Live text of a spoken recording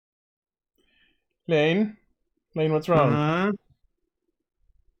Lane, what's wrong?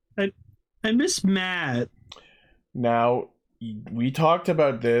 I miss Matt. Now, we talked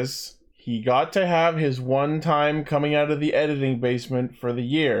about this. He got to have his one time coming out of the editing basement for the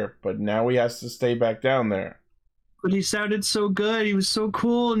year, but now he has to stay back down there. But he sounded so good. He was so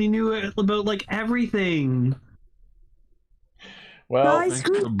cool, and he knew about like everything. Well, Thanks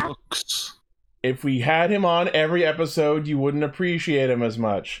to books. if we had him on every episode, you wouldn't appreciate him as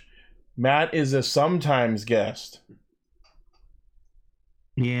much. Matt is a sometimes guest.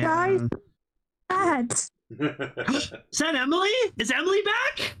 Yeah. Guys, Matt. Is that Emily? Is Emily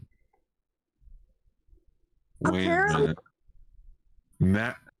back? Wait a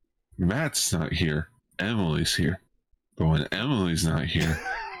minute. Matt's not here. Emily's here. But when Emily's not here,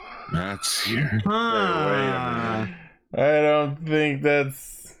 Matt's here. Wait a minute. I don't think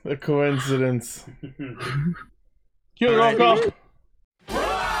that's a coincidence. Cue the roll call.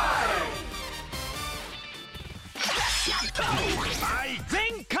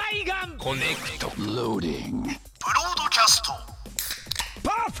 Connect. Loading. Broadcast.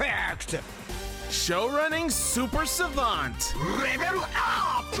 Perfect! Show running super savant. Level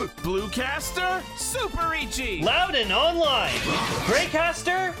up! Bluecaster, super Ichi. Loud and online.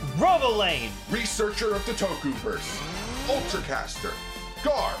 Greycaster, Robolane. Researcher of the Tokuverse, Ultracaster,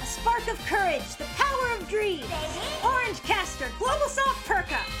 Gar, Spark of Courage, the Power of Dreams, Orange Caster, Global Soft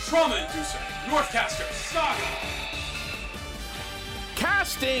Perka, Trauma Inducer, Northcaster, Saga.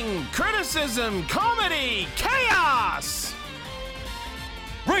 Casting, criticism, comedy, chaos.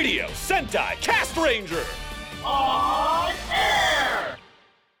 Radio, Sentai, Castranger.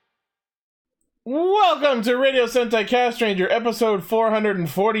 Welcome to Radio Sentai Castranger, episode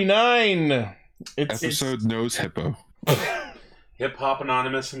 449. Episode Nose Hippo. Hip Hop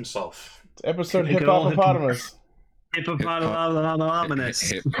Anonymous himself. It's episode Hip Hoppopotamus. Hippopotamus.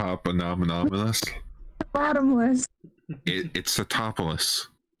 Hip Hop Anonymous. It's Bottomless. It's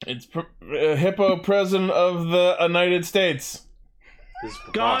Hippo, President of the United States.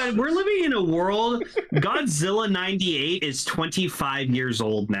 God, we're living in a world. Godzilla 98 is 25 years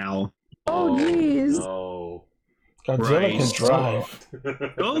old now. Oh, jeez. No. Godzilla can drive.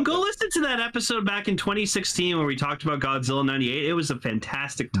 Go listen to that episode back in 2016 where we talked about Godzilla 98. It was a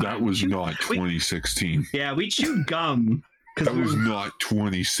fantastic time. That was not 2016. Yeah, we chewed gum. That was not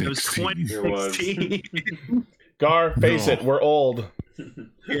 2016. It was 2016. Gar, face it, we're old.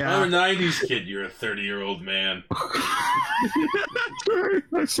 Yeah. I'm a 90s kid, you're a 30-year-old man.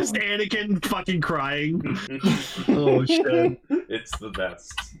 It's just Anakin fucking crying. Oh, shit. It's the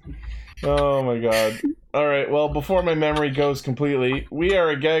best. Oh my god. Alright, well, before my memory goes completely, we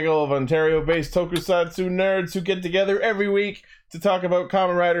are a gaggle of Ontario-based tokusatsu nerds who get together every week to talk about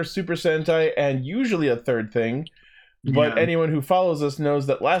Kamen Rider, Super Sentai, and usually a third thing. But anyone who follows us knows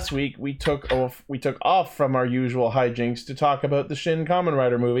that last week we took off from our usual hijinks to talk about the Shin Kamen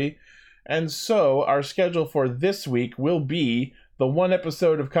Rider movie. And so our schedule for this week will be the one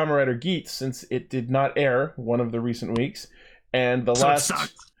episode of Kamen Rider Geats, since it did not air one of the recent weeks. And the last...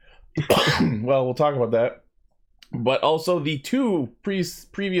 well, we'll talk about that. But also the two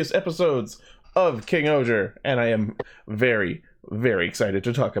previous episodes of King Oger. And I am very, very excited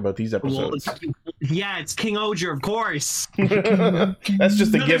to talk about these episodes. Well, it's King Oger, of course. That's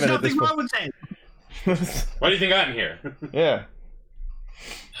just a given at this point. There's nothing wrong with it. Why do you think I'm here? Yeah.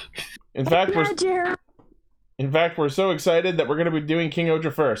 In fact, we're so excited that we're going to be doing King Oger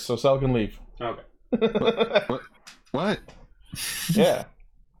first, so Sal can leave. Okay. What? Yeah.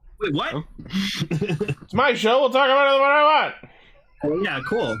 Wait, what? Oh. It's my show. We'll talk about it when I want. Oh, yeah,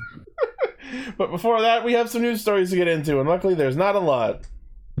 cool. But before that, we have some news stories to get into, and luckily there's not a lot.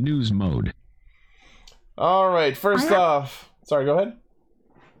 News mode. All right, first off... Sorry, go ahead.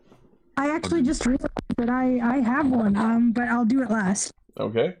 I actually just realized that I have one, but I'll do it last.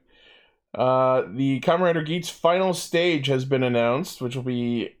 Okay. The Kamen Rider Geats final stage has been announced, which will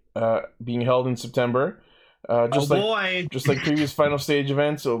be being held in September. Just like previous final stage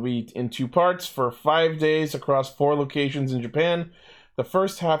events, it will be in 2 parts for 5 days across 4 locations in Japan. The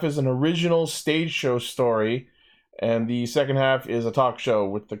first half is an original stage show story, and the second half is a talk show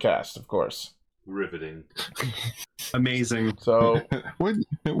with the cast, of course. Riveting. Amazing. So, what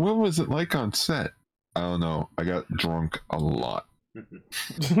was it like on set? I don't know. I got drunk a lot.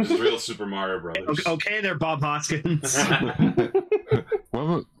 It's real Super Mario Brothers. Okay, there, Bob Hoskins.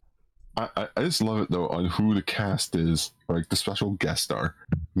 I just love it though on who the cast is, like the special guest star.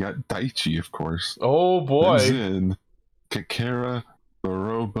 You got Daichi, of course. oh boy. Zin, Kakera,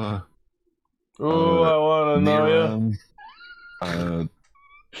 Baroba. Ooh, I want to know you.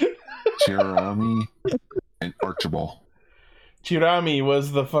 Jeramie, and Archibald. Jeramie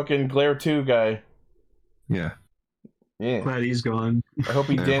was the fucking Glare 2 guy. Yeah. Yeah. Glad he's gone. I hope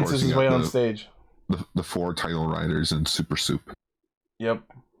he And of dances course, his you way got on stage. The 4 title riders in Super Soup. Yep.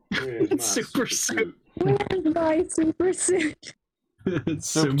 Where's my Super soup. Where's my super suit?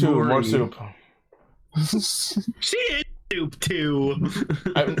 Soup too. More soup. She is soup too.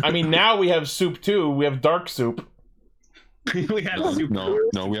 I mean, now we have soup too. We have dark soup. We have soup. No,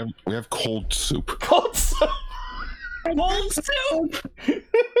 we have cold soup. Cold soup. Cold soup.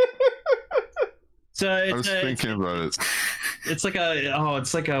 So I was thinking about it. It's like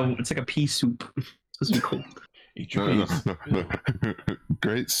a pea soup. It's supposed to be cold. Eat your peas. No.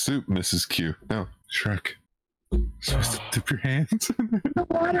 Great soup, Mrs. Q. No, Shrek. You're supposed to dip your hands.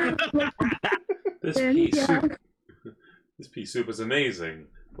 This pea soup. This pea soup is amazing.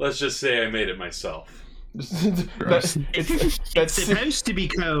 Let's just say I made it myself. It's supposed to be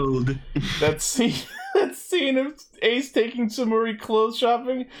cold. That scene of Ace taking Samuri clothes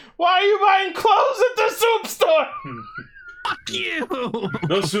shopping. Why are you buying clothes at the soup store? Fuck you.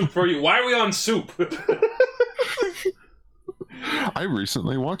 No soup for you. Why are we on soup? I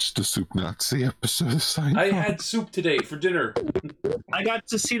recently watched the Soup Nazi episode of Seinfeld. I had soup today for dinner. I got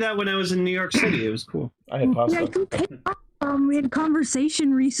to see that when I was in New York City. It was cool. I had pasta. We had a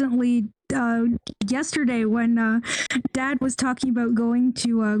conversation recently, yesterday, when Dad was talking about going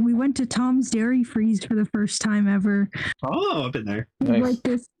to. We went to Tom's Dairy Freeze for the first time ever. Oh, I've been there. Nice. Like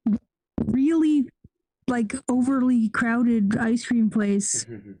this really, like, overly crowded ice cream place.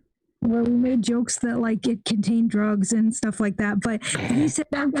 Where we made jokes that, like, it contained drugs and stuff like that. But he said,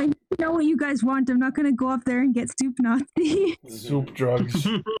 I know what you guys want. I'm not going to go up there and get soup Nazi. Soup drugs.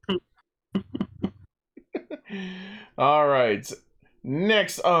 All right.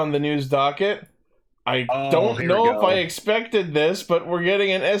 Next on the news docket. I don't know if I expected this, but we're getting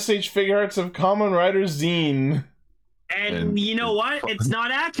an SH Figure Arts of Kamen Rider zine. And you know what? It's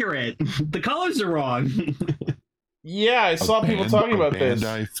not accurate. The colors are wrong. Yeah, I saw people talking about this.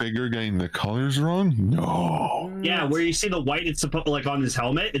 Bandai figure getting the colors wrong? No. Yeah, where you see the white, it's supposed like on his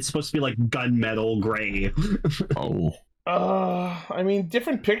helmet. It's supposed to be like gunmetal gray. Oh. I mean,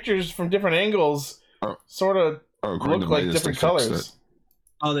 different pictures from different angles sort of look like different colors.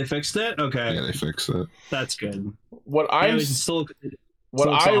 Oh, they fixed it? Okay. Yeah, they fixed it. That's good.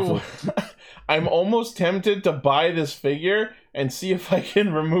 I'm almost tempted to buy this figure and see if I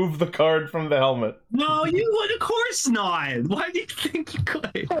can remove the card from the helmet. No, you would, of course not. Why do you think you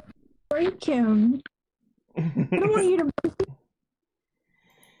could? Break him. I don't want you to break him.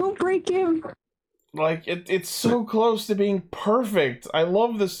 Don't break him. Like, it's so close to being perfect. I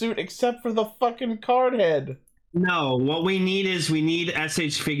love the suit except for the fucking card head. No, what we need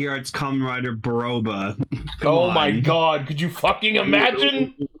SH Figure Arts Kamen Rider Baroba. My god, could you fucking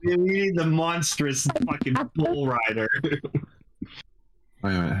imagine? We need the monstrous fucking bull rider.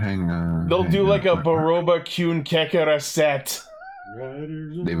 Wait a minute, hang on. They'll do like a Baroba Kyun Kekara set.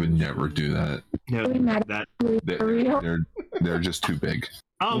 They would never do that. No, They're just too big.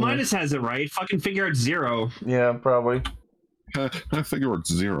 Oh, Midas has it right. Fucking Figure Arts 0. Yeah, probably. I figure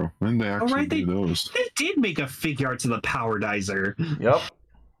it's 0. When did they actually do those? They did make a Figure Arts of the Powerdizer. Yep.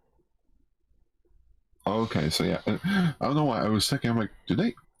 Okay, so yeah. I don't know why I was thinking, I'm like, do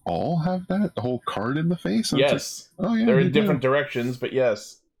they all have that? The whole card in the face? Yes. Like, oh yeah. They're in different directions, but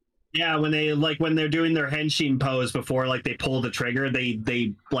yes. Yeah, when they're doing their henshin pose before like they pull the trigger,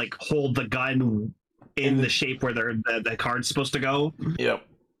 they like hold the gun in the shape where the card's supposed to go. Yep.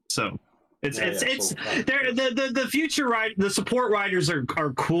 So the future the support riders are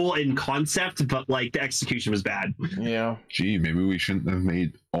cool in concept, but like the execution was bad. Yeah. Gee, maybe we shouldn't have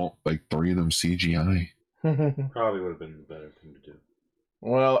made all 3 of them CGI. Probably would have been the better thing to do.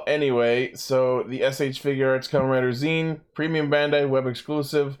 Well, anyway, so the SH Figure Arts Kamen Rider zine, premium Bandai web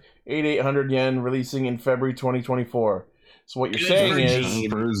exclusive, 8,800 yen, releasing in February 2024. So what you're saying is,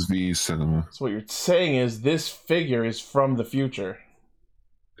 Spurs v Cinema. So what you're saying is this figure is from the future.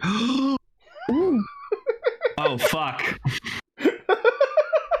 Oh fuck.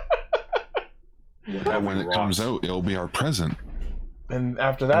 When it comes out, it'll be our present. And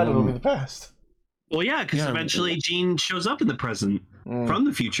after that, it'll be the past. Well, yeah, because eventually Gene shows up in the present from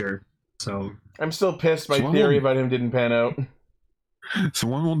the future. So I'm still pissed my theory about him didn't pan out. So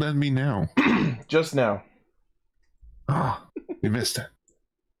when will that be now? Just now. Oh, we missed it.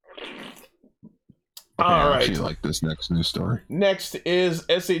 Okay, I all right. actually like this next news story. Next is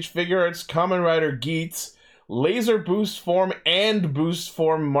SH Figure Arts Kamen Rider Geats Laser Boost Form and Boost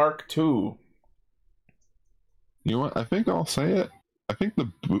Form Mark II. You know what? I think I'll say it. I think the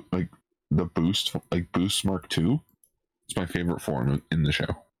Boost Mark II is my favorite form in the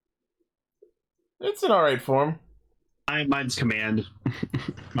show. It's an alright form. Mine's Command.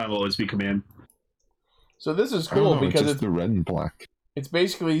 Mine will always be Command. So this is I don't cool know, because it's it's just the red and black. It's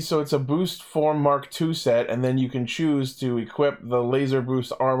basically, so it's a Boost Form Mark II set, and then you can choose to equip the Laser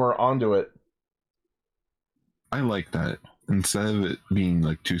Boost armor onto it. I like that. Instead of it being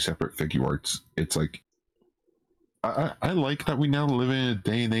like two separate figure arts, it's like I like that we now live in a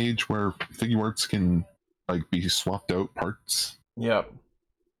day and age where figure arts can like be swapped out parts. Yep.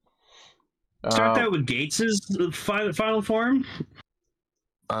 Start that with Gates's final form.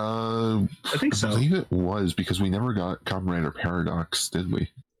 I think so. I believe it was because we never got Kamen Rider Paradox, did we?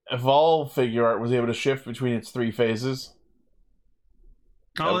 Evolve figure art was able to shift between its 3 phases.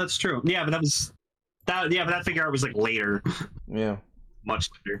 Oh, that's true. Yeah, but that figure art was like later. Yeah. Much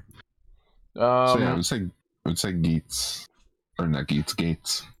later. So yeah, I would say Gates. Or not Gates,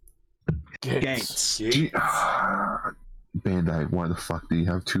 Gates. Gates. Bandai, why the fuck do you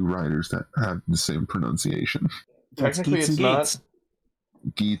have two riders that have the same pronunciation? Technically, it's not.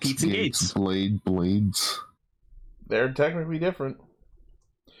 Gates, Blades. They're technically different.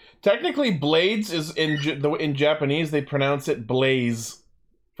 Technically, Blades is in Japanese, they pronounce it Blaze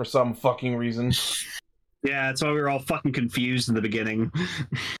for some fucking reason. Yeah, that's why we were all fucking confused in the beginning.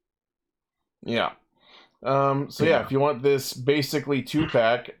 Yeah. So yeah, if you want this basically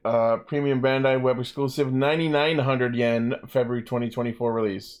 2-pack, premium Bandai web exclusive, 9,900 yen, February 2024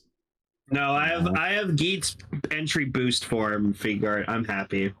 release. No, I have Geet's entry boost form figure art. I'm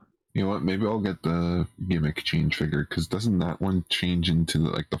happy. You know what? Maybe I'll get the gimmick change figure, because doesn't that one change into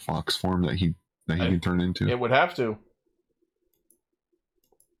like the fox form that he can turn into? It would have to.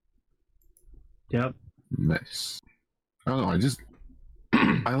 Yep. Nice. I don't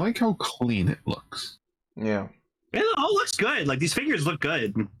know. I like how clean it looks. Yeah. It all looks good. Like, these figures look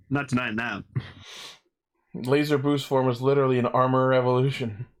good. Not denying that. Laser Boost form is literally an armor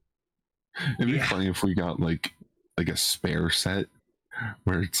evolution. It'd be funny if we got like a spare set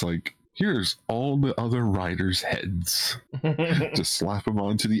where it's like, here's all the other riders' heads. Just slap them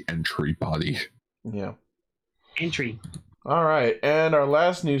onto the entry body. Yeah. Entry. All right, and our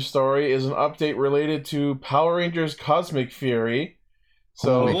last news story is an update related to Power Rangers Cosmic Fury.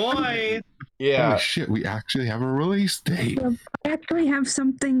 So, oh boy! Yeah. Holy shit, we actually have a release date. I actually have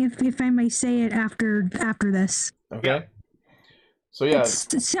something, if I may say it, after this. Okay. Yeah. So yeah.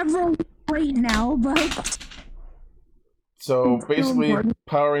 It's several right now, but... So basically,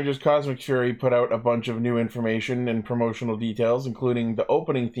 Power Rangers Cosmic Fury put out a bunch of new information and promotional details, including the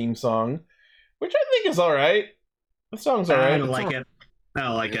opening theme song, which I think is alright. The song's alright. I don't like it. I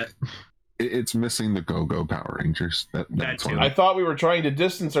don't like it. It's missing the Go-Go Power Rangers. That's I thought we were trying to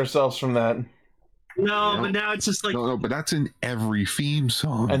distance ourselves from that. No, but now it's just like... No, but that's in every theme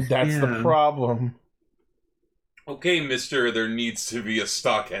song. And that's the problem. Okay, mister, there needs to be a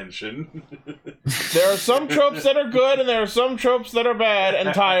stock henshin. There are some tropes that are good, and there are some tropes that are bad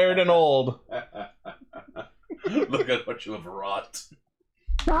and tired and old. Look at what you have wrought.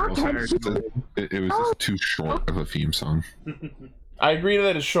 It was just too short of a theme song. I agree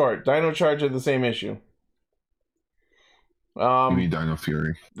that it's short. Dino Charge had the same issue. You need Dino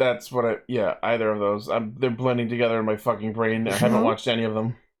Fury. That's what yeah, either of those. They're blending together in my fucking brain. I haven't watched any of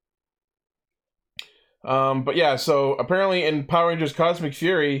them. But yeah, so apparently in Power Rangers Cosmic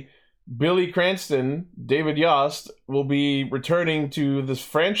Fury, Billy Cranston, David Yost, will be returning to this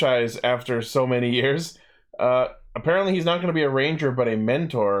franchise after so many years. Apparently he's not going to be a ranger, but a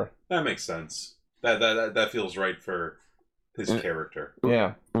mentor. That makes sense. That feels right for his character.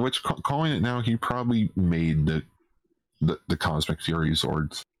 Yeah. Which, calling it now, he probably made the Cosmic Fury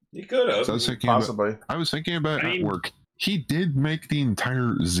Zords. He could have. So possibly. I was thinking about at work. He did make the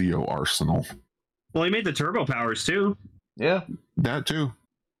entire Zeo arsenal. Well, he made the turbo powers too. Yeah. That too.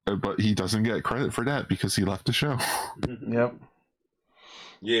 But he doesn't get credit for that because he left the show. Yep.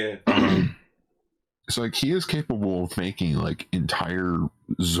 Yeah. So like he is capable of making like entire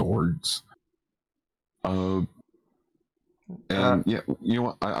Zords. And yeah, you know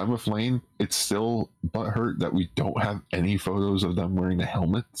what? I'm with Lane. It's still butthurt that we don't have any photos of them wearing the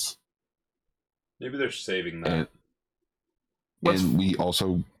helmets. Maybe they're saving that. And we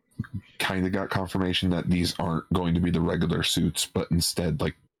also kind of got confirmation that these aren't going to be the regular suits, but instead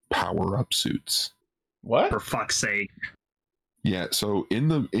like power-up suits. What? For fuck's sake. Yeah, so in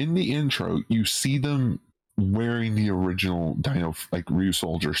the intro, you see them wearing the original Dino like Ryu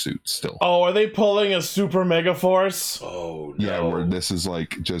Soldier suits still. Oh, are they pulling a Super Mega Force? Oh no. Yeah, where this is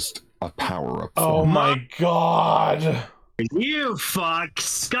like just a power-up. Oh my god. You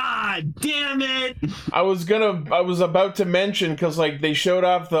fucks! God damn it! I was about to mention, because like they showed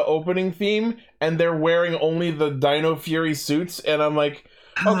off the opening theme and they're wearing only the Dino Fury suits, and I'm like,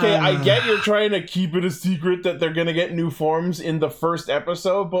 okay, I get you're trying to keep it a secret that they're gonna get new forms in the first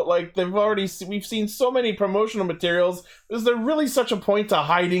episode, but like we've seen so many promotional materials. Is there really such a point to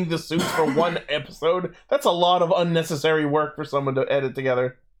hiding the suits for one episode? That's a lot of unnecessary work for someone to edit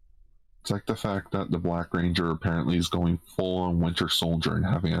together. It's like the fact that the Black Ranger apparently is going full on Winter Soldier and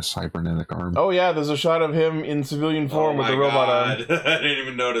having a cybernetic arm. Oh yeah, there's a shot of him in civilian form with the robot arm. I didn't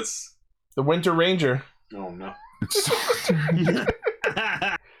even notice. The Winter Ranger. Oh no. It's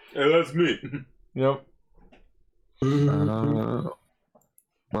Hey, that's me. Yep.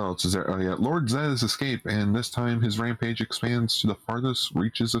 What else is there? Oh yeah, Lord Zed's escape, and this time his rampage expands to the farthest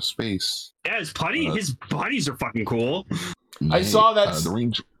reaches of space. Yeah, his bodies are fucking cool. I saw that. The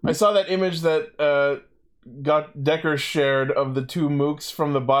range. I saw that image that got Decker shared of the two mooks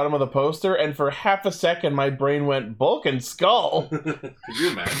from the bottom of the poster, and for half a second my brain went Bulk and Skull. Could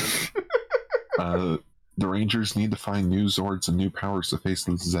you imagine? The Rangers need to find new Zords and new powers to face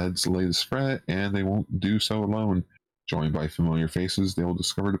Zed's latest threat, and they won't do so alone. Joined by familiar faces, they will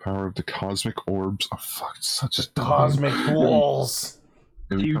discover the power of the cosmic orbs. Oh fuck, it's such a cosmic balls.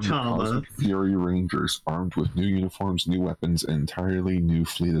 They become the Cosmic Fury Rangers, armed with new uniforms, new weapons, and entirely new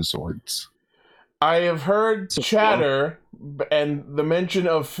fleet of Zords. I have heard chatter, and the mention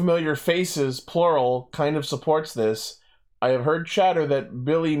of familiar faces, plural, kind of supports this. I have heard chatter that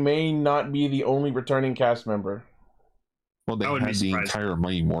Billy may not be the only returning cast member. Well, they had the entire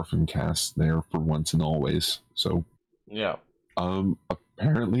Mighty Morphin cast there for once and always, so... Yeah.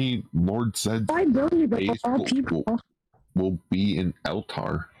 Apparently, Lord Zed's base will be in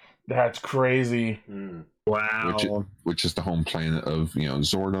Eltar. That's crazy. Wow. Which is the home planet of,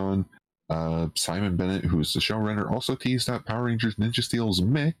 Zordon. Simon Bennett, who is the showrunner, also teased that Power Rangers Ninja Steel's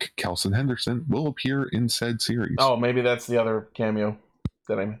Mick, Kelson Henderson, will appear in said series. Oh, maybe that's the other cameo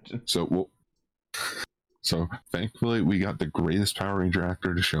that I mentioned. So thankfully, we got the greatest Power Ranger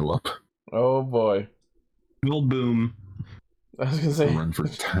actor to show up. Oh boy. Will boom. I was gonna say, run for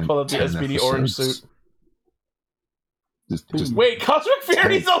 10, pull up the SPD episodes. orange suit. Just wait, Cosmic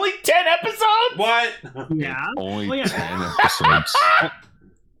Fury's only 10 episodes? What? Yeah. Only 10 episodes.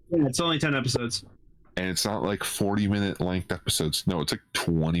 Yeah, it's only 10 episodes. And it's not like 40-minute length episodes. No, it's like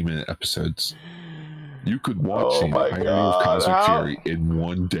 20-minute episodes. You could watch the entirety of Cosmic Fury in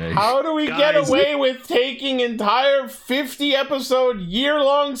one day. How do we get away with taking entire 50-episode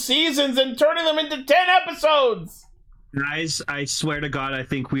year-long seasons and turning them into 10 episodes? Guys, I swear to God, I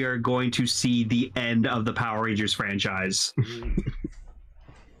think we are going to see the end of the Power Rangers franchise.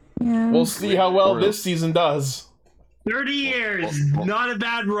 Yeah. We'll see how well this season does. 30 years, not a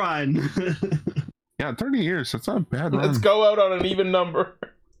bad run. Yeah, 30 years, that's not a bad run. Let's go out on an even number.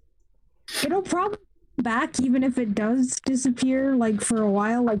 It'll probably come back even if it does disappear, like for a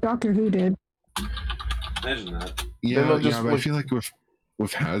while, like Doctor Who did. Imagine that. Yeah, but I feel like with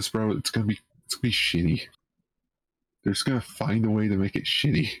Hasbro, it's gonna be shitty. They're just gonna find a way to make it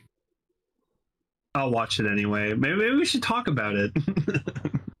shitty. I'll watch it anyway. Maybe we should talk about it.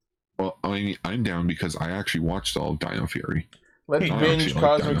 Well, I mean, I'm down because I actually watched all of Dino Fury. Let's binge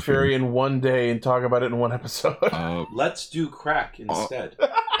Cosmic Fury in one day and talk about it in one episode. Let's do crack instead.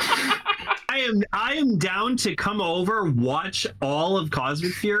 I am down to come over, watch all of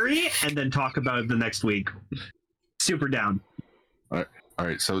Cosmic Fury, and then talk about it the next week. Super down. All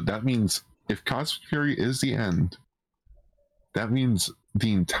right. So that means if Cosmic Fury is the end, that means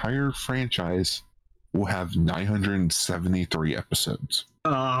the entire franchise will have 973 episodes.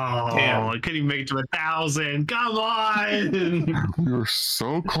 Oh, damn. I couldn't even make it to 1,000. Come on. We were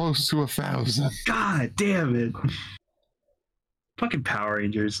so close to 1,000. God damn it. Fucking Power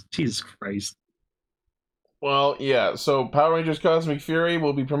Rangers. Jesus Christ. Well, yeah, so Power Rangers Cosmic Fury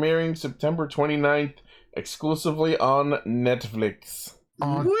will be premiering September 29th exclusively on Netflix.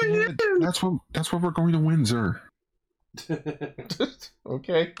 Oh, damn it. That's what we're going to Windsor.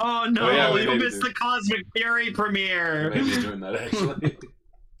 Okay. Oh no, Oh, yeah, you'll miss the Cosmic Fury premiere. Maybe doing that actually.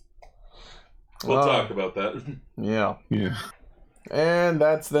 We'll talk about that. Yeah. Yeah. And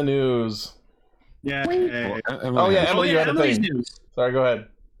that's the news. Yeah. Emily, you had a thing. News. Sorry, go ahead.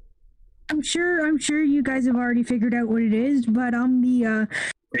 I'm sure you guys have already figured out what it is, but the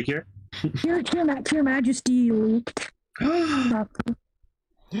Right here. Your Majesty leaked.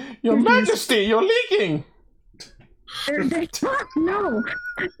 Your Majesty, you're leaking. No.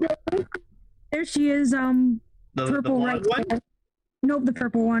 There she is. Purple right one? there. Nope, the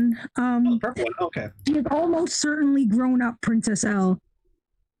purple one. The purple one. Okay. She is almost certainly grown up Princess L.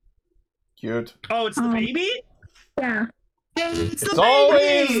 Cute. Oh, it's the baby? Yeah. It's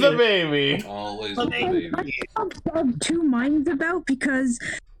always the baby. Always the baby. I'm of two minds about, because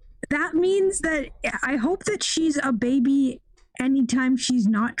that means that I hope that she's a baby anytime she's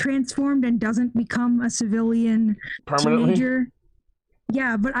not transformed and doesn't become a civilian Permanently? teenager.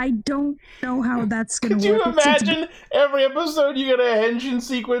 Yeah, but I don't know how that's going Could to you work. imagine every episode you get a henshin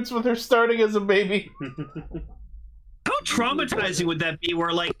sequence with her starting as a baby? How traumatizing would that be?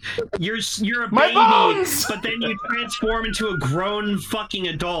 Where like you're a My baby, bones! but then you transform into a grown fucking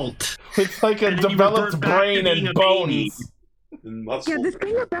adult. It's like a And then you developed revert back to brain being and a baby. bones. And muscle. Yeah,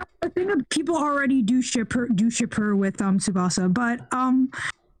 the thing of people already do ship her with Tsubasa, but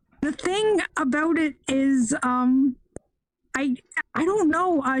the thing about it is I don't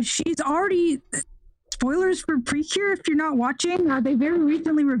know. She's already, spoilers for Precure if you're not watching. They very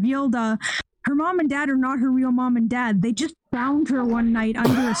recently revealed her mom and dad are not her real mom and dad. They just found her one night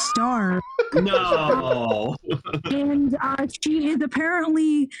under a star. No. And she is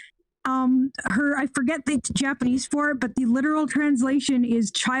apparently her, I forget the Japanese for it, but the literal translation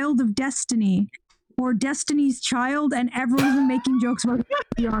is Child of Destiny or Destiny's Child, and everyone's been making jokes about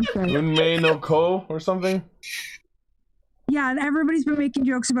Beyonce. Unmei no Ko or something? Yeah, and everybody's been making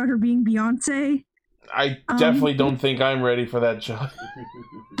jokes about her being Beyonce. I definitely don't think I'm ready for that job.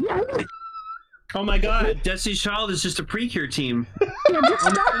 Oh my god, Destiny's Child is just a Precure team. Yeah, just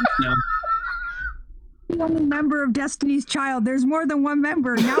stop. No. The only member of Destiny's Child. There's more than one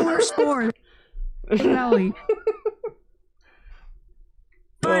member. Now there's 4. Belly.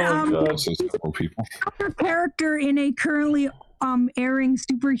 But people. Another character in a currently airing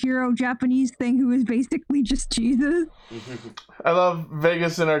superhero Japanese thing who is basically just Jesus. I love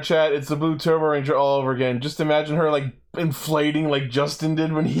Vegas in our chat. It's the Blue Turbo Ranger all over again. Just imagine her like inflating like Justin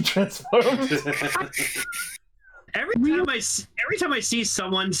did when he transformed. Every time I see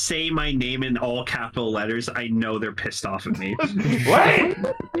someone say my name in all capital letters, I know they're pissed off at me.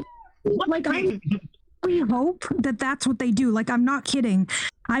 What? Like I hope that that's what they do. Like I'm not kidding.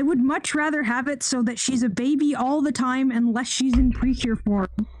 I would much rather have it so that she's a baby all the time unless she's in Precure form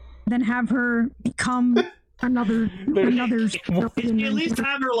than have her become another At least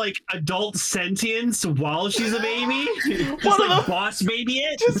have her like adult sentience while she's a baby. Just like boss baby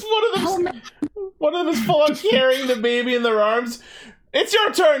it. Just one of them is full on carrying the baby in their arms. It's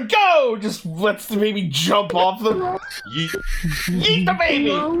your turn, go! Just lets the baby jump off them. Yeet the baby!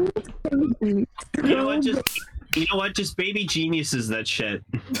 You know what? Just baby geniuses that shit.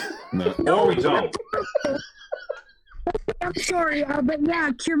 Or we don't. I'm sorry, but yeah,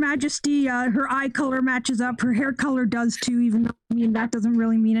 Cure Majesty, her eye color matches up. Her hair color does too, even though that doesn't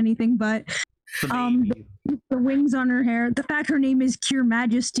really mean anything. But the wings on her hair, the fact her name is Cure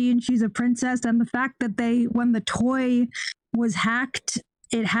Majesty and she's a princess, and the fact that when the toy was hacked,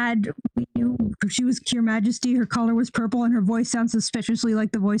 it had she was Cure Majesty. Her color was purple, and her voice sounds suspiciously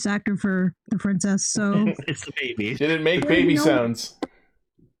like the voice actor for the princess. So it's the baby. Did it make baby sounds?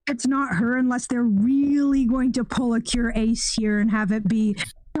 It's not her unless they're really going to pull a Cure Ace here and have it be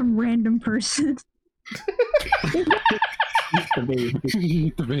some random person. The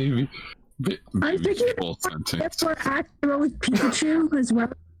baby. I'm thinking that's where actor with Pikachu as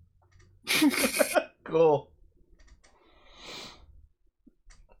well. Cool.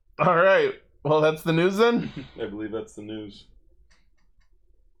 All right. Well, that's the news then. I believe that's the news.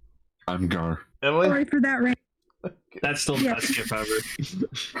 I'm Gar. Emily? Sorry for that rant. That's still the best skip ever.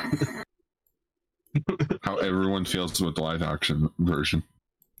 How everyone feels with the live action version.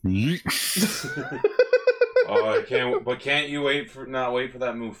 Oh, I can't. But can't you not wait for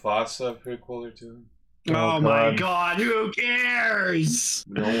that Mufasa prequel or two? Oh my god, who cares?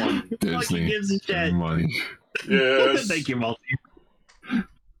 No one. Disney gives a shit. Money. Yes. Thank you, Multi.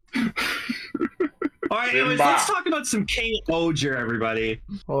 Alright, anyways, let's talk about some King Oger, everybody.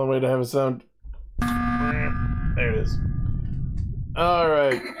 Hold on, wait, I have a sound. There it is.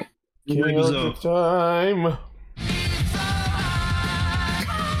 Alright. King Oger time.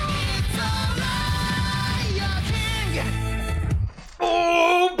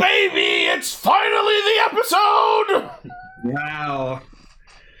 Oh, baby! It's finally the episode! Wow.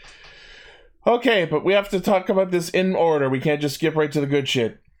 Okay, but we have to talk about this in order. We can't just skip right to the good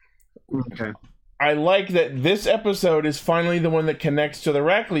shit. Okay. I like that this episode is finally the one that connects to the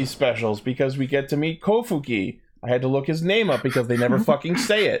Rackley specials because we get to meet Kofuki. I had to look his name up because they never fucking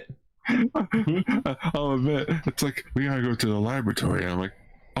say it. I'll admit, it's like, we gotta go to the laboratory. And I'm like,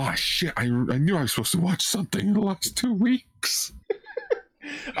 oh shit, I knew I was supposed to watch something in the last 2 weeks.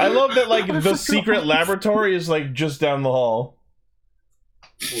 I love that, like, the secret laboratory is, like, just down the hall.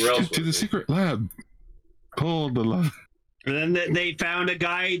 Where else to the secret lab. Pull the lever. And then they found a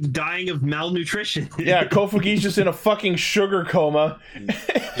guy dying of malnutrition. Yeah, Kofuki's just in a fucking sugar coma. You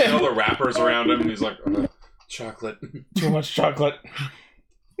know the wrappers around him, he's like, chocolate. Too much chocolate.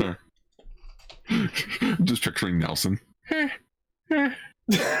 Just picturing Nelson.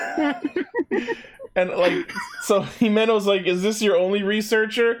 And like, so Himeno's like, "Is this your only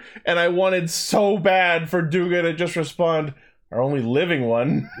researcher?" And I wanted so bad for Duga to just respond, "Our only living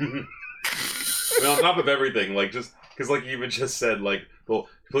one." And on top of everything, like, just because, like, you even just said, like, well,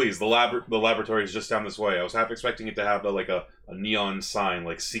 please, the laboratory is just down this way. I was half expecting it to have a neon sign,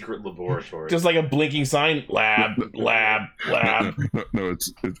 like secret laboratory, Just like a blinking sign, lab. No,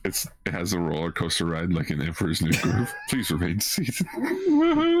 it has a roller coaster ride like an Emperor's New Groove. Please remain seated.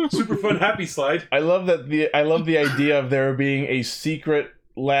 Super fun, happy slide. I love the idea of there being a secret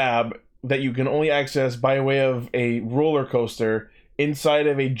lab that you can only access by way of a roller coaster inside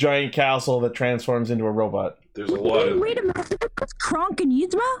of a giant castle that transforms into a robot. There's a lot of... Wait a minute, that's Kronk and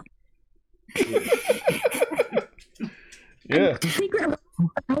Yzma? Yeah. Secret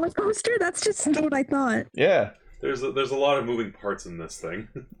roller coaster? That's just what I thought. Yeah. There's a lot of moving parts in this thing.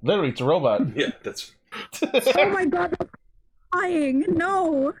 Literally, it's a robot. Yeah, that's... Oh my god, that's terrifying.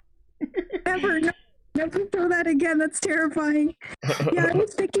 No. Never throw that again. That's terrifying. Yeah, I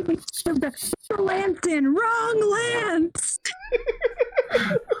was thinking of the Lantern. Wrong Lance!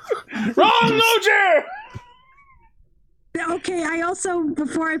 Wrong Mojer! Okay, I also,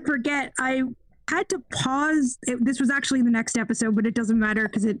 before I forget, I had to pause. This was actually the next episode, but it doesn't matter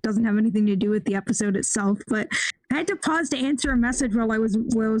because it doesn't have anything to do with the episode itself. But I had to pause to answer a message while I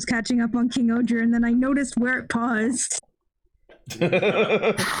was catching up on King Oger, and then I noticed where it paused. Oh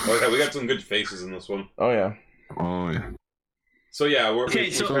yeah, we got some good faces in this one. Oh yeah. So yeah, I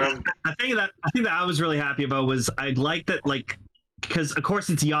think that I was really happy about was I like that, like, because of course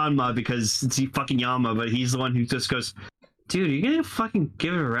it's Yanma because it's fucking Yanma, but he's the one who just goes, "Dude, are you gonna fucking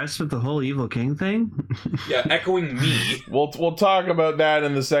give it a rest with the whole Evil King thing?" Yeah, echoing me. We'll talk about that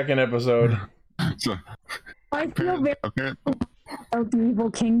in the second episode. So, I feel very about the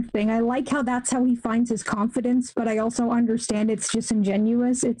Evil King thing. I like how that's how he finds his confidence, but I also understand it's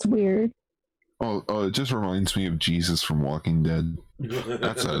disingenuous. It's weird. Oh, it just reminds me of Jesus from Walking Dead.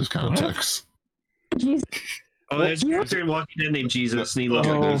 That's out of context. Jesus. Oh, there's a character in Walking Dead named Jesus, and he looks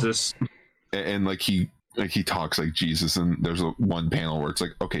like Jesus. And like he talks like Jesus, and there's one panel where it's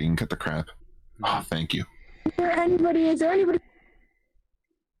like, okay, you can cut the crap. Oh, thank you. Is there anybody?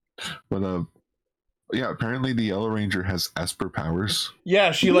 But yeah, apparently the Yellow Ranger has Esper powers.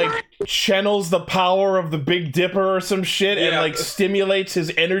 Yeah, she like channels the power of the Big Dipper or some shit, and like stimulates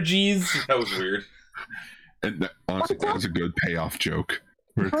his energies. That was weird. And honestly, that was a good payoff joke.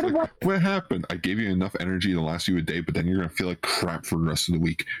 Where it's like, what happened? I gave you enough energy to last you a day, but then you're gonna feel like crap for the rest of the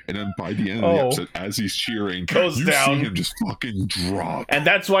week. And then by the end of the episode, as he's cheering, goes down. See him just fucking drop. And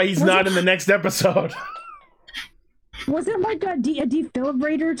that's why he's not in the next episode. Was it like a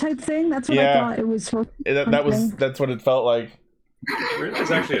defibrillator type thing? That's what I thought it was for. That's what it felt like.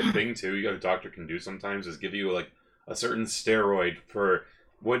 It's actually a thing too. A doctor can do sometimes is give you like a certain steroid for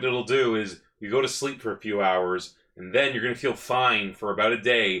what it'll do is you go to sleep for a few hours and then you're gonna feel fine for about a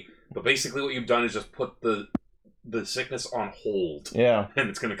day. But basically, what you've done is just put the sickness on hold. Yeah, and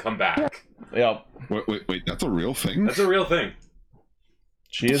it's gonna come back. Yeah. Wait, that's a real thing. That's a real thing.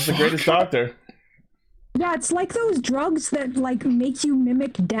 She is the greatest doctor. Yeah, it's like those drugs that like make you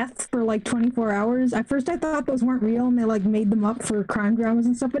mimic death for like 24 hours. At first I thought those weren't real and they like made them up for crime dramas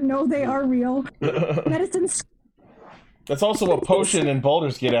and stuff, but no, they are real. Medicine's... That's also a potion in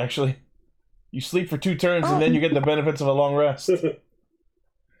Baldur's Gate, actually. You sleep for 2 turns and then you get the benefits of a long rest.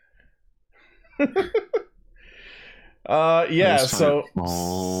 Yeah, so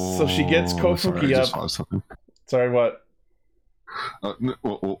she gets Kofuki up. Sorry, what?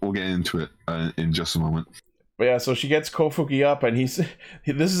 We'll get into it in just a moment. But yeah, so she gets Kofuki up, and this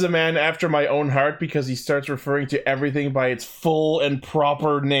is a man after my own heart because he starts referring to everything by its full and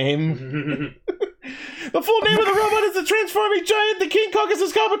proper name. The full name of the robot is the Transforming Giant, the King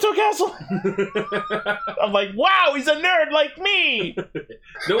Caucasus Kabuto Castle. I'm like, wow, he's a nerd like me.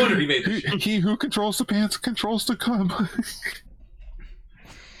 No wonder he made this shit. He who controls the pants controls the cum.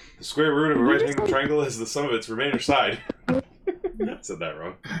 The square root of a right-angled triangle is the sum of its remainder side. I said that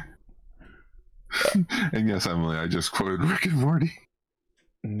wrong. And yes, Emily, I just quoted Rick and Morty.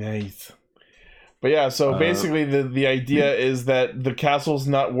 Nice. But yeah, so basically the idea is that the castle's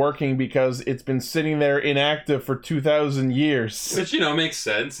not working because it's been sitting there inactive for 2,000 years. Which, makes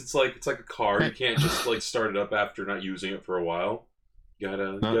sense. It's like a car. You can't just like start it up after not using it for a while. You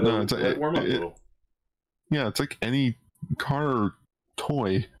gotta let it warm up a little. Yeah, it's like any car or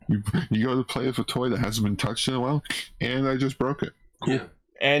toy. You go to play with a toy that hasn't been touched in a while, and I just broke it. Cool. Yeah.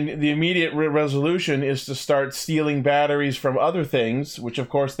 And the immediate resolution is to start stealing batteries from other things, which of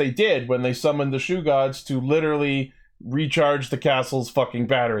course they did when they summoned the Shoe Gods to literally recharge the castle's fucking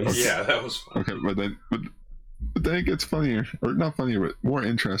batteries. Yeah, that was fun. Okay, but But then it gets funnier, or not funnier, but more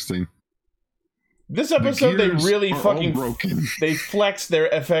interesting. This episode, they gears really are all fucking broken. they flexed their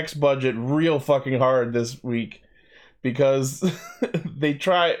FX budget real fucking hard this week because they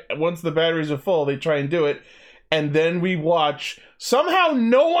try once the batteries are full, they try and do it, and then we watch somehow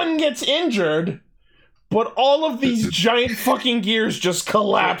no one gets injured, but all of these giant fucking gears just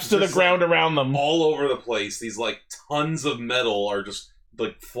collapse to the ground around them. All over the place. These like tons of metal are just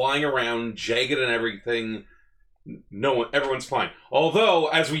like flying around, jagged and everything. No one, everyone's fine. Although,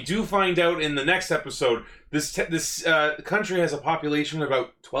 as we do find out in the next episode, this country has a population of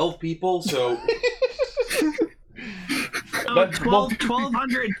about 12 people. So,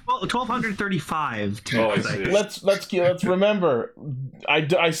 1235. Oh, I see. Let's remember.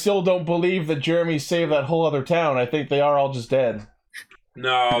 I still don't believe that Jeramie saved that whole other town. I think they are all just dead.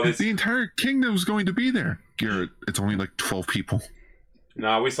 No, the entire kingdom's going to be there. Garrett, it's only like 12 people.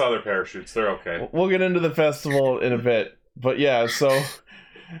 No, we saw their parachutes. They're okay. We'll get into the festival in a bit, but yeah. So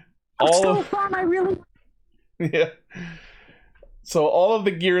fun. I really. Yeah. So all of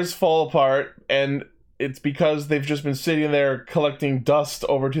the gears fall apart, and it's because they've just been sitting there collecting dust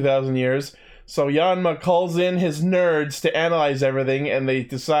over 2,000 years. So Yanma calls in his nerds to analyze everything, and they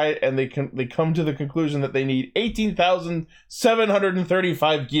decide, and they come to the conclusion that they need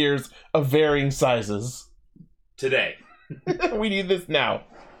 18,735 gears of varying sizes. Today. We need this now.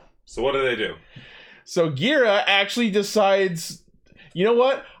 So what do? So Gira actually decides, you know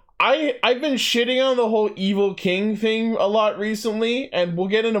what? I've been shitting on the whole evil king thing a lot recently, and we'll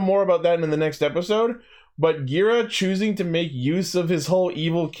get into more about that in the next episode. But Gira choosing to make use of his whole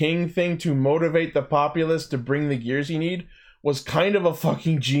evil king thing to motivate the populace to bring the gears he need was kind of a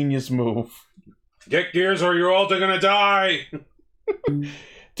fucking genius move. Get gears or you're all gonna die!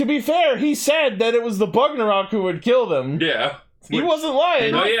 To be fair, he said that it was the Bugnarok who would kill them. Yeah. He wasn't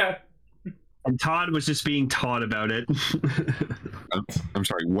lying. Oh, yeah. And Todd was just being Todd about it. I'm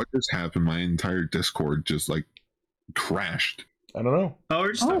sorry, what just happened? My entire Discord just like crashed. I don't know. Oh,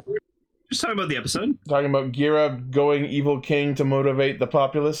 we're just talking about the episode. Talking about Gira going evil king to motivate the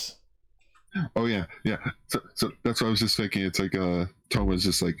populace. Oh yeah. So that's what I was just thinking. It's like Toma's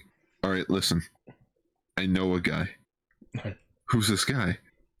just like, all right, listen, I know a guy. Who's this guy?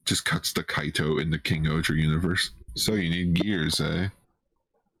 Just cuts the Kaito in the King Oger universe. So you need gears, eh?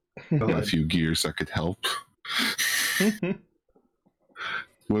 Got a few gears that could help. Would have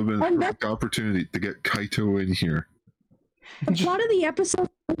been a perfect opportunity to get Kaito in here. The plot of the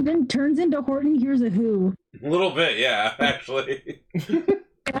episode then turns into Horton Hears a Who. A little bit, yeah, actually.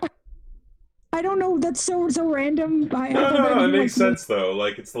 I don't know. That's so random. No, it makes sense though.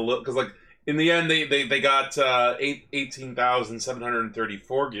 Like it's the because like in the end they got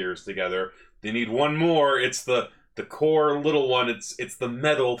 18,734 gears together. They need one more. It's the core little one. It's the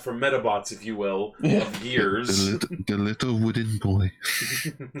metal from Metabots, if you will, of gears. The little wooden boy.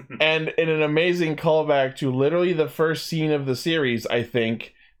 And in an amazing callback to literally the first scene of the series, I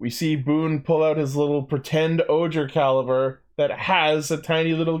think, we see Boone pull out his little pretend Oger caliber that has a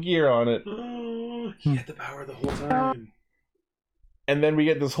tiny little gear on it. He had the power the whole time. And then we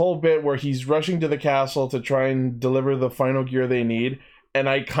get this whole bit where he's rushing to the castle to try and deliver the final gear they need. And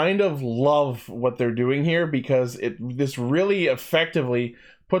I kind of love what they're doing here because this really effectively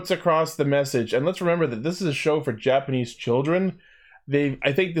puts across the message. And let's remember that this is a show for Japanese children.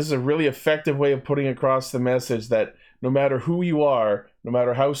 I think this is a really effective way of putting across the message that no matter who you are, no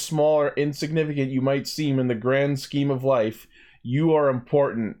matter how small or insignificant you might seem in the grand scheme of life, you are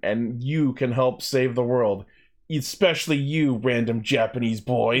important and you can help save the world. Especially you, random Japanese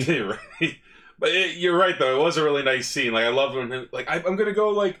boy. Right. But you're right though. It was a really nice scene. Like I loved when like I'm gonna go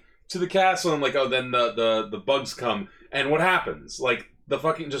like to the castle and like then the bugs come and what happens? Like the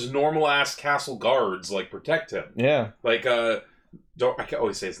fucking just normal ass castle guards like protect him. Yeah. Like I can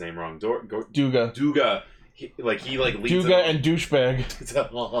always say his name wrong. Duga. He leads Duga and douchebag.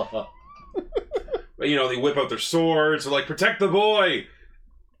 But you know they whip out their swords. They're like protect the boy.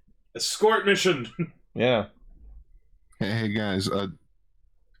 Escort mission. Yeah. Hey guys.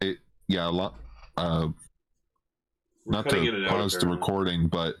 Yeah, a lot. Not to pause the recording,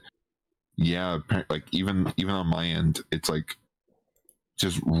 but yeah, like even on my end, it's like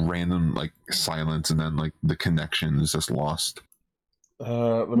just random like silence, and then like the connection is just lost.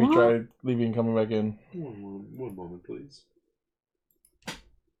 Let me try leaving and coming back in. One moment, please.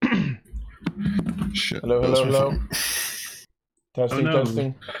 Shit. Hello. Testing.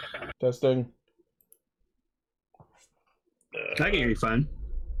 I can hear you fine.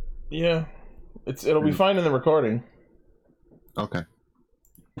 Yeah, it'll be fine in the recording. Okay.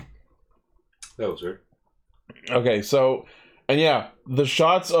 That was weird. Okay, so, and yeah, the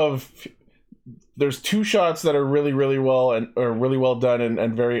shots of there's two shots that are really well done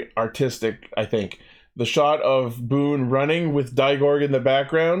and very artistic, I think. The shot of Boone running with Digorg in the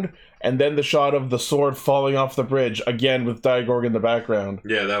background, and then the shot of the sword falling off the bridge, again with Digorg in the background.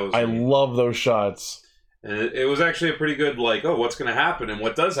 Yeah, that was... I love those shots. And it was actually a pretty good, like, oh, what's going to happen? And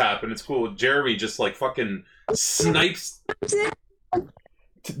what does happen? It's cool. Jeramie just, like, fucking snipes...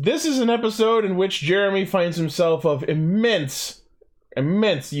 This is an episode in which Jeramie finds himself of immense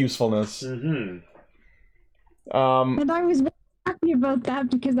usefulness. And I was very happy about that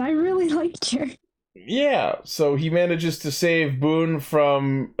because I really liked her. Yeah, so he manages to save Boone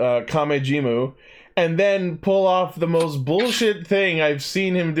from Kamejimu, and then pull off the most bullshit thing I've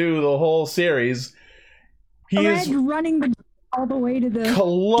seen him do the whole series. He is running all the way to the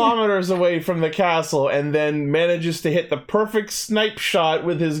kilometers away from the castle, and then manages to hit the perfect snipe shot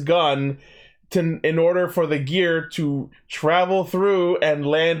with his gun in order for the gear to travel through and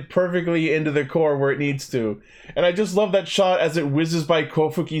land perfectly into the core where it needs to. And I just love that shot as it whizzes by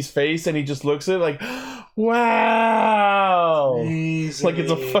Kofuki's face, and he just looks at it like, wow! Amazing. Like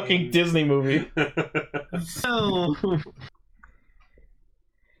it's a fucking Disney movie. Oh.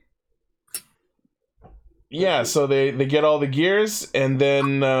 Yeah, so they get all the gears, and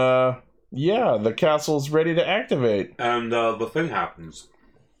then, the castle's ready to activate. And the thing happens.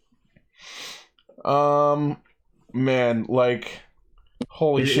 Man, like,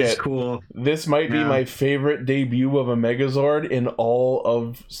 holy shit. It's cool. This might be my favorite debut of a Megazord in all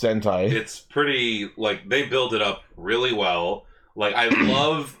of Sentai. It's pretty, like, they build it up really well. Like, I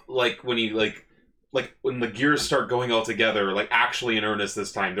love, like, when he, like when the gears start going all together, like, actually in earnest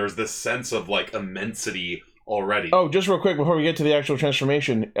this time, there's this sense of, like, immensity already. Oh, just real quick before we get to the actual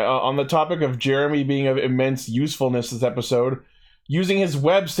transformation, on the topic of Jeramie being of immense usefulness this episode, using his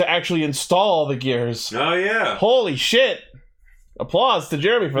webs to actually install the gears. Oh, yeah. Holy shit! Applause to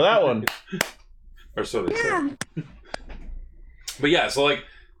Jeramie for that one. Or so they say. But yeah, so, like,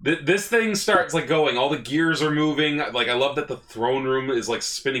 this thing starts, like, going. All the gears are moving. Like, I love that the throne room is, like,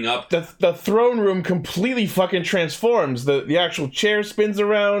 spinning up. The throne room completely fucking transforms. The actual chair spins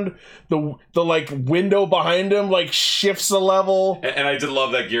around. The like, window behind him, like, shifts a level. And I did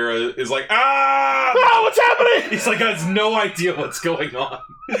love that Gira is like, ah! Ah, what's happening? He's like, has no idea what's going on.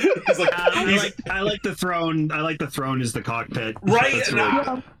 He's like, I like the throne. I like the throne as the cockpit. Right?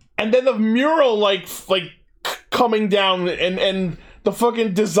 Really and then the mural, like coming down, and the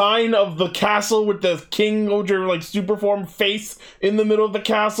fucking design of the castle with the King Oger, like, superform face in the middle of the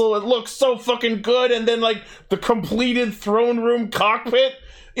castle. It looks so fucking good. And then, like, the completed throne room cockpit.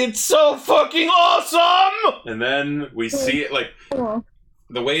 It's so fucking awesome! And then we see it, like,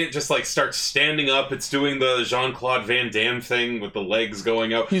 the way it just, like, starts standing up. It's doing the Jean-Claude Van Damme thing with the legs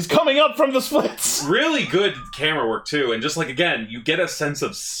going up. He's coming up from the splits! Really good camera work, too. And just, like, again, you get a sense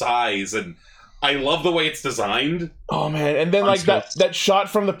of size, and I love the way it's designed. Oh, man. And then, like, that shot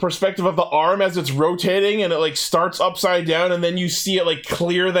from the perspective of the arm as it's rotating, and it, like, starts upside down, and then you see it, like,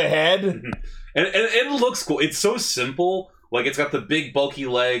 clear the head. And it looks cool. It's so simple. Like, it's got the big, bulky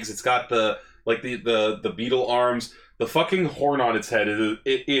legs. It's got the, like, the beetle arms. The fucking horn on its head.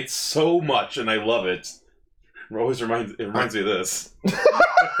 It's so much, and I love it. It always reminds me of this.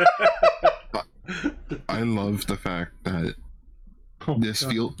 I love the fact that this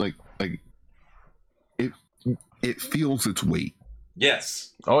feels like it feels its weight.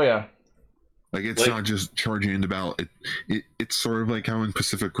 Yes. Oh, yeah. Like, it's not just charging into battle. It's sort of like how in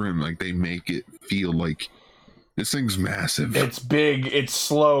Pacific Rim, like, they make it feel like this thing's massive. It's big, it's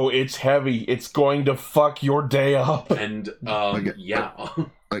slow, it's heavy, it's going to fuck your day up. And, yeah.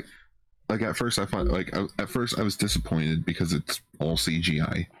 Like, at first I thought, like, at first I was disappointed because it's all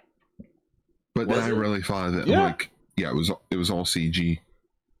CGI. But then I really thought of it. Yeah. I'm like, yeah, it was all CG.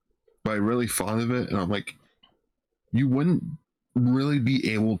 But I really thought of it, and I'm like, you wouldn't really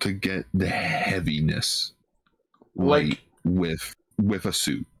be able to get the heaviness like with a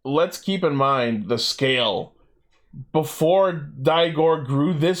suit. Let's keep in mind the scale. Before Digorg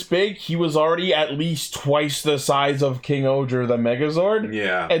grew this big, he was already at least twice the size of King Oger the Megazord.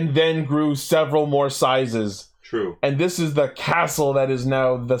 Yeah. And then grew several more sizes. True. And this is the castle that is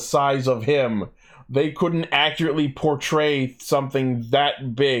now the size of him. They couldn't accurately portray something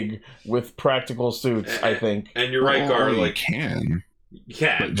that big with practical suits, I think. And you're right, Gar. Like, You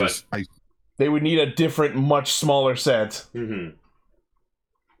can, but they would need a different, much smaller set. Mm-hmm.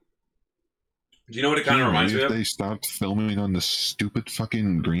 Do you know what it kind of reminds me of? They stopped filming on the stupid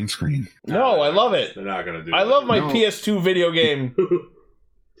fucking green screen. No, I love it. They're not gonna do. I love my PS2 video game.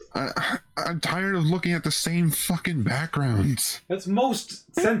 I'm tired of looking at the same fucking backgrounds. That's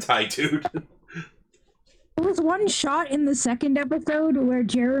most Sentai, dude. There was one shot in the second episode where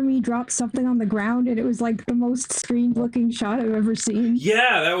Jeramie dropped something on the ground, and it was like the most screen-looking shot I've ever seen.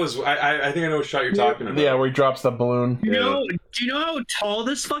 Yeah, that was. I think I know what shot you're talking about. Yeah, where he drops the balloon. Do you know how tall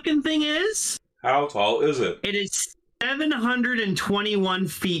this fucking thing is? How tall is it? It is 721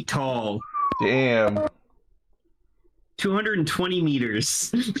 feet tall. Damn. 220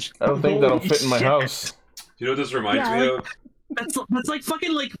 meters. I don't think that'll fit in my house. Do you know what this reminds me of? That's like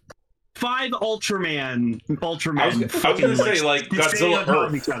fucking like 5 Ultraman. I was gonna say like Godzilla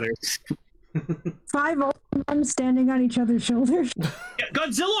Earth. Each other. 5 Ultramen standing on each other's shoulders. Yeah,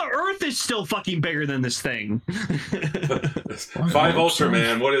 Godzilla Earth is still fucking bigger than this thing. 5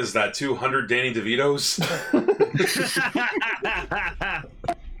 Ultraman. What is that? 200 Danny DeVitos?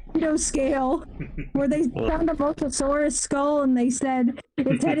 Scale, where they found a Mosasaurus skull and they said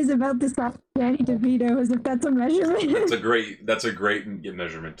its head is about the size of Danny DeVito, as if that's a measurement. That's a great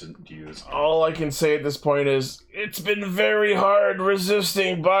measurement to use. All I can say at this point is it's been very hard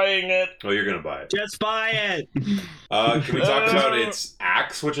resisting buying it. Oh, you're gonna buy it. Just buy it. Can we talk about its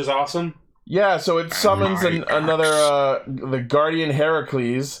axe, which is awesome? Yeah, so it summons another the Guardian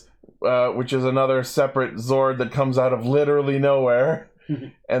Heracles, which is another separate Zord that comes out of literally nowhere.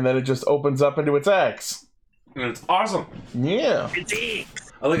 And then it just opens up into its axe. And it's awesome. Yeah.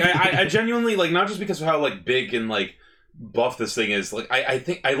 Like I genuinely like, not just because of how like big and like buff this thing is, like I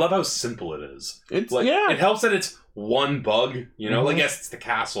think I love how simple it is. It's like, yeah. It helps that it's one bug, you know? Like yes, it's the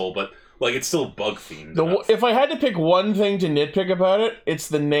castle, but like it's still bug themed. If I had to pick one thing to nitpick about it, it's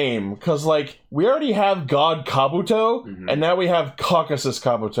the name. Because like we already have God Kabuto, and now we have Caucasus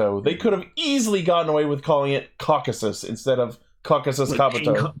Kabuto. They could have easily gotten away with calling it Caucasus instead of Caucasus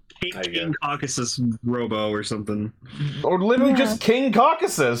Kabuto. King Caucasus Robo or something. Or literally just King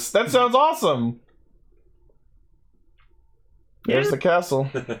Caucasus. That sounds awesome. There's the castle.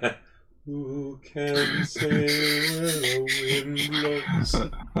 Who can say where the wind blows?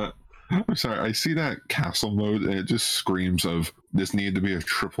 I'm sorry, I see that castle mode and it just screams of this needed to be a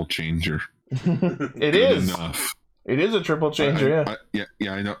triple changer. It is enough. It is a triple changer, yeah,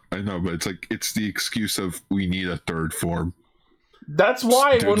 I know, but it's like it's the excuse of we need a third form. That's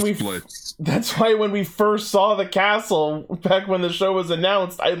why when we first saw the castle back when the show was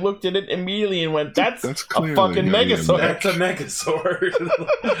announced, I looked at it immediately and went, "That's a fucking Megazord." That's a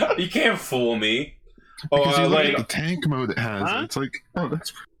Megazord. You can't fool me. Because you look at the tank mode it has. Huh? It's like, oh,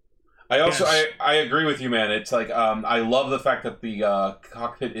 that's. I agree with you, man. It's like I love the fact that the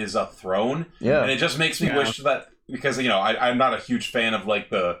cockpit is a throne. Yeah, and it just makes me wish that, because I'm not a huge fan of like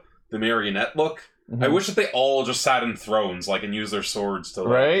the marionette look. I wish that they all just sat in thrones, like, and used their swords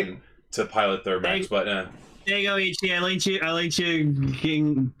to to pilot their mechs. But there you go, HT. I linked you,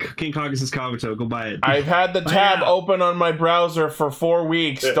 King Caucasus Kabuto. Go buy it. I've had the tab open on my browser for 4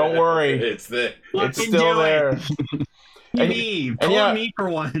 weeks. Don't worry, it's still there. Me for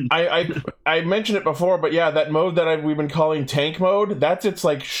one. I mentioned it before, but yeah, that mode that we've been calling tank mode, that's its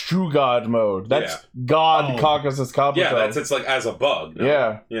like Shoe God mode. That's God Caucasus Kabuto. Yeah, that's it's like as a bug.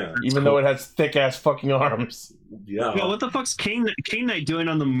 No? Yeah. Even though it has thick ass fucking arms. Yeah. Well, what the fuck's King Knight doing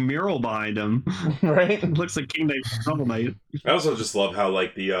on the mural behind him? Right? It looks like King Knight Shovel Knight. I also just love how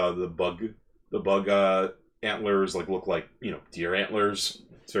like the bug antlers like look like deer antlers.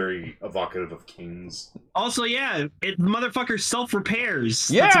 It's very evocative of kings. Also, yeah, the motherfucker self-repairs.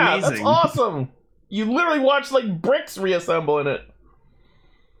 Yeah, that's amazing. That's awesome. You literally watch like bricks reassemble in it.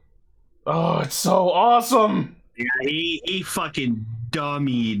 Oh, it's so awesome. Yeah, he fucking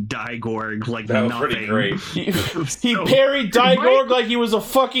dummied Digorg like that was nothing. Pretty great. He parried Digorg like he was a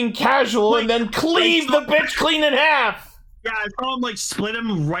fucking casual, and then cleaved the bitch clean in half. Yeah, I saw him like split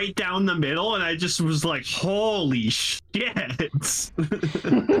him right down the middle, and I just was like, "Holy shit!" That is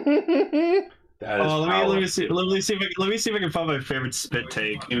let me see if I can find my favorite spit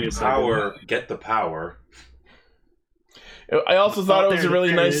take. Give me a second. Power, get the power. I also thought it was a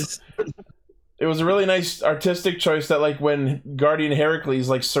really nice. It was a really nice artistic choice that, like, when Guardian Heracles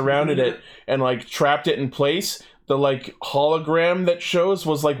like surrounded it and like trapped it in place, the like hologram that shows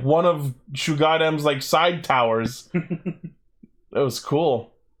was like one of Shugadem's like side towers. That was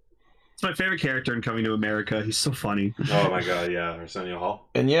cool. It's my favorite character in Coming to America. He's so funny. Oh my god, yeah, Arsenio Hall.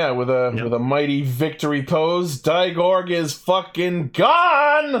 And yeah, with a mighty victory pose, Digorg is fucking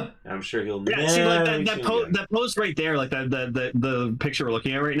gone. I'm sure he'll. Yeah, see, like that pose right there, like the picture we're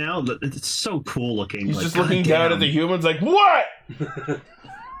looking at right now. It's so cool looking. He's like, just looking down at the humans, like, what?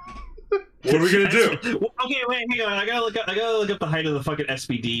 What are we gonna do? Okay, wait, hang on. I gotta look up the height of the fucking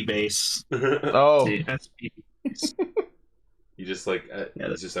SPD base. Oh, SPD base. You just like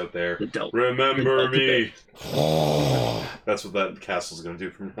it's just out there. Remember me. That's what that castle's gonna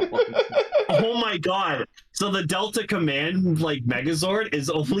do from now on. Oh my god! So the Delta Command like Megazord is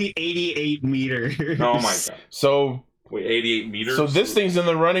only 88 meters. Oh my god. So wait, 88 meters. So this thing's in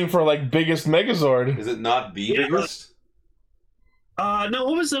the running for like biggest Megazord. Is it not the biggest? No.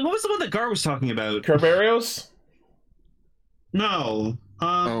 What was the one that Gar was talking about? Kerberos? No.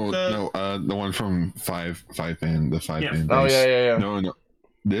 The one from five band, the 5-band. Oh yeah. No.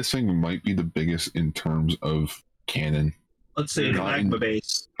 This thing might be the biggest in terms of cannon. Let's say magma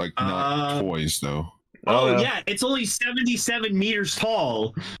base. Like not toys though. Oh yeah, it's only 77 meters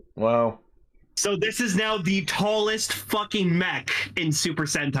tall. Wow. So this is now the tallest fucking mech in Super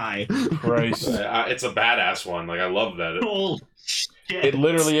Sentai. Christ. It's a badass one. Like I love that. Oh shit! It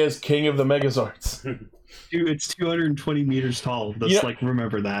literally is king of the Megazords. Dude, it's 220 meters tall. Just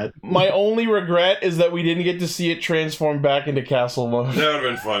remember that. My only regret is that we didn't get to see it transform back into castle mode. That would have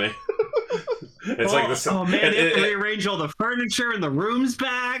been funny. It's like this. Oh man, they have to rearrange all the furniture and the rooms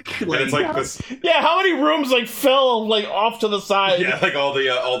back. Like, it's like this. Yeah, how many rooms like fell like off to the side? Yeah, like all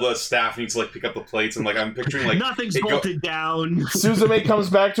the staff needs to like pick up the plates and like I'm picturing like nothing's bolted down. Suzume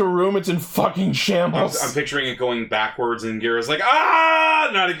comes back to a room, it's in fucking shambles. I'm picturing it going backwards and Gira's like,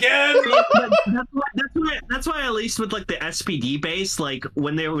 not again. That's why at least with like the SPD base, like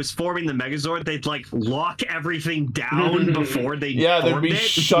when they was forming the Megazord, they'd like lock everything down before they there'd be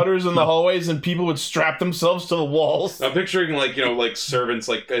shutters in the hallways and people would strap themselves to the walls. I'm picturing like like servants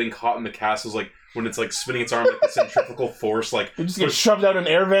like getting caught in the castles like when it's like spinning its arm like the centrifugal force like you just get shoved out an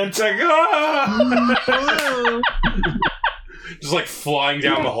air vent. Like, just like flying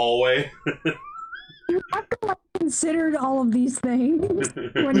down the hallway. You have to like consider all of these things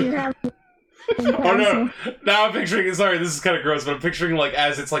when you have. Oh no! Now I'm picturing. Sorry, this is kind of gross, but I'm picturing like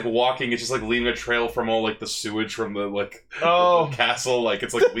as it's like walking, it's just like leaving a trail from all like the sewage from the like the castle, like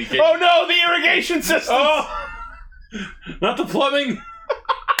it's like leaking. Oh no! The irrigation system. Oh, not the plumbing.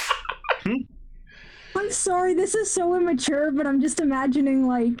 I'm sorry, this is so immature, but I'm just imagining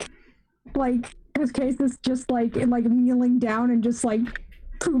like okay, this just like kneeling down and just like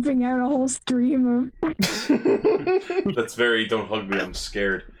pooping out a whole stream of. That's very. Don't hug me. I'm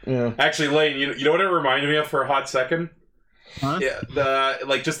scared. Yeah. Actually, Lane, you know what it reminded me of for a hot second? Huh? Yeah.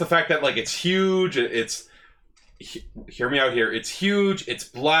 Just the fact that like it's huge. It's. Hear me out here. It's huge. It's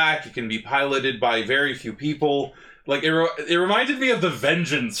black. It can be piloted by very few people. Like it reminded me of the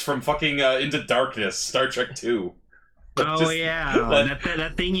Vengeance from fucking Into Darkness, Star Trek 2.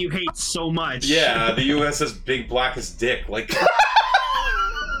 That thing you hate so much. Yeah, the USS Big Blackest Dick. Like.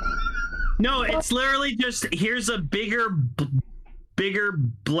 No, it's literally just here's a bigger,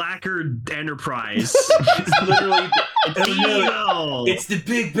 blacker Enterprise. It's literally evil. It's the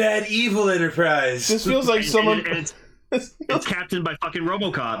big bad evil Enterprise. This feels like someone. It's captained by fucking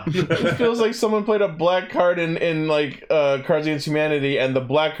RoboCop. It feels like someone played a black card in like Cards Against Humanity, and the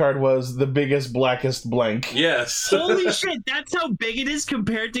black card was the biggest, blackest blank. Yes. Holy shit, that's how big it is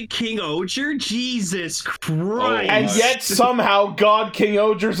compared to King Oger? Jesus Christ. And yet somehow God King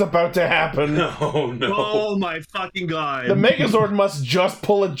Oger's about to happen. No. Oh my fucking god. The Megazord must just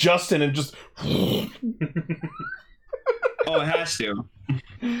pull a Justin and just. Oh, it has to.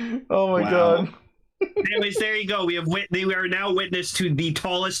 Oh my god. Anyways, there you go. We are now witness to the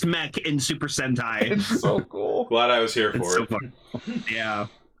tallest mech in Super Sentai. It's so cool. Glad I was here for so it. fun. Yeah.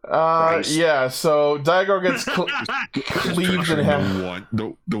 Yeah, so Diagor gets cleaved in half.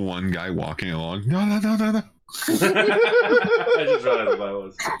 The one guy walking along. No. I just realized what that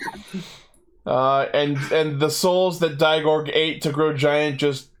was. And the souls that Diagor ate to grow giant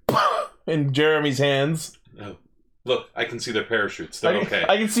just in Jeramie's hands. Oh. Look, I can see their parachutes. They're okay.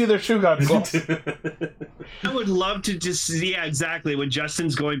 I can see their shoe goggles. I would love to just see, yeah, exactly. When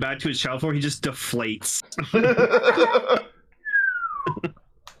Justin's going back to his shell floor, he just deflates.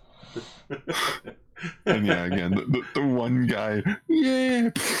 And yeah, again, the one guy, yeah.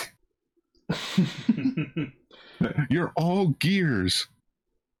 You're all gears.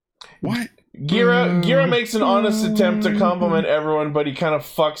 What? Gira makes an honest attempt to compliment everyone, but he kind of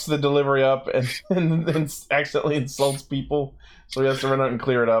fucks the delivery up and accidentally insults people, so he has to run out and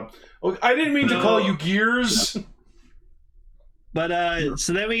clear it up. Oh, I didn't mean to call you Gears. But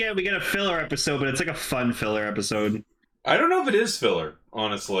so then we get a filler episode, but it's like a fun filler episode. I don't know if it is filler,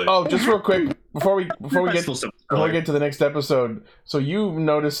 honestly. Oh, just real quick before we get to the next episode. So you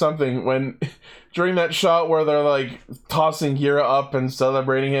noticed something when during that shot where they're like tossing Gira up and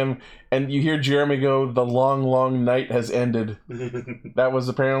celebrating him, and you hear Jeramie go, "The long, long night has ended." That was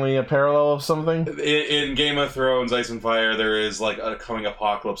apparently a parallel of something. In Game of Thrones, Ice and Fire, there is like a coming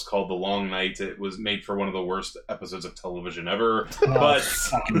apocalypse called The Long Night. It was made for one of the worst episodes of television ever. But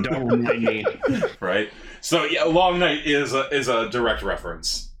fucking don't remind me. Right. So yeah, Long Night is a direct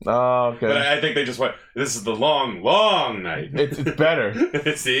reference. Oh, okay. But I think they just went, this is the long, long night. It's better.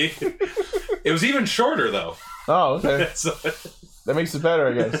 See? It was even shorter, though. Oh, okay. So, That makes it better,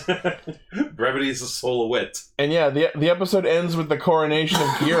 I guess. brevity is the soul of wit. And yeah, the episode ends with the coronation of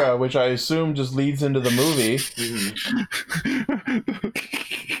Gira, which I assume just leads into the movie.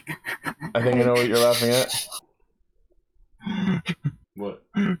 I think I know what you're laughing at. What?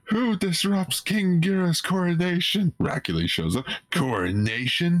 Who disrupts King Gira's coronation? Racula shows up.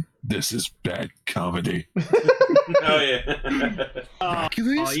 Coronation? This is bad comedy. Oh, yeah.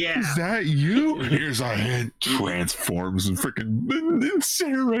 Racula? yeah. Is that you? Here's a hint. Transforms and freaking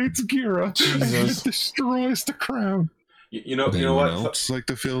incinerates Gira. Jesus. And destroys the crown. You know Anyone what? else like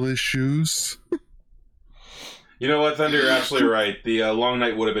to fill his shoes? You know what, Thunder? You're absolutely right. The long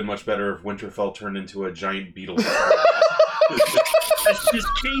night would have been much better if Winterfell turned into a giant beetle. It's just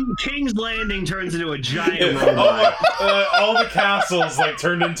King's Landing turns into a giant robot. All the castles like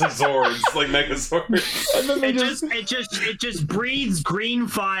turned into Zords, like Megazords. And then they It just breathes green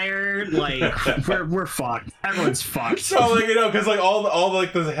fire. Like we're fucked. Everyone's fucked. So like because like all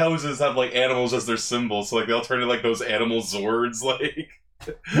the houses have like animals as their symbols, so like they all turn into like those animal Zords, like.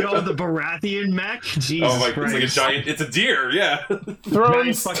 The Baratheon mech. Jesus Christ. It's like a giant. It's a deer. Yeah.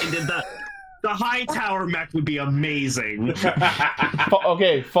 Thrones. Fucking did that. The high tower mech would be amazing.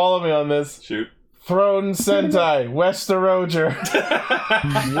 Okay, follow me on this. Shoot. Throne Sentai, Westeroger.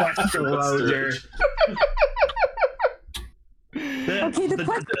 Westeroger.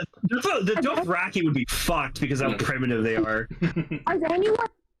 The Dothraki would be fucked because how primitive they are. Has anyone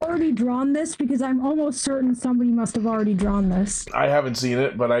already drawn this? Because I'm almost certain somebody must have already drawn this. I haven't seen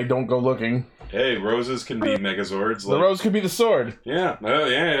it, but I don't go looking. Hey, roses can be Megazords. The rose could be the sword. Yeah. Oh,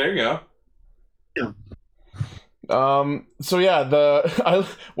 yeah. There you go. So yeah,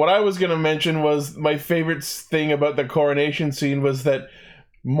 what I was gonna mention was my favorite thing about the coronation scene was that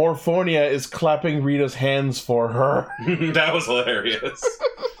Morphonia is clapping Rita's hands for her. That was hilarious.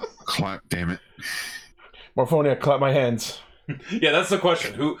 Clap, damn it. Morphonia, clap my hands. Yeah, that's the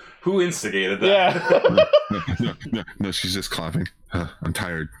question. Who instigated that? Yeah. No, she's just clapping. I'm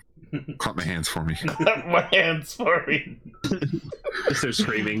tired. Clap my hands for me. Clap my hands for me. They're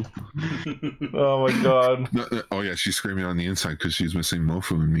screaming. Oh my god. Oh yeah, she's screaming on the inside because she's missing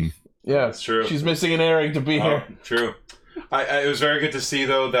Mofu and me. Yeah, that's true. She's missing an airing to be here. True. It was very good to see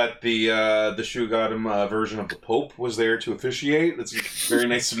though that the Shugadam version of the Pope was there to officiate. It's very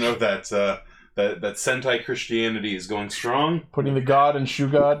nice to know that that Sentai Christianity is going strong. Putting the god in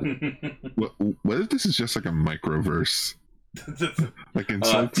Shugad. What if this is just like a microverse? Like in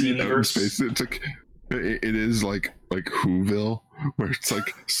some space, it's like it is like Whoville, where it's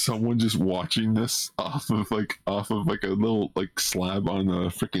like someone just watching this off of like a little like slab on a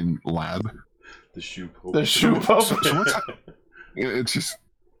freaking lab. The shoe pope. The shoe pope. So it's just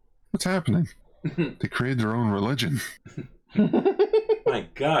what's happening? They created their own religion. My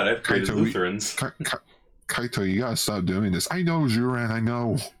God, I've created Kaito, Lutherans. Kaito, you gotta stop doing this. I know, Juran, I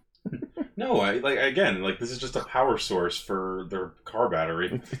know. No, this is just a power source for their car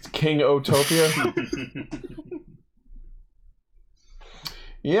battery. It's King Otopia.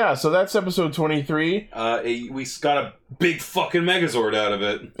 Yeah, so that's episode 23. We got a big fucking Megazord out of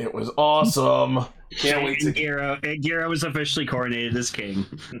it. It was awesome. Can't wait to Gira was officially coronated as king.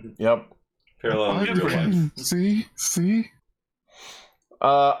 Yep. Parallel in real life. See?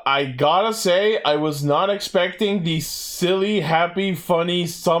 I gotta say, I was not expecting the silly, happy, funny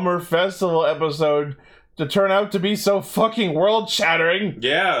summer festival episode to turn out to be so fucking world-shattering.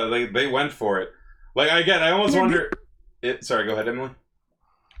 Yeah, they went for it. Like, I almost wonder... Sorry, go ahead, Emily.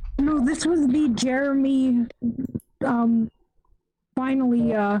 No, this was the Jeramie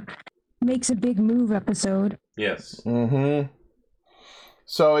finally makes a big move episode. Yes. Mm-hmm.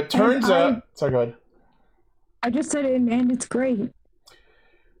 So it turns out... Sorry, go ahead. I just said it, and it's great.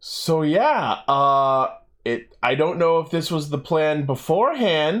 So yeah, I don't know if this was the plan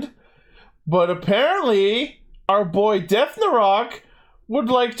beforehand, but apparently our boy Deathnarok would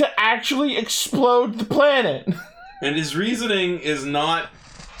like to actually explode the planet. And his reasoning is not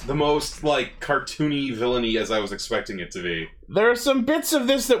the most, like, cartoony villainy as I was expecting it to be. There are some bits of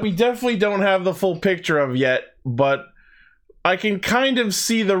this that we definitely don't have the full picture of yet, but I can kind of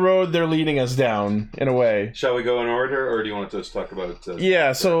see the road they're leading us down, in a way. Shall we go in order, or do you want to just talk about...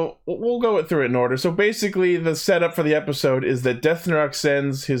 Yeah, so we'll go through it in order. So basically, the setup for the episode is that Deathnarok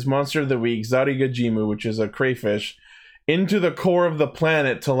sends his monster of the week, Zarigajimu, which is a crayfish, into the core of the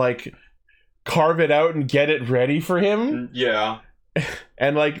planet to, like, carve it out and get it ready for him. Yeah.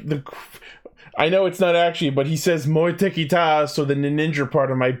 And, like, I know it's not actually, but he says Moe Tekita, so the ninja part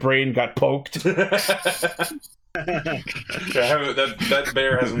of my brain got poked. That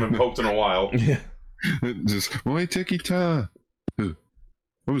bear hasn't been poked in a while. Just Moi Tikita. What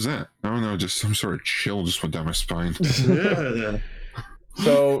was that? I don't know, just some sort of chill just went down my spine.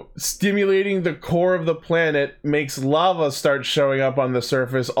 So, stimulating the core of the planet makes lava start showing up on the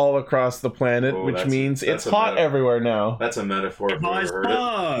surface all across the planet, which means it's hot everywhere now. That's a metaphor if I've ever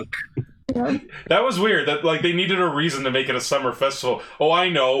heard it. That was weird. That like they needed a reason to make it a summer festival. Oh, I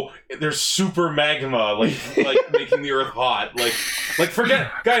know. There's super magma, like making the Earth hot. Like forget,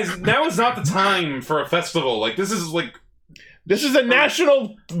 guys. Now is not the time for a festival. Like this is a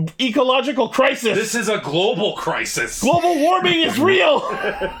national ecological crisis. This is a global crisis. Global warming is real.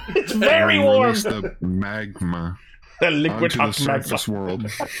 It's very warm. The magma. The liquid onto the surface world.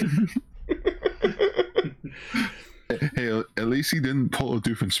 Hey, at least he didn't pull a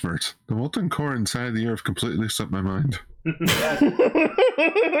Doofenshmirtz. The molten core inside the Earth completely slipped my mind.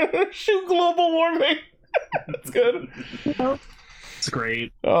 Shoot global warming. That's good. It's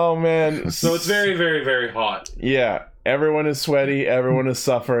great. Oh man. So it's very, very, very hot. Yeah. Everyone is sweaty, everyone is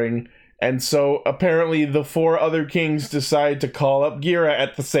suffering, and so apparently the 4 other kings decide to call up Gira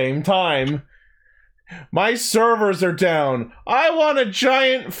at the same time. My servers are down. I want a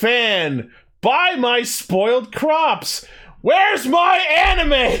giant fan. Buy my spoiled crops. Where's my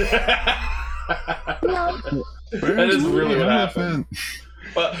anime? That is really what happened.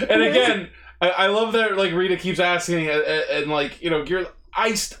 And again, I love that like Rita keeps asking and like, you know, Gira,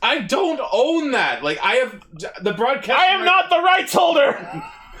 I don't own that. Like I have the broadcast. I am not the rights holder.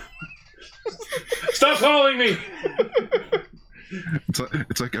 Stop calling me.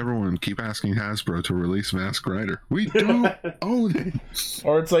 It's like everyone keep asking Hasbro to release Mask Rider. We don't own it.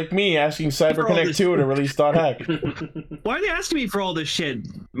 Or it's like me asking CyberConnect 2 to release .hack. Why are they asking me for all this shit?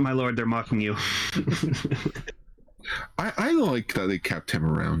 My lord, they're mocking you. I like that they kept him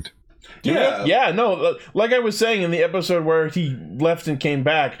around. Yeah, no, like I was saying in the episode where he left and came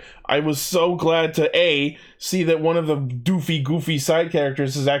back, I was so glad to see that one of the doofy, goofy side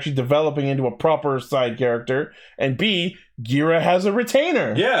characters is actually developing into a proper side character, and B, Gira has a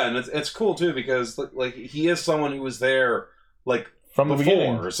retainer. Yeah, and it's cool too because like he is someone who was there like from the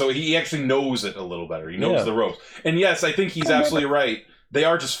beginning, so he actually knows it a little better. He knows the ropes, and yes, I think he's absolutely right. They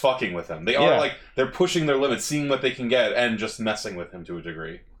are just fucking with him. They are like they're pushing their limits, seeing what they can get, and just messing with him to a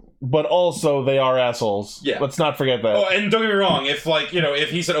degree. But also, they are assholes. Yeah. Let's not forget that. Oh, and don't get me wrong. If, like, you know, if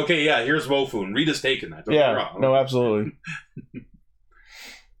he said, okay, yeah, here's Wofu, and Rita's taking that. Don't get me wrong. No, absolutely.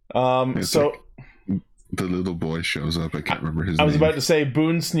 So... Like the little boy shows up. I can't remember his name. I was about to say,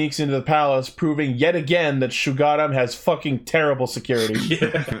 Boone sneaks into the palace, proving yet again that Shugaram has fucking terrible security.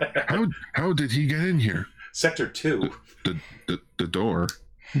 How did he get in here? Sector 2. The door.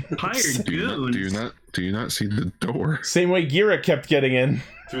 Hired goons. Do you not see the door? Same way Gira kept getting in.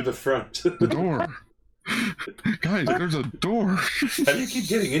 Through the front. The door. Guys, there's a door. How do you keep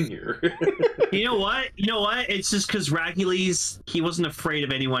getting in here? You know what? It's just because Ragules, he wasn't afraid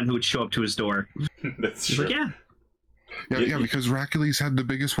of anyone who would show up to his door. That's He's true. like, Yeah, because Racules had the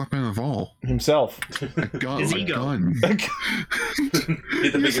biggest weapon of all. Himself. A gun. His A ego. gun.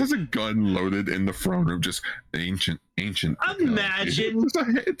 He just has a gun loaded in the throne room, just ancient. Imagine.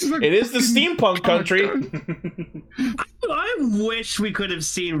 It is the steampunk country. I wish we could have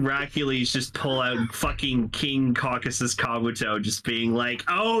seen Racules just pull out fucking King Caucasus Kabuto just being like,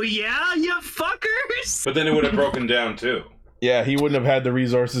 oh yeah, you fuckers! But then it would have broken down too. Yeah, he wouldn't have had the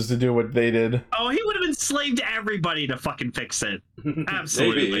resources to do what they did. Oh, he would have enslaved everybody to fucking fix it.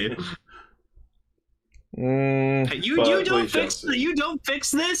 Absolutely. You don't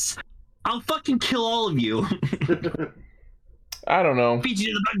fix this, I'll fucking kill all of you. I don't know. Beat you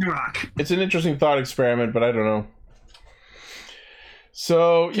to the bedrock. It's an interesting thought experiment, but I don't know.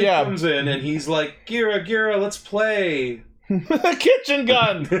 So, Kid yeah. comes in and he's like, Gira, let's play. Kitchen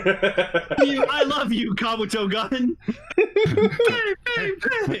gun! I love you, Kabuto gun.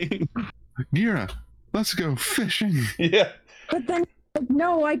 Bang. Gira, let's go fishing. Yeah. But then,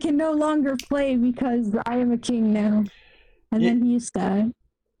 no, I can no longer play because I am a king now. And then he's sad.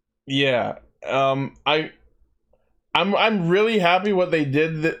 Yeah. I'm really happy what they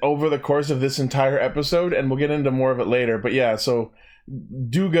did over the course of this entire episode, and we'll get into more of it later. But yeah, so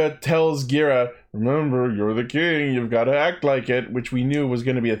Duga tells Gira, remember, you're the king, you've got to act like it, which we knew was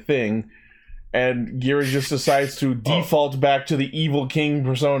going to be a thing. And Gira just decides to default back to the evil king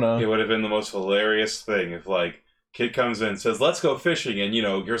persona. It would have been the most hilarious thing if, like, Kid comes in and says, let's go fishing, and, you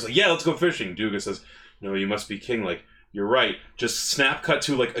know, Gira's like, yeah, let's go fishing. Duga says, no, you must be king. Like, you're right. Just snap cut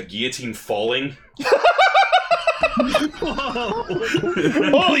to, like, a guillotine falling.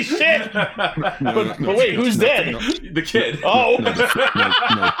 Holy shit! But wait, who's dead? The kid. Oh.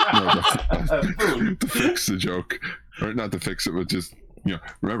 To fix the joke, or not to fix it, but just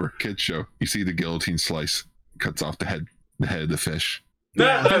remember, kids show. You see the guillotine slice cuts off the head of the fish.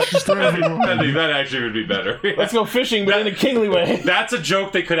 That actually would be better. Let's go fishing, but in a kingly way. That's a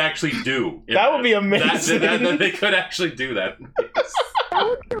joke they could actually do. That would be amazing. That they could actually do that.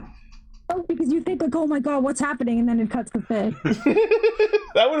 Because you think like, oh my god, what's happening, and then it cuts the fish.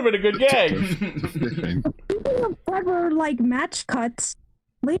 That would have been a good gag. Speaking of clever like match cuts,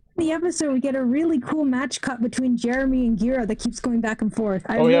 later in the episode we get a really cool match cut between Jeramie and Gira that keeps going back and forth.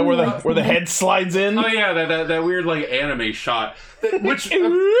 Where the head slides in. Oh yeah, that weird like anime shot. Which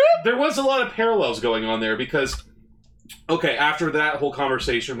there was a lot of parallels going on there because after that whole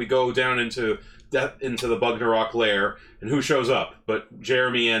conversation, we go down into the Bugnarok lair, and who shows up but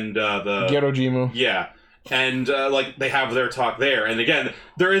Jeramie and the Jeramie. Yeah. And like they have their talk there, and again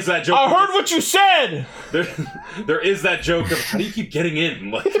there is that joke. I heard what you said. There is that joke of how do you keep getting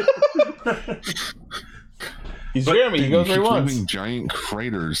in? Like, he's Jeramie. He goes where he wants. Leaving giant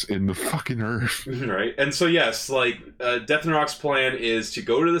craters in the fucking earth. Right, and so yes, like Death and Rock's plan is to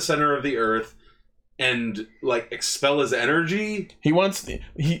go to the center of the earth and like expel his energy.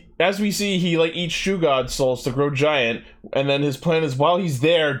 As we see, he like eats Shoe God souls to grow giant, and then his plan is while he's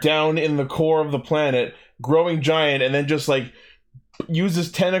there down in the core of the planet, growing giant, and then just like use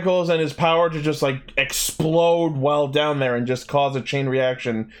his tentacles and his power to just like explode while down there and just cause a chain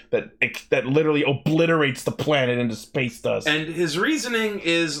reaction that literally obliterates the planet into space dust. And his reasoning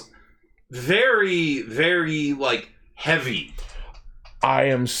is very, very like heavy. I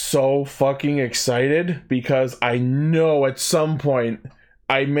am so fucking excited because I know at some point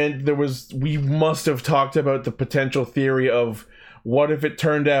we must have talked about the potential theory of what if it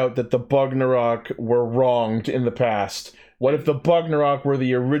turned out that the Bugnarok were wronged in the past? What if the Bugnarok were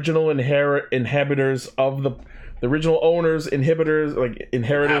the original inhabitants of the original owners,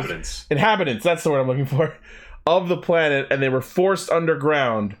 inhabitants, that's the word I'm looking for, of the planet, and they were forced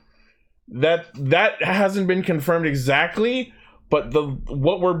underground? That hasn't been confirmed exactly. But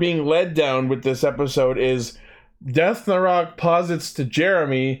what we're being led down with this episode is Death Narok posits to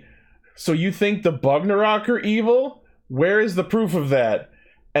Jeramie, so you think the Bugnarok are evil? Where is the proof of that?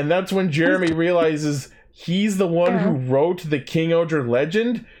 And that's when Jeramie realizes he's the one who wrote the King Odra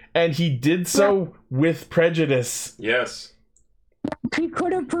legend, and he did so with prejudice. Yes. He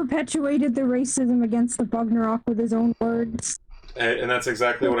could have perpetuated the racism against the Bugnarok with his own words. And that's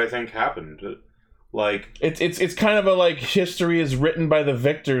exactly what I think happened. Like it's kind of a like history is written by the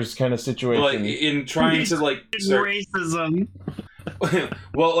victors kind of situation. Like in trying to like racism.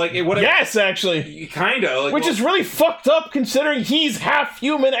 Well, like yes, actually, kind of, which is really fucked up considering he's half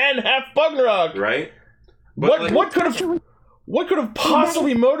human and half Bugnarok, right? But what could have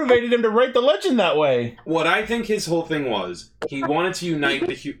possibly motivated him to write the legend that way? What I think his whole thing was, he wanted to unite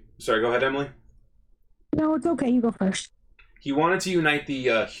the. Sorry, go ahead, Emily. No, it's okay. You go first. He wanted to unite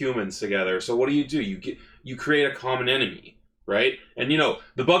the humans together. So what do? You create a common enemy, right? And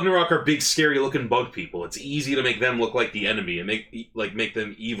the Bugnarok are big, scary-looking bug people. It's easy to make them look like the enemy and make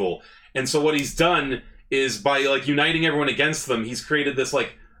them evil. And so what he's done is by like uniting everyone against them, he's created this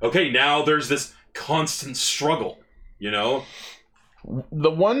like, okay, now there's this constant struggle.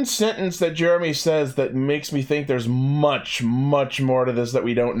 The one sentence that Jeramie says that makes me think there's much, much more to this that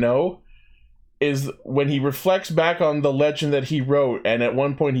we don't know is when he reflects back on the legend that he wrote, and at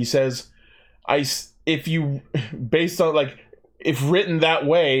one point he says, if written that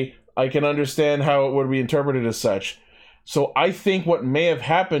way, I can understand how it would be interpreted as such. So I think what may have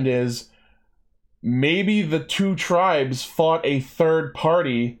happened is maybe the two tribes fought a third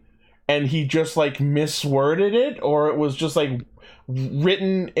party and he just like misworded it, or it was just like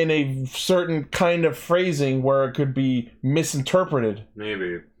written in a certain kind of phrasing where it could be misinterpreted.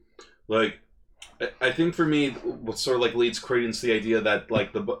 Maybe. Like, I think for me, what sort of like leads credence to the idea that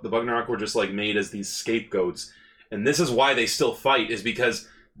like the Bugnarok were just like made as these scapegoats, and this is why they still fight, is because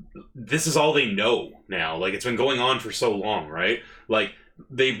this is all they know now. Like, it's been going on for so long, right? Like,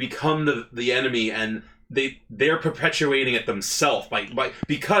 they've become the enemy, and they're perpetuating it themselves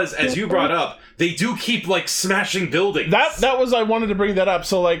because, as you brought up, they do keep like smashing buildings. That was I wanted to bring that up.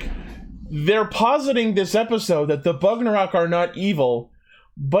 So like, they're positing this episode that the Bugnarok are not evil,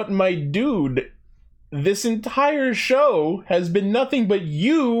 but my dude, this entire show has been nothing but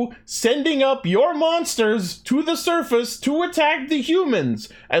you sending up your monsters to the surface to attack the humans.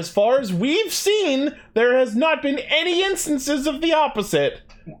 As far as we've seen, there has not been any instances of the opposite.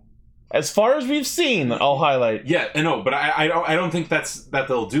 As far as we've seen, I'll highlight. Yeah, I know, but I don't think that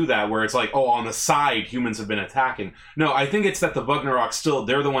they'll do that where it's like, oh, on the side humans have been attacking. No, I think it's that the Bugnarok still,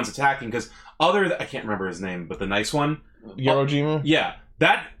 they're the ones attacking, because I can't remember his name, but the nice one, Yorojimu? Yeah,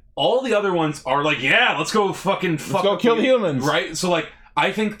 all the other ones are like, yeah, let's go kill the humans, right? So like,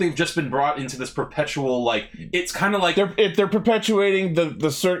 I think they've just been brought into this perpetual, like, it's kind of like they're perpetuating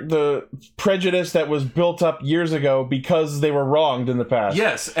the prejudice that was built up years ago because they were wronged in the past.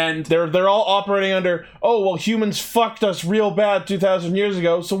 Yes, and they're all operating under, oh well, humans fucked us real bad 2,000 years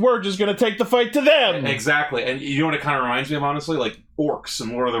ago, so we're just gonna take the fight to them. Exactly, and you know what it kind of reminds me of, honestly, like orcs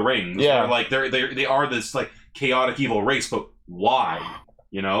in Lord of the Rings. Yeah, where, like they are this like chaotic evil race, but why?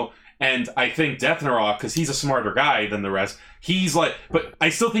 You know. And I think Deathnarok, because he's a smarter guy than the rest, he's like, but I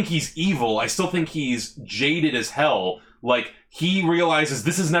still think he's evil. I still think he's jaded as hell. Like, he realizes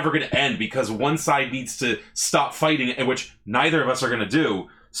this is never going to end because one side needs to stop fighting, which neither of us are going to do.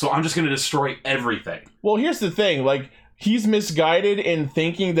 So I'm just going to destroy everything. Well, here's the thing. Like, he's misguided in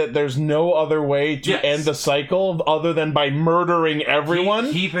thinking that there's no other way to end the cycle other than by murdering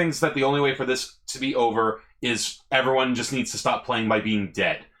everyone. He thinks that the only way for this to be over is everyone just needs to stop playing by being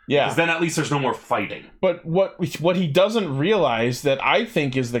dead. Yeah, because then at least there's no more fighting. But what he doesn't realize that I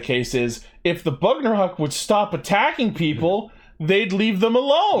think is the case is if the Bugnarok would stop attacking people, they'd leave them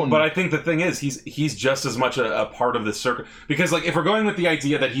alone. But I think the thing is, he's just as much a part of this circle, because like if we're going with the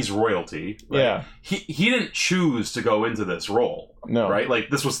idea that he's royalty, right, yeah, he didn't choose to go into this role. No, right?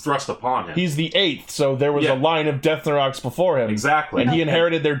 Like this was thrust upon him. He's the 8th, so there was a line of Deathnaroks before him. Exactly, and he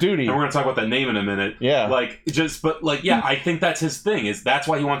inherited their duty. And we're gonna talk about that name in a minute. Yeah, I think that's his thing. That's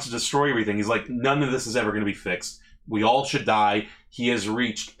why he wants to destroy everything. He's like, none of this is ever gonna be fixed. We all should die. He has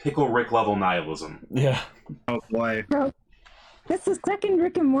reached Pickle Rick level nihilism. Yeah. Oh boy. Bro, that's the second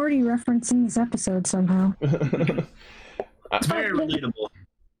Rick and Morty reference in this episode somehow. It's very relatable.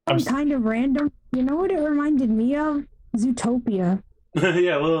 Kind of random. You know what it reminded me of? Zootopia.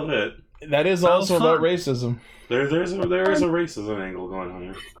 Yeah, a little bit. That is also about racism. There is a racism angle going on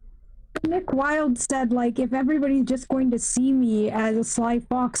here. Nick Wilde said, like, if everybody's just going to see me as a sly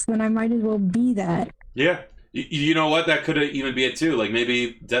fox, then I might as well be that. Yeah. You know what? That could even be it too. Like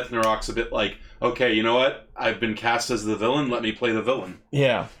maybe Deathnarok's a bit like, okay, you know what? I've been cast as the villain. Let me play the villain.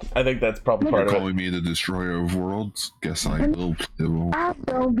 Yeah, I think that's probably part of it. Calling me the destroyer of worlds. Guess I will play the role.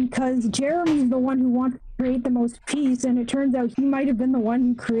 Though, because Jeramie's the one who wants to create the most peace, and it turns out he might have been the one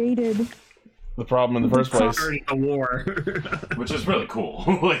who created the problem in the first place. The war, which is really cool.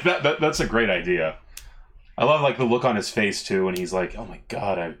 Like that's a great idea. I love like the look on his face too, and he's like, "Oh my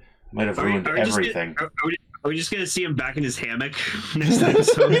god, I might have ruined everything." Are we just gonna see him back in his hammock next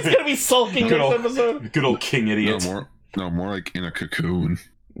episode? He's gonna be sulking next episode. Good old king idiot. More like in a cocoon.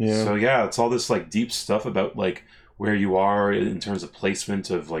 Yeah. So yeah, it's all this like deep stuff about like where you are in terms of placement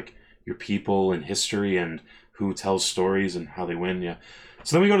of like your people and history and who tells stories and how they win. Yeah.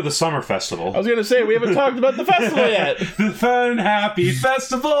 So then we go to the summer festival. I was gonna say we haven't talked about the festival yet. The fun, happy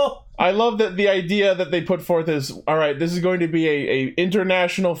festival. I love that the idea that they put forth is, all right, this is going to be a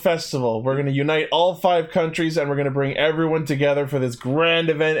international festival. We're going to unite all 5 countries and we're going to bring everyone together for this grand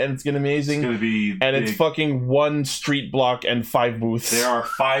event, and it's going to be amazing. It's going to be and big. It's fucking 1 street block and 5 booths. There are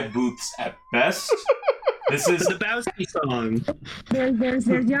 5 booths at best. This is the Bowski song. There's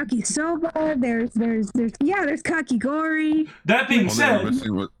Yakisoba. There's Kakigori. That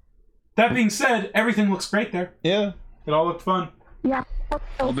being said, everything looks great there. Yeah, it all looked fun. Yeah.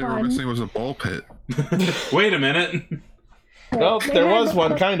 All they were missing was a ball pit. Wait a minute. Well, there was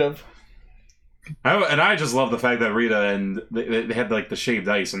one, kind of. I just love the fact that Rita and they had like the shaved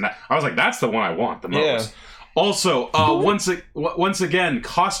ice, and I was like, that's the one I want the most. Yeah. Also, once again,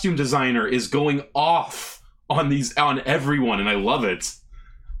 costume designer is going off on everyone, and I love it.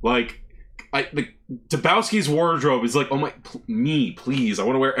 Like, Dabowski's wardrobe is like, oh my, me, please, I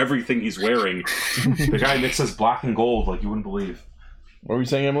want to wear everything he's wearing. The guy mixes black and gold like you wouldn't believe. What were you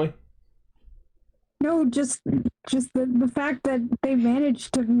saying, Emily? No, just the fact that they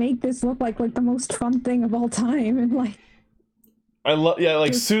managed to make this look like the most fun thing of all time, and like. I love,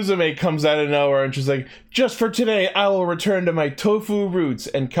 Suzume comes out of nowhere and she's like, just for today, I will return to my tofu roots.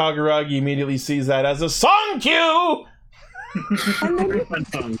 And Kaguragi immediately sees that as a song cue! And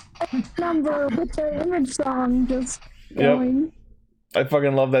then number with the image song just going. Yep. I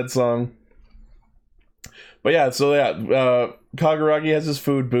fucking love that song. But yeah, Kaguragi has his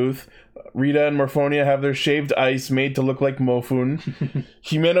food booth. Rita and Morphonia have their shaved ice made to look like Mofun.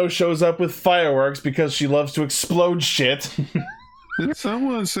 Himeno shows up with fireworks because she loves to explode shit. Did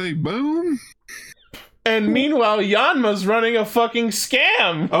someone say boom? And meanwhile, Yanma's running a fucking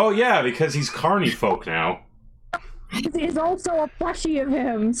scam. Oh yeah, because he's carny folk now. is also a plushie of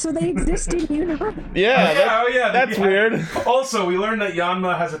him, so they exist in universe. Yeah, that's weird. Also, we learned that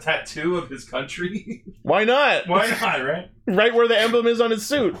Yanma has a tattoo of his country. Why not? Why not, right? Right where the emblem is on his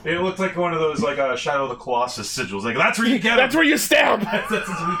suit. It looked like one of those, like, Shadow of the Colossus sigils. Like, that's where you get That's him. where you stab! That's his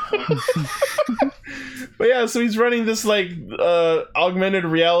weak point. But yeah, so he's running this, like, augmented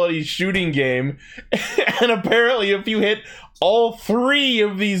reality shooting game, and apparently if you hit all 3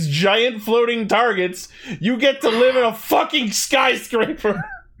 of these giant floating targets, you get to live in a fucking skyscraper.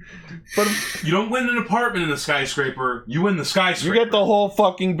 But you don't win an apartment in the skyscraper, you win the skyscraper. You get the whole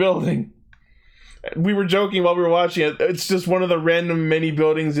fucking building. We were joking while we were watching it. It's just one of the random many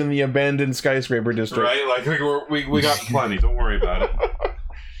buildings in the abandoned skyscraper district. Right? Like, we got plenty. Don't worry about it.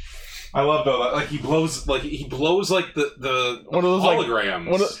 I love though that he blows like the one of those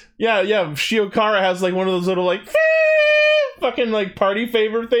holograms. Yeah. Shiokara has like one of those little like fucking like party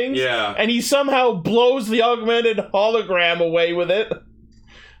favor things. Yeah. And he somehow blows the augmented hologram away with it.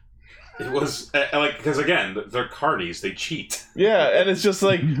 It was like, because again, they're carnies, they cheat. Yeah, and it's just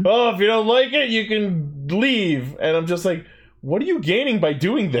like, oh, if you don't like it, you can leave. And I'm just like, what are you gaining by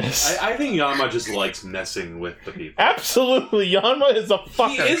doing this? I think Yanma just likes messing with the people. Absolutely, Yanma is a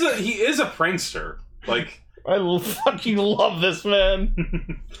fucker. He is a prankster. Like, I fucking love this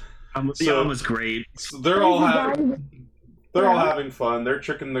man. Yanma's great. So they're all having fun. They're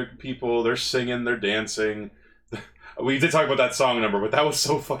tricking their people. They're singing. They're dancing. We did talk about that song number, but that was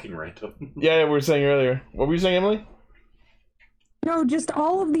so fucking random. Yeah, we were saying earlier. What were you saying, Emily? No, just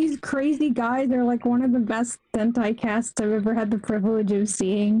all of these crazy guys are like one of the best Sentai casts I've ever had the privilege of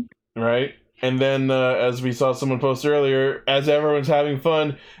seeing. Right. And then, as we saw someone post earlier, as everyone's having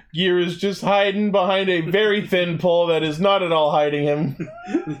fun, Gear is just hiding behind a very thin pole that is not at all hiding him.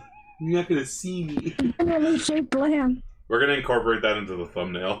 You're not gonna see me. Really shaped lamp. We're gonna incorporate that into the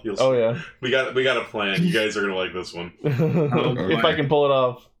thumbnail. You'll see. Oh yeah. We got a plan. You guys are gonna like this one. If I can pull it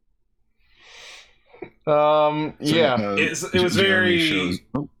off. Yeah. It was very...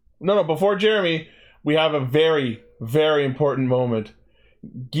 No, before Jeramie, we have a very, very important moment.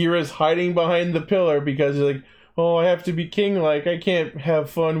 Gira's hiding behind the pillar because he's like, oh, I have to be king-like. I can't have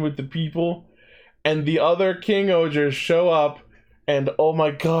fun with the people. And the other King Ogers show up, and oh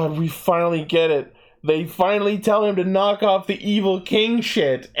my god, we finally get it. They finally tell him to knock off the evil king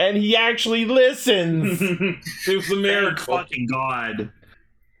shit, and he actually listens. It was a miracle. Fucking god.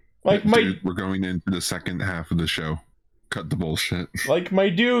 Like Dude, we're going into the second half of the show. Cut the bullshit. Like, my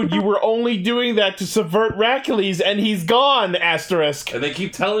dude, you were only doing that to subvert Hercules, and he's gone, asterisk. And they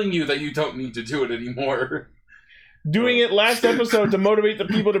keep telling you that you don't need to do it anymore. Doing it last episode to motivate the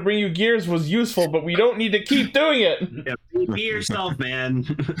people to bring you gears was useful, but we don't need to keep doing it. Yeah, be yourself, man.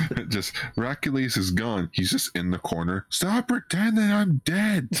 Just, Hercules is gone. He's just in the corner. Stop pretending I'm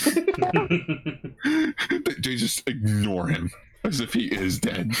dead. They just ignore him. As if he is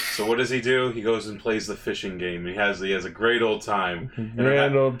dead. So what does he do? He goes and plays the fishing game. He has a great old time.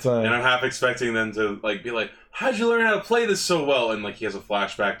 Old time. And I'm half expecting them to like be like, "How'd you learn how to play this so well?" And like he has a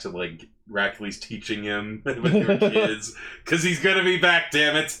flashback to like Hercules teaching him when they were kids, because he's gonna be back.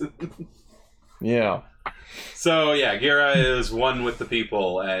 Damn it. Yeah. So yeah, Gira is one with the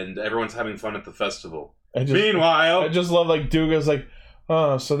people, and everyone's having fun at the festival. Meanwhile, I just love like Duga's like,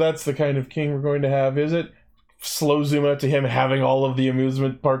 oh, so that's the kind of king we're going to have, is it? Slow zoom out to him having all of the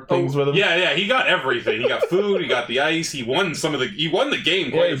amusement park things with him. Yeah, he got everything. He got food, he got the ice, he won the game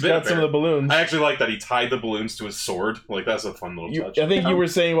quite a bit. He's got some of the balloons. I actually like that he tied the balloons to his sword. Like, that's a fun little touch. I think you were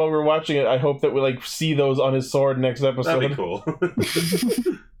saying while we were watching it, I hope that we like see those on his sword next episode. That'd be cool.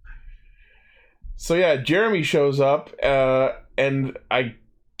 So yeah, Jeramie shows up, and I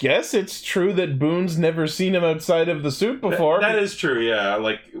guess it's true that Boone's never seen him outside of the suit before. That is true, yeah.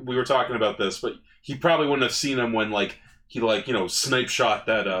 Like, we were talking about this, but he probably wouldn't have seen him when, like, he, like, you know, snipe shot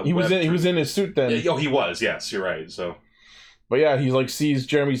that, he was in his suit then. Yeah, he was, yes, you're right, so. But yeah, he, like, sees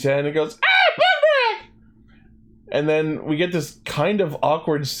Jeramie's head and goes, ah, Bugbeck! And then we get this kind of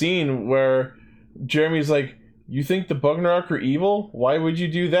awkward scene where Jeramie's like, you think the Bugnarok are evil? Why would you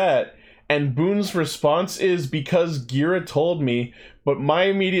do that? And Boone's response is, because Gira told me, but my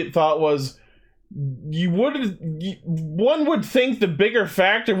immediate thought was, one would think the bigger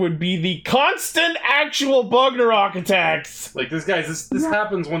factor would be the constant actual Bugnarok attacks. Like, this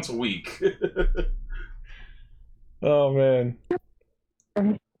happens once a week. Oh, man.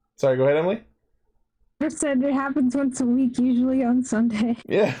 Sorry, go ahead, Emily. I said it happens once a week, usually on Sunday.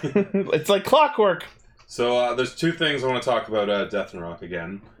 Yeah, it's like clockwork. So, there's two things I want to talk about Death and Rock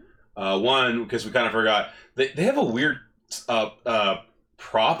again. One, because we kind of forgot, they have a weird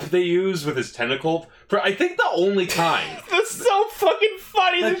prop they use with his tentacle for I think the only time. That's so so fucking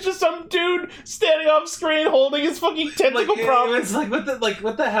funny. There's just some dude standing off screen holding his fucking tentacle prop. It's like what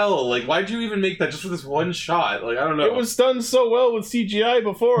the hell? Like, why'd you even make that just for this one shot? Like, I don't know. It was done so well with CGI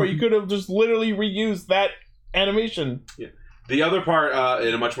before. You could have just literally reused that animation. Yeah. The other part,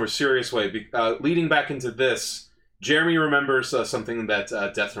 in a much more serious way, leading back into this, Jeramie remembers something that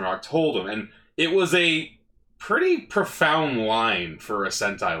Death Rock told him, and it was a pretty profound line for a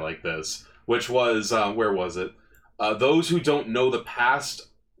Sentai like this, which was, where was it? Those who don't know the past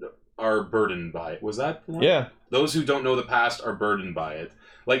are burdened by it. Was that the line? Yeah. Those who don't know the past are burdened by it.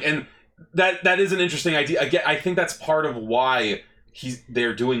 Like, and that is an interesting idea. Again, I think that's part of why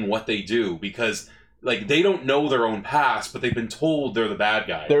they're doing what they do, because like they don't know their own past, but they've been told they're the bad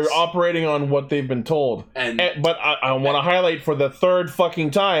guys. They're operating on what they've been told. But I want to highlight for the third fucking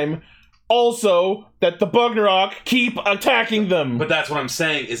time, also, that the Bugnarok keep attacking them. But that's what I'm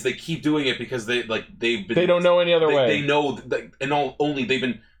saying, is they keep doing it because they've been... They don't know any other way. They know, only they've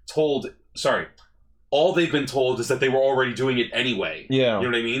been told... Sorry. All they've been told is that they were already doing it anyway. Yeah. You know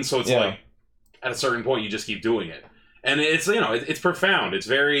what I mean? So it's like, at a certain point, you just keep doing it. And it's, it's profound. It's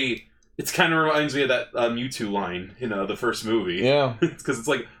very... It kind of reminds me of that Mewtwo line in the first movie. Yeah. Because it's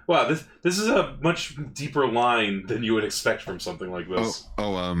like, wow, this is a much deeper line than you would expect from something like this.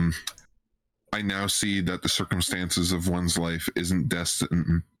 I now see that the circumstances of one's life isn't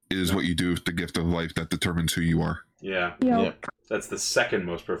destined. It is what you do with the gift of life that determines who you are. Yeah. That's the second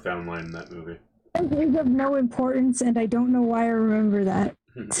most profound line in that movie. It is of no importance, and I don't know why I remember that.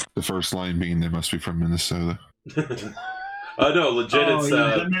 The first line being, they must be from Minnesota. No, legit, it's...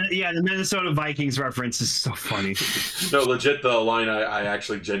 the Minnesota Vikings reference is so funny. No, legit, the line I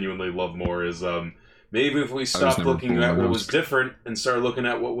actually genuinely love more is, maybe if we stopped looking at what was different and started looking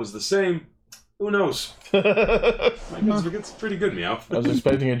at what was the same, who knows? It's pretty good, Meow. I was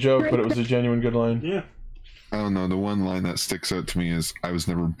expecting a joke, but it was a genuine good line. Yeah. I don't know, the one line that sticks out to me is, I was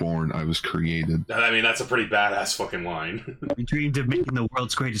never born, I was created. I mean, that's a pretty badass fucking line. We dreamed of making the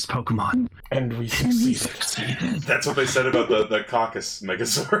world's greatest Pokemon. And we succeeded. That's what they said about the Caucasus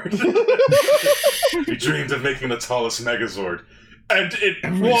Megazord. We dreamed of making the tallest Megazord. And it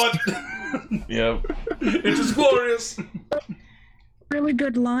won! Yep. It is glorious! Really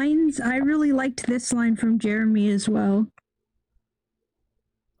good lines. I really liked this line from Jeramie as well.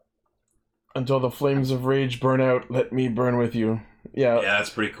 Until the flames of rage burn out, let me burn with you. Yeah, that's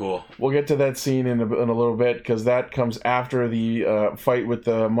pretty cool. We'll get to that scene in a little bit, because that comes after the fight with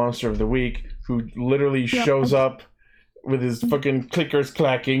the Monster of the Week, who literally shows up with his fucking clickers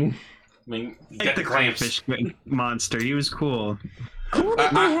clacking. I mean, Like the crayfish monster. He was cool. Cool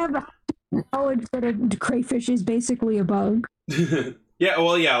that they have knowledge that a crayfish is basically a bug. Yeah,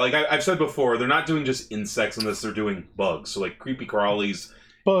 well, yeah, like I've said before, they're not doing just insects unless they're doing bugs. So, like, creepy crawlies.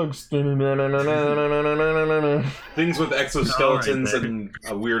 Bugs. Things with exoskeletons and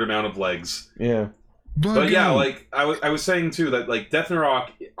a weird amount of legs. Yeah. But yeah, like, I was saying, too, that, like, Death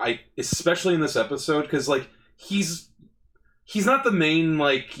Rock, especially in this episode, because, like, he's not the main,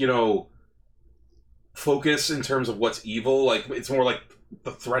 like, focus in terms of what's evil. Like, it's more like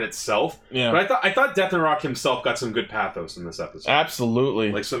the threat itself. Yeah. But I thought Death Rock himself got some good pathos in this episode.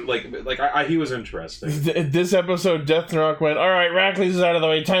 Absolutely. Like some he was interesting. This episode, Death Rock went, all right, Rackley's is out of the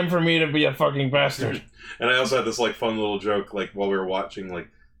way. Time for me to be a fucking bastard. And I also had this like fun little joke like while we were watching, like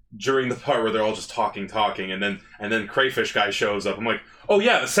during the part where they're all just talking, and then Crayfish guy shows up. I'm like, oh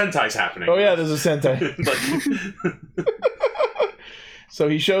yeah, the Sentai's happening. Oh yeah, there's a Sentai. So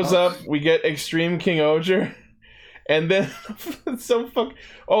he shows up. We get Extreme King Oger. And then, before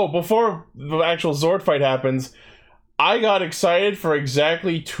the actual Zord fight happens, I got excited for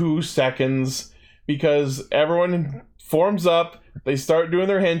exactly 2 seconds because everyone forms up, they start doing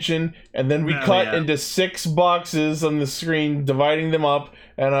their henshin, and then we cut into 6 boxes on the screen, dividing them up,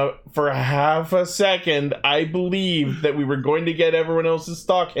 and for half a second, I believed that we were going to get everyone else's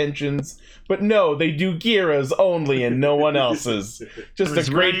stock henshins, but no, they do Gira's only and no one else's. Just a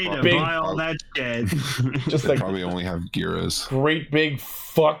great big... buy all that shit. Just they probably only have Gira's. Great big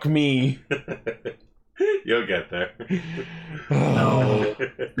fuck me. You'll get there. No.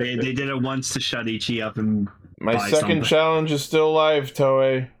 They did it once to shut Ichi up and my second challenge is still live,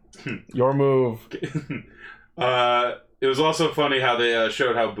 Toei. Your move. It was also funny how they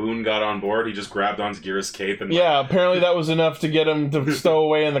showed how Boone got on board. He just grabbed onto Gira's cape and apparently that was enough to get him to stow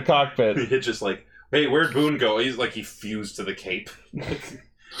away in the cockpit. It's just like, hey, where'd Boone go? He's like, he fused to the cape.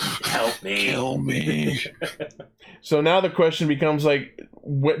 Help me. Kill me. So now the question becomes like,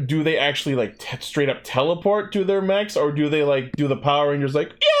 what do they actually like straight up teleport to their mechs, or do they like do the Power Rangers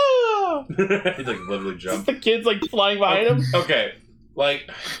like he like literally jump? The kids like flying behind him. Okay, like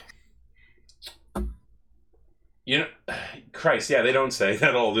You know, Christ, yeah, they don't say that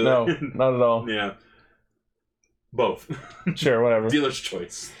at all, do they? No, not at all. Yeah. Both. Sure, whatever. Dealer's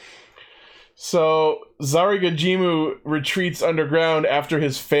choice. So, Zarigajimu retreats underground after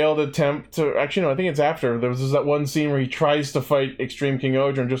his failed attempt to... Actually, no, I think it's after. There was that one scene where he tries to fight Extreme King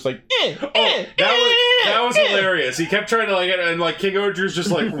Odra and just like... That was hilarious. He kept trying to like... And like King Odra's just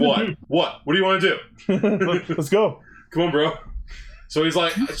like, what? What do you want to do? Let's go. Come on, bro. So he's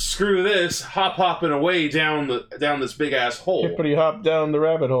like, screw this, hopping away down this big ass hole. Hippity hop down the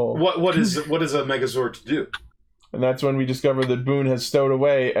rabbit hole. What is a Megazord to do? And that's when we discover that Boone has stowed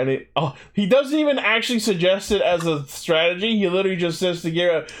away, and he doesn't even actually suggest it as a strategy. He literally just says to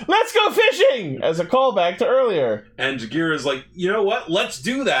Gira, "Let's go fishing!" as a callback to earlier. And Gira's like, you know what? Let's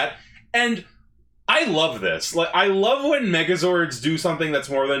do that. And I love this. Like, I love when Megazords do something that's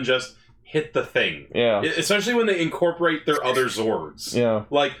more than just hit the thing. Yeah. Especially when they incorporate their other Zords. Yeah.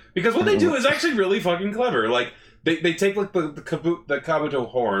 Like, because what they do is actually really fucking clever. Like, they take like the Kabuto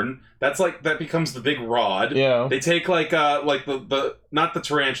horn. That becomes the big rod. Yeah. They take like the not the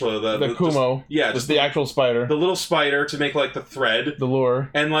tarantula, the Kumo. Just the actual spider. The little spider to make like the thread. The lure.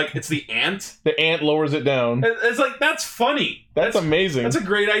 And like it's the ant. The ant lowers it down. It's like that's funny. That's amazing. That's a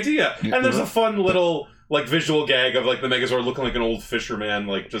great idea. And there's a fun little like visual gag of like the Megazord looking like an old fisherman,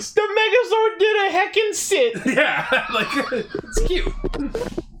 like just the Megazord did a heckin' sit. Yeah, like it's cute.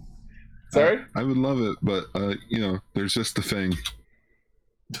 Sorry? I would love it, but there's just the thing.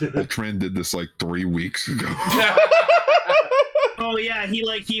 Ultraman did this like 3 weeks ago. Oh yeah,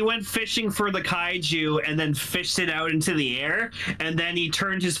 he went fishing for the kaiju and then fished it out into the air, and then he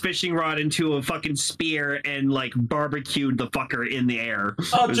turned his fishing rod into a fucking spear and like barbecued the fucker in the air.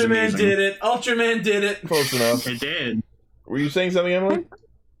 Ultraman did it. Ultraman did it. Close enough. It did. Were you saying something, Emily?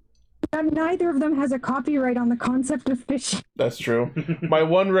 Neither of them has a copyright on the concept of fishing. That's true. My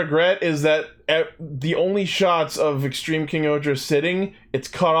one regret is that the only shots of Extreme King Odra sitting, it's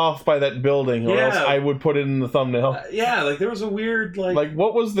cut off by that building, or else I would put it in the thumbnail. Yeah, like there was a weird like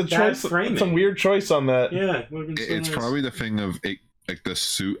what was the choice? Framing. Some weird choice on that. Yeah, it would have been so it's nice. probably the thing of like the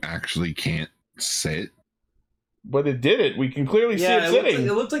suit actually can't sit. But it did it. We can clearly see it sitting.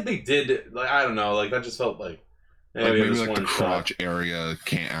 It looked like they did. Like I don't know. Like that just felt like. Maybe like the crotch area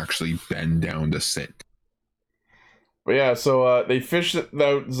can't actually bend down to sit. But yeah, so they fish out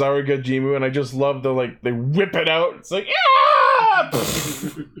Zarigajimu, and I just love they whip it out. It's like, yeah!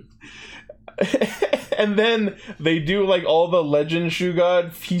 And then they do like all the legend Shoe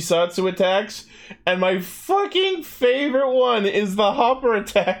God Hisatsu attacks, and my fucking favorite one is the hopper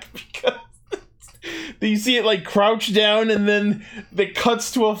attack, because you see it like crouch down, and then it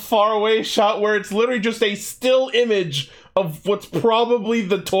cuts to a faraway shot where it's literally just a still image of what's probably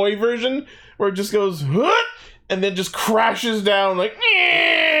the toy version, where it just goes, "Huh!" and then just crashes down like.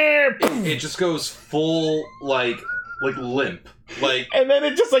 It just goes full like limp, like, and then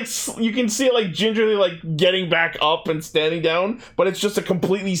it just like you can see it like gingerly like getting back up and standing down, but it's just a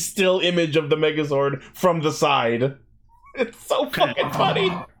completely still image of the Megazord from the side. It's so fucking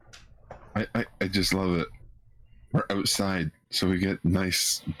funny. I just love it. We're outside, so we get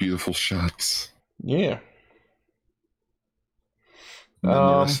nice, beautiful shots. Yeah. And then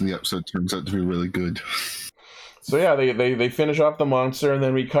the rest of the episode turns out to be really good. So yeah, they finish off the monster, and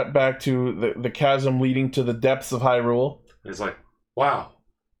then we cut back to the chasm leading to the depths of Hyrule. It's like, wow,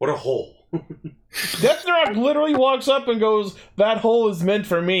 what a hole. Deathrock literally walks up and goes, "That hole is meant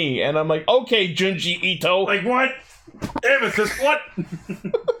for me," and I'm like, "Okay, Junji Ito." Like what? Amethyst, what?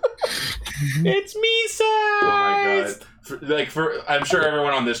 It's me size. Oh my god! I'm sure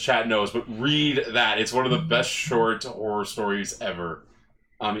everyone on this chat knows, but read that. It's one of the best short horror stories ever.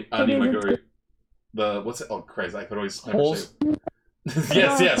 The what's it? Oh Christ! I could always Holes.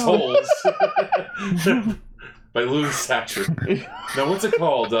 yes, holes. By Louis Thatcher. Now, what's it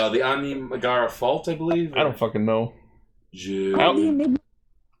called? The Onimagara Fault, I believe. I don't fucking know.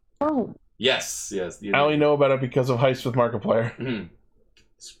 Oh. Yes. I only know about it because of Heist with Markiplier. Mm-hmm.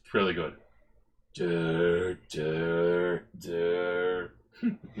 It's really good.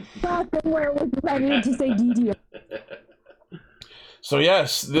 Where was I need to say DD? So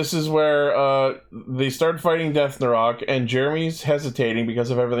yes, this is where they start fighting Deathnarok, and Jeramie's hesitating because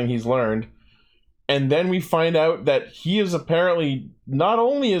of everything he's learned. And then we find out that he is apparently, not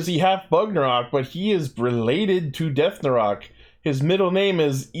only is he half Bugnarok, but he is related to Deathnarok. His middle name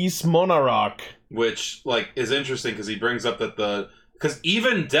is Ismonarok. Which, like, is interesting because he brings up that because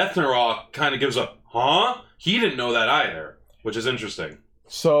even Deathnarok kind of gives a, huh? He didn't know that either, which is interesting.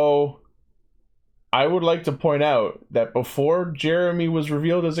 So, I would like to point out that before Jeramie was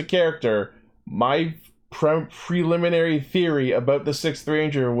revealed as a character, my preliminary theory about the Sixth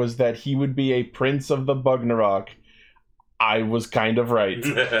Ranger was that he would be a prince of the Bugnarok. I was kind of right.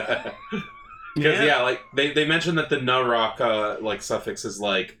 Because like they mentioned that the Narok like suffix is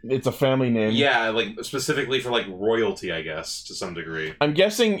like it's a family name. Yeah, like specifically for like royalty, I guess, to some degree. I'm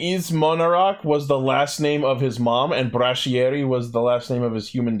guessing Monarok was the last name of his mom, and Brashieri was the last name of his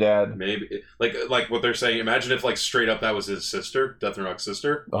human dad. Maybe like what they're saying. Imagine if like straight up that was his sister, Death Narok's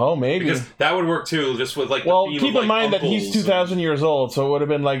sister. Oh, maybe because that would work too. Just with like well, the keep in mind that he's 2,000 and... years old, so it would have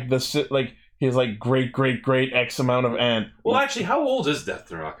been like his like great X amount of aunt. Well, actually, how old is Death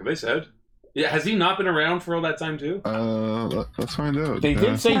Narok? Have they said? Yeah, has he not been around for all that time too? Let's find out. They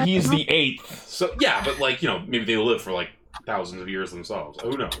did say he's the 8th. So yeah, but like maybe they live for like thousands of years themselves.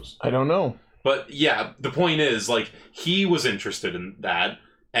 Who knows? I don't know. But yeah, the point is like he was interested in that,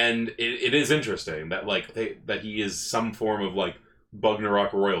 and it is interesting that like that he is some form of like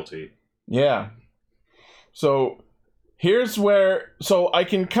Bugnarok royalty. Yeah. So here's where I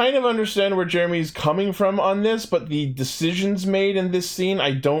can kind of understand where Jeramie's coming from on this, but the decisions made in this scene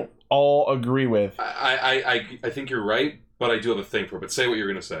I don't all agree with. I think you're right, but I do have a thing for it. But say what you're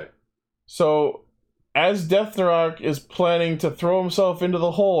gonna say. So, as Death Narok is planning to throw himself into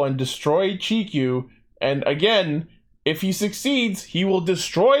the hole and destroy Chikyu, and again, if he succeeds, he will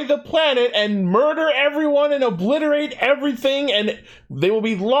destroy the planet and murder everyone and obliterate everything, and they will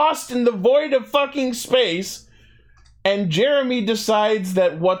be lost in the void of fucking space. And Jeramie decides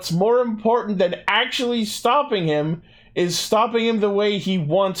that what's more important than actually stopping him is stopping him the way he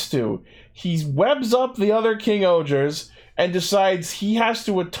wants to. He webs up the other King Ogres and decides he has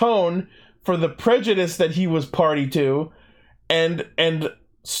to atone for the prejudice that he was party to and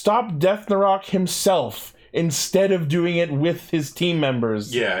stop Death Narok himself instead of doing it with his team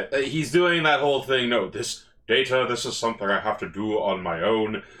members. Yeah, he's doing that whole thing. No, this is something I have to do on my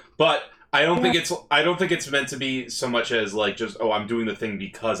own. But I don't think it's meant to be so much as like just I'm doing the thing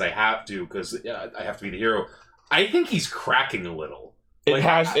because I have to I have to be the hero. I think he's cracking a little. That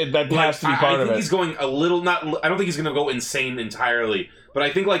has to be part of it. I think he's going a little. I don't think he's going to go insane entirely, but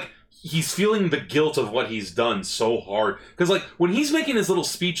I think like he's feeling the guilt of what he's done so hard. Because like when he's making his little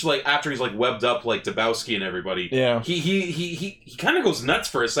speech, like after he's like webbed up like Dabowski and everybody, he kind of goes nuts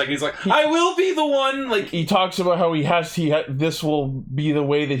for a second. He's like, I will be the one. Like he talks about how this will be the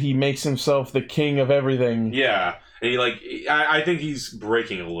way that he makes himself the king of everything. Yeah, and I think he's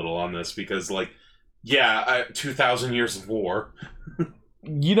breaking a little on this because like. Yeah, 2,000 years of war.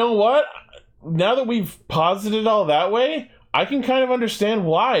 You know what? Now that we've posited all that way, I can kind of understand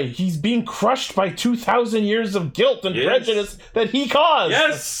why. He's being crushed by 2,000 years of guilt and prejudice that he caused.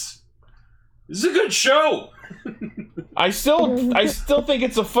 Yes! This is a good show! I still think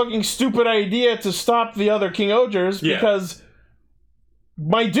it's a fucking stupid idea to stop the other King Ogres because,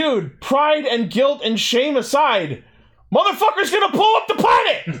 my dude, pride and guilt and shame aside, motherfucker's gonna pull up the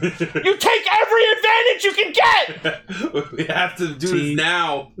planet! You take every advantage you can get! We have to do this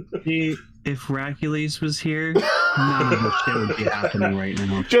now. If Racules was here, none of this shit would be happening right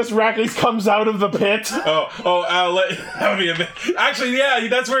now. Just Racules comes out of the pit. That would be a bit... Actually, yeah,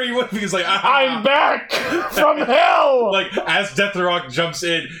 that's where he would be. He's like, I'm back from hell! Like, as Death Narok jumps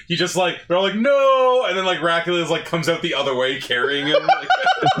in, he just like, they're all like, no! And then like Racules like comes out the other way carrying him. Like,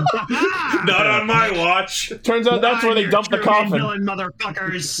 not on my watch. Turns out that's where they dump the coffin. Villain,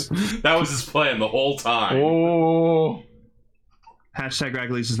 motherfuckers! That was his plan the whole time. Oh... Hashtag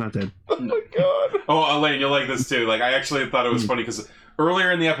Racules is not dead. Oh my god. Oh, Elaine, you'll like this too. Like, I actually thought it was funny because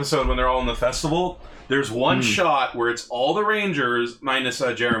earlier in the episode when they're all in the festival, there's one shot where it's all the Rangers minus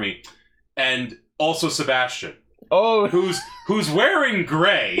Jeramie and also Sebastian. Oh, who's wearing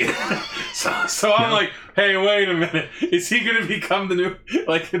gray. so I'm like, hey, wait a minute. Is he going to become the new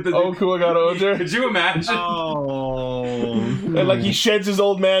Kuwagata Oger? Could you imagine? Oh. And like he sheds his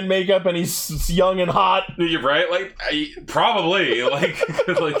old man makeup and he's young and hot. You're right. Like probably like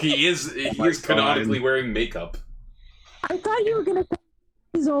he is canonically wearing makeup. I thought you were gonna say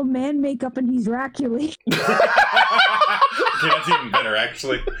his old man makeup and he's Racules. That's even better,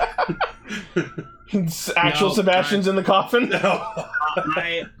 actually. Sebastian's in the coffin. No.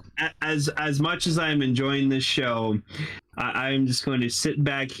 As much as I'm enjoying this show, I'm just going to sit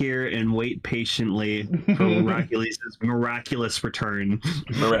back here and wait patiently for Racules' miraculous return.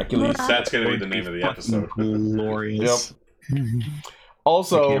 Miraculous. That's going to be the name of the episode. Glorious. Yep.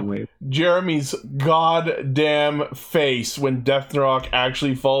 Also, Jeramie's goddamn face when Death Narok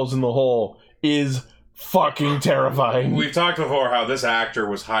actually falls in the hole is fucking terrifying. We've talked before how this actor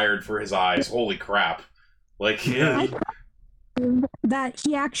was hired for his eyes. Holy crap. Like, The that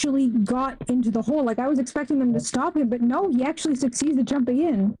he actually got into the hole. Like, I was expecting them to stop him, but no, he actually succeeds at jumping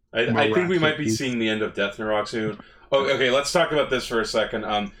in. I think we might be seeing the end of Death Narok soon. Oh, okay, let's talk about this for a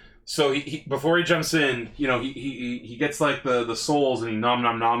second. So he before he jumps in, you know, he gets like the souls and he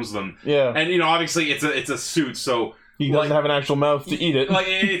noms them. Yeah. And you know, obviously it's a suit, so he doesn't have an actual mouth to eat it. Like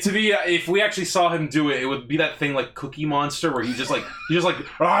to me, if we actually saw him do it, it would be that thing like Cookie Monster, where he just like and you just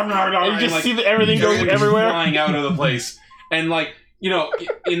like, see everything going everywhere, flying out of the place, and like you know,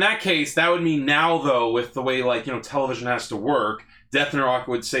 in that case, that would mean now though, with the way like you know television has to work, Death Narok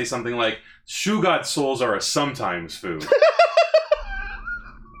would say something like, "Shoe God souls are a sometimes food."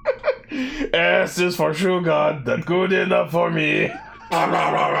 S is for Shoe God, that good enough for me.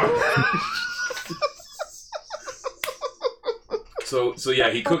 So yeah,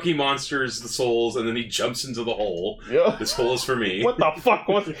 he Cookie Monsters the souls, and then he jumps into the hole. Yeah. This hole is for me. What the fuck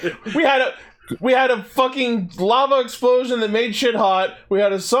was it? We had a fucking lava explosion that made shit hot. We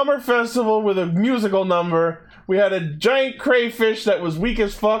had a summer festival with a musical number. We had a giant crayfish that was weak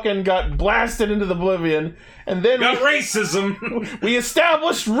as fuck and got blasted into the oblivion. And then racism. We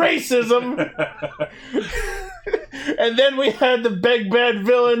established racism. And then we had the big bad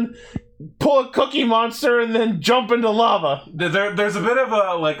villain pull a Cookie Monster and then jump into lava. There's a bit of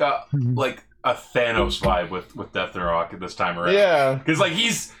a like a Thanos vibe with Death Narok this time around. Yeah, because like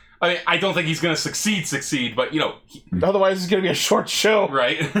I don't think he's gonna succeed, but you know, otherwise it's gonna be a short show,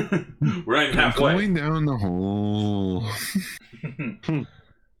 right? We're not even halfway. Going down the hole.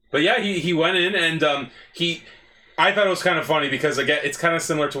 But yeah, he went in and I thought it was kind of funny because again, it's kind of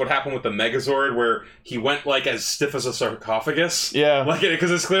similar to what happened with the Megazord, where he went like as stiff as a sarcophagus. Yeah, like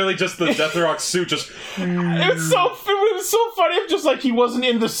because it's clearly just the Death Narok suit. Just it was so funny. It's just like he wasn't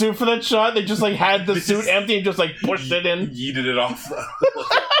in the suit for that shot. They just like had the suit empty and just like pushed it in, yeeted it off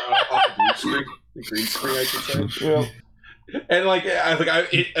the green screen, I should say. Yeah. And like,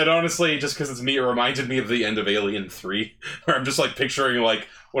 it honestly, just because it's me, it reminded me of the end of Alien 3, where I'm just like picturing like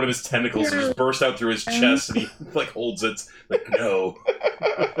one of his tentacles just burst out through his chest, and he like holds it. Like, no.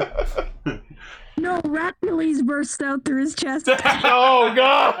 No, Rapules burst out through his chest. Oh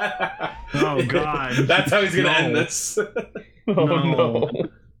god! Oh god! That's how he's gonna end this.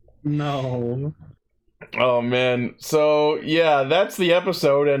 No. Oh man. So yeah, that's the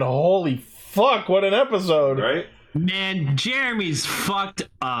episode, and holy fuck, what an episode! Right? Man, Jeramie's fucked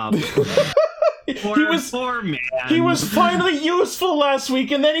up. Poor man. He was finally useful last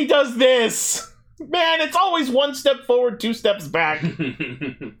week, and then he does this. Man, it's always one step forward, two steps back.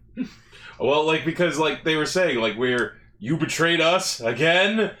 Well, like, because, like, they were saying, like, you betrayed us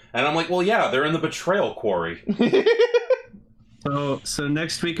again? And I'm like, well, yeah, they're in the betrayal quarry. So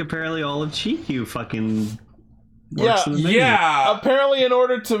next week, apparently, all of Chikyu fucking... Yeah. Apparently, in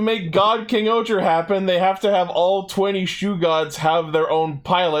order to make God King Ocher happen, they have to have all 20 Shoe Gods have their own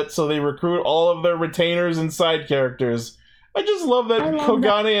pilot, so they recruit all of their retainers and side characters. I just love that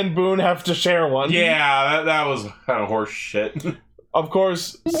Kogane and Boone have to share one. Yeah, that was kind of horse shit. Of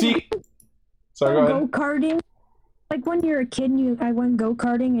course, see... Sorry, go ahead. Go-karting. Like, when you're a kid, I went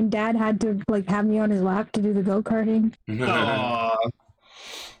go-karting, and Dad had to, like, have me on his lap to do the go-karting.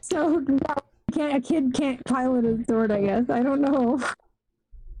 So... a kid can't pilot a sword, I guess. I don't know.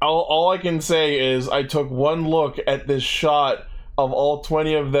 All I can say is I took one look at this shot of all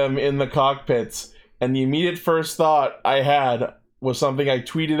 20 of them in the cockpits, and the immediate first thought I had was something I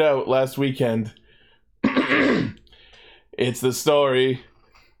tweeted out last weekend. It's the story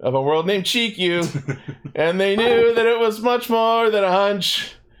of a world named Chikyu, and they knew that it was much more than a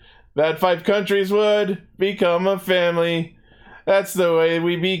hunch, that 5 countries would become a family. That's the way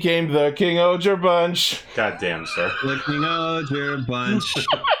we became the King Oger Bunch. God damn, sir. The King Oger Bunch.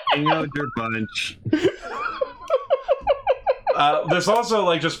 King Oger Bunch. There's also,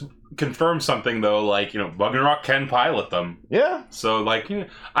 like, just confirm something, though, like, you know, Ragnarok can pilot them. Yeah. So, like, you know,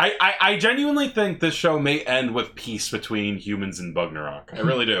 I genuinely think this show may end with peace between humans and Ragnarok. I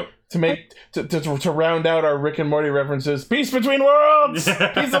really do. To round out our Rick and Morty references, peace between worlds!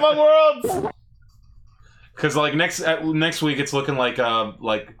 Peace among worlds! Because like next week, it's looking like Death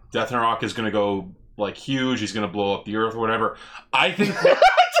Narok is gonna go like huge. He's gonna blow up the Earth or whatever. I think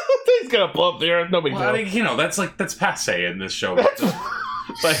he's gonna blow up the Earth. Nobody. Well, I mean, you know, that's passe in this show. But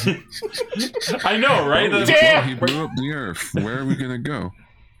I know, right? He blew up the Earth. Where are we gonna go?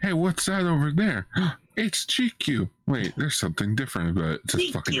 Hey, what's that over there? It's Chikyu. Wait, there's something different about it. It's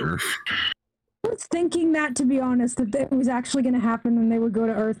a fucking Earth. I was thinking that, to be honest, that it was actually going to happen and they would go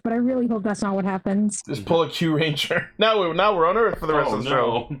to Earth, but I really hope that's not what happens. Just pull a Q Ranger. Now we're on Earth for the rest of the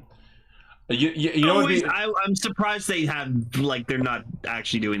show. You know what? I'm surprised they have like they're not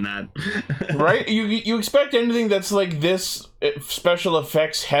actually doing that. Right? You expect anything that's like this special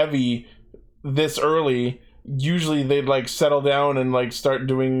effects heavy this early. Usually they'd like settle down and like start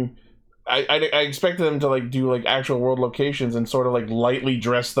doing. I expected them to like do like actual world locations and sort of like lightly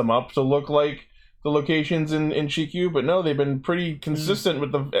dress them up to look like the locations in Shikyu, but no, they've been pretty consistent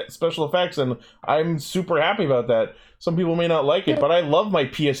with the special effects, and I'm super happy about that. Some people may not like it, but I love my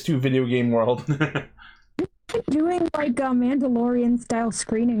PS2 video game world. Doing like a Mandalorian style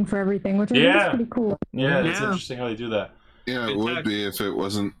screening for everything, which I think is pretty cool. Yeah, it's interesting how they do that. Yeah, it would be if it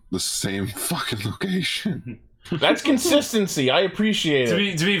wasn't the same fucking location. That's consistency. I appreciate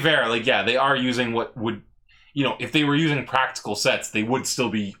it. To be fair, like they are using what would, if they were using practical sets, they would still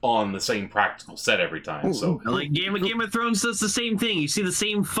be on the same practical set every time. So like Game of Thrones does the same thing. You see the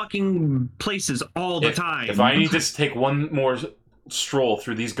same fucking places all the time. If I need to take one more stroll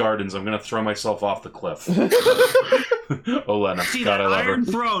through these gardens, I'm gonna throw myself off the cliff. Olena, see God, that I love Iron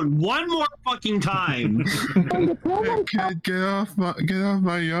her. Throne one more fucking time. Get off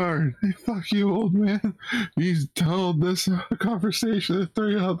my yard. Hey, fuck you, old man. He's told this conversation to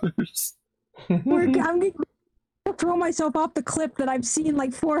 3 others. I'm going to throw myself off the cliff that I've seen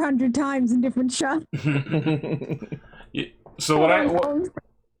like 400 times in different shots. So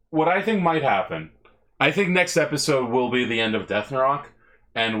what I think might happen, I think next episode will be the end of Deathnarok,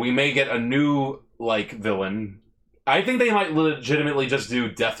 and we may get a new villain. I think they might legitimately just do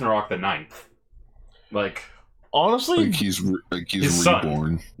Deathnarok the 9th. Honestly, like he's his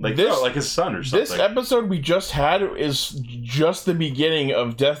reborn. Son. Like his son or something. This episode we just had is just the beginning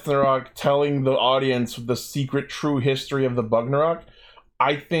of Deathnarok telling the audience the secret true history of the Bugnarok.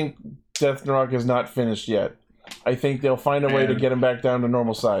 I think Deathnarok is not finished yet. I think they'll find a way to get him back down to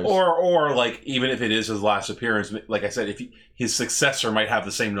normal size. Or even if it is his last appearance, like I said, if his successor might have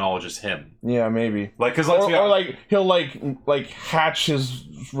the same knowledge as him. Yeah, maybe. Or he'll hatch his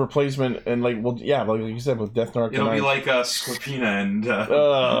replacement and like you said with Deathnarok. It'll be like Scorpina and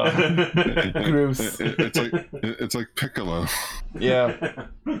Gross. It's like Piccolo. Yeah.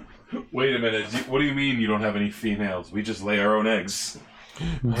 Wait a minute. What do you mean you don't have any females? We just lay our own eggs.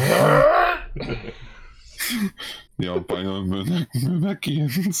 The albino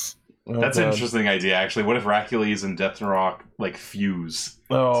Namekians. That's an interesting idea, actually. What if Hercules and Deathnarok fuse?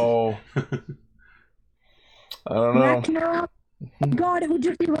 Oh, I don't know. Ragnarok? God, it would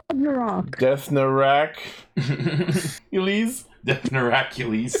just be Ragnarok. Deathnarok. Elise?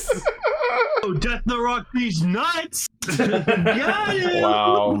 Deathnaracules. Oh, Deathnarok, these nuts! Got it!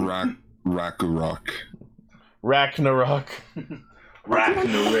 Wow. Ragnarok. Ragnarok.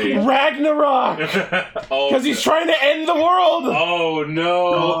 Ragnarok! Because he's trying to end the world! Oh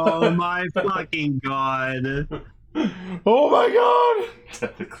no! Oh my fucking god. Oh my god!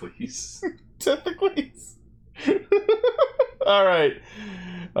 Tethicles. Tethicles.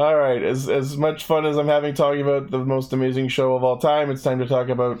 Alright. As much fun as I'm having talking about the most amazing show of all time, it's time to talk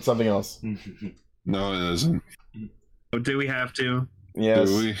about something else. No, it isn't. Oh, do we have to? Yes.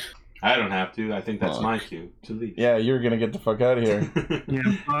 Do we? I don't have to. I think that's my cue to leave. Yeah, you're gonna get the fuck out of here.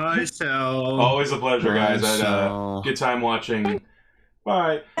 Yeah, bye, so. Always a pleasure, guys. I had a good time watching.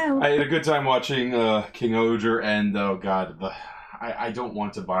 Bye. I had a good time watching King Oger, and oh god, I don't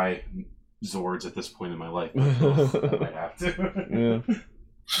want to buy Zords at this point in my life. I might have to. Yeah.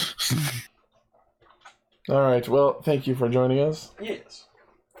 All right. Well, thank you for joining us. Yes.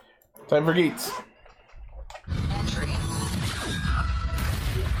 Time for Geats.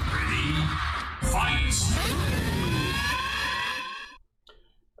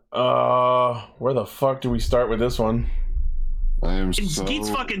 Where the fuck do we start with this one? I am Geats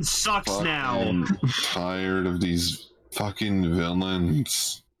fucking sucks now. Tired of these fucking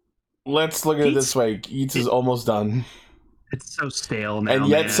villains. Let's look at it this way. Geats is almost done. It's so stale now, and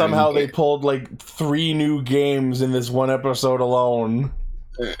yet man. somehow they pulled 3 new games in this one episode alone.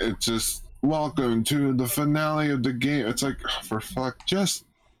 It's just, welcome to the finale of the game. It's like, for fuck, just,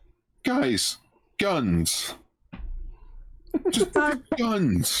 guys, guns. Just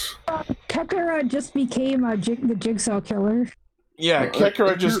guns. Kekara just became the Jigsaw Killer. Yeah,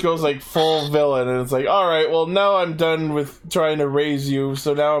 Kekara just goes full villain, and it's alright, well, now I'm done with trying to raise you,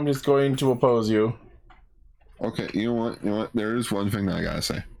 so now I'm just going to oppose you. Okay, you know what? There is one thing that I gotta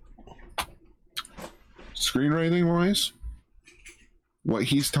say. Screenwriting-wise, what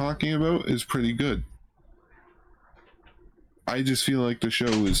he's talking about is pretty good. I just feel like the show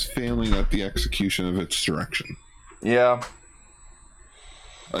is failing at the execution of its direction. Yeah.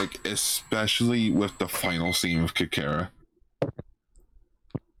 Especially with the final scene of Kekara.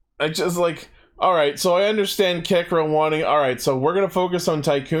 I just All right, so I understand Kekra wanting... All right, so we're going to focus on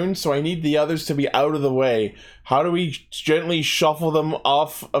Tycoon, so I need the others to be out of the way. How do we gently shuffle them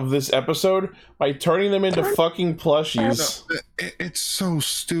off of this episode? By turning them into fucking plushies. No, it's so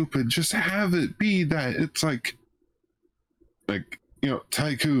stupid. Just have it be that. It's like,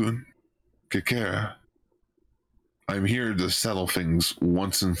 Tycoon, Kekra, I'm here to settle things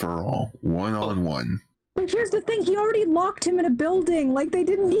once and for all. One-on-one. But here's the thing, he already locked him in a building. Like, they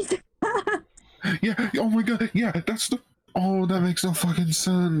didn't need to... Yeah, oh my god, yeah, that's the... Oh, that makes no fucking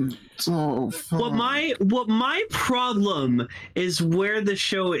sense. Oh, fuck. What my problem is where the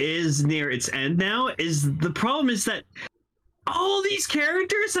show is near its end now is the problem is that all these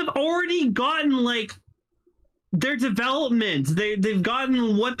characters have already gotten like their development. They've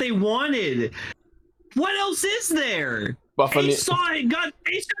gotten what they wanted. What else is there? Ace got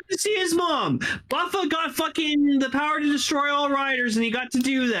to see his mom. Buffa got fucking the power to destroy all riders, and he got to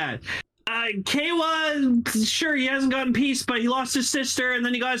do that. Kawa, sure, he hasn't gotten peace, but he lost his sister, and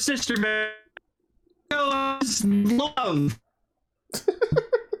then he got his sister back. Love.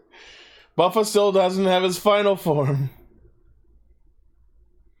 Buffa still doesn't have his final form.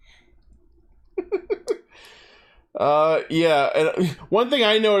 Yeah, and one thing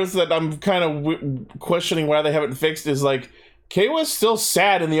I noticed that I'm kind of questioning why they haven't fixed is, like, Kawa's still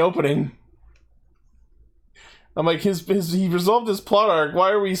sad in the opening. I'm like, he resolved his plot arc.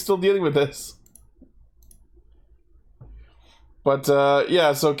 Why are we still dealing with this? But,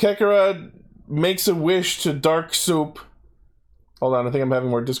 yeah, so Kekra makes a wish to Dark Soup. Hold on, I think I'm having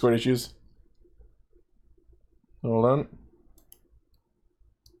more Discord issues. Hold on.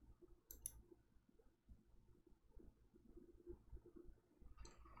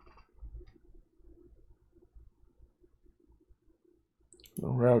 No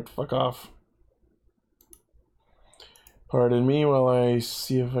route, fuck off. Pardon me while I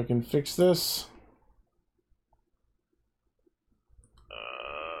see if I can fix this.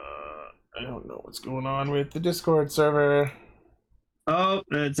 I don't know what's going on with the Discord server. Oh,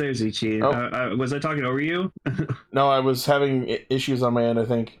 there's Ichi. Oh. Was I talking over you? No, I was having issues on my end, I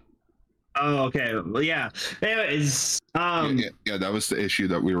think. Oh, okay. Well, yeah. Anyways, yeah, that was the issue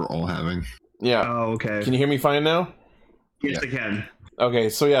that we were all having. Yeah. Oh, okay. Can you hear me fine now? Yes, I can. Okay,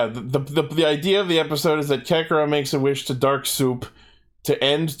 so yeah, the idea of the episode is that Kekra makes a wish to Dark Soup to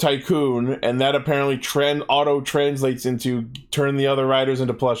end Tycoon, and that apparently auto-translates into turn the other riders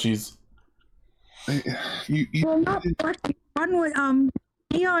into plushies. Well, not plushie. One was,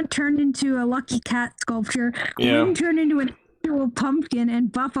 Neon turned into a Lucky Cat sculpture. Yeah. One turned into an actual pumpkin,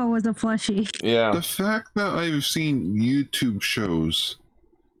 and Buffa was a plushie. Yeah. The fact that I've seen YouTube shows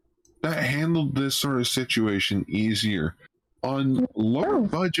that handled this sort of situation easier on lower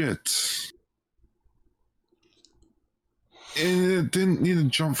budgets. It didn't need to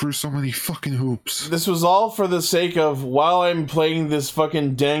jump through so many fucking hoops. This was all for the sake of, while I'm playing this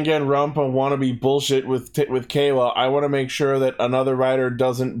fucking Danganronpa wannabe bullshit with Kayla, I want to make sure that another rider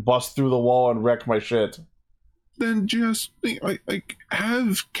doesn't bust through the wall and wreck my shit. Then just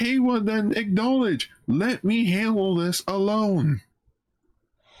have Kayla then acknowledge, let me handle this alone.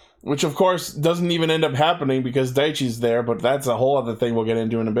 Which, of course, doesn't even end up happening because Daichi's there, but that's a whole other thing we'll get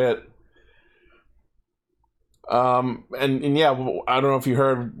into in a bit. And yeah, I don't know if you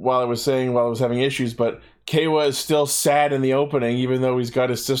heard while I was having issues, but Kawa is still sad in the opening, even though he's got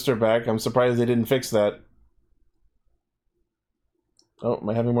his sister back. I'm surprised they didn't fix that. Oh, am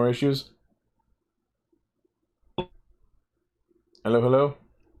I having more issues? Hello, hello?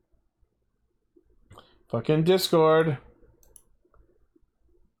 Fucking Discord.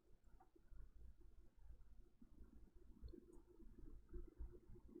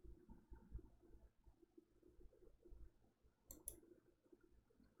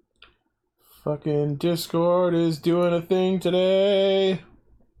 Fucking Discord is doing a thing today.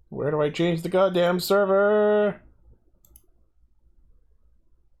 Where do I change the goddamn server?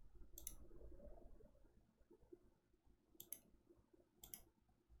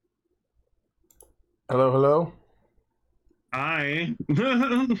 Hello, hello? Hi.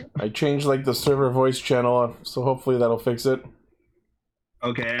 I changed like the server voice channel, so hopefully that'll fix it.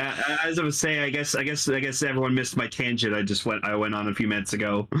 Okay, as I was saying, I guess everyone missed my tangent. I went on a few minutes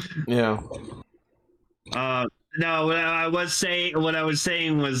ago. Yeah. No, what I was saying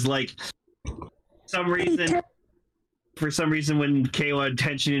was like, for some reason, when KO had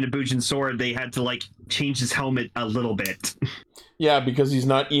tension into Bujin's sword, they had to like change his helmet a little bit. Yeah, because he's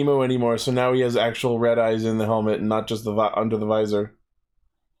not emo anymore, so now he has actual red eyes in the helmet and not just the under the visor.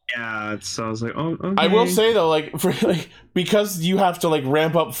 Yeah, so I was like, oh, okay. I will say though, like because you have to like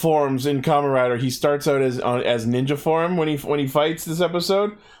ramp up forms in Kamen Rider, he starts out as ninja form when he fights this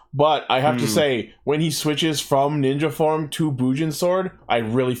episode. But I have to say, when he switches from ninja form to Bujin sword, I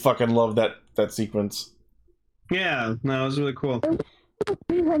really fucking love that sequence. Yeah, no, it was really cool.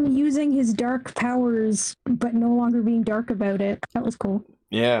 Him using his dark powers, but no longer being dark about it. That was cool.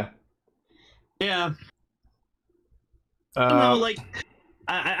 Yeah. Yeah. No, like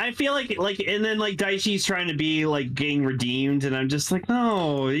I feel like and then like Daichi's trying to be like getting redeemed, and I'm just like,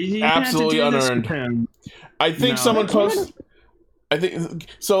 no, you absolutely have to do unearned. This with him. I think someone posted. I think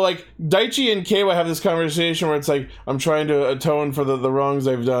so. Like Daichi and Keiwa have this conversation where it's like, I'm trying to atone for the wrongs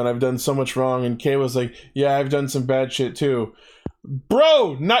I've done. I've done so much wrong, and Keiwa's like, yeah, I've done some bad shit too.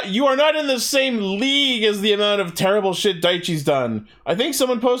 Bro, you are not in the same league as the amount of terrible shit Daichi's done. I think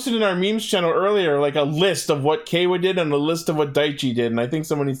someone posted in our memes channel earlier like a list of what Keiwa did and a list of what Daichi did, and I think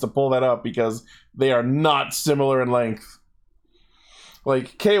someone needs to pull that up because they are not similar in length.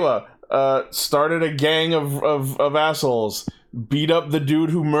 Like Keiwa started a gang of assholes, beat up the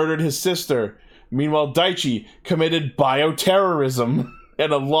dude who murdered his sister. Meanwhile, Daichi committed bioterrorism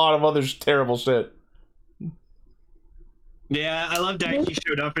and a lot of other terrible shit. Yeah, I love Daichi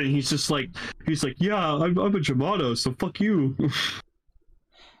showed up and he's like, yeah, I'm a Jamato, so fuck you. I'm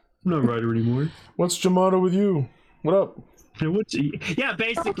not a writer anymore. What's Jamato with you? What up? Yeah,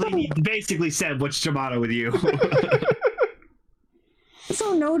 basically, he basically said, what's Jamato with you?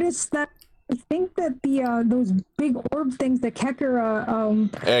 Also noticed that I think that the those big orb things that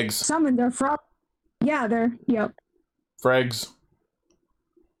Kekkara eggs summoned are frog. Yeah, they're frags.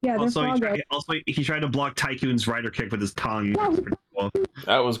 Yeah, they're also, frog eggs. he tried to block Tycoon's rider kick with his tongue. Yeah. Cool.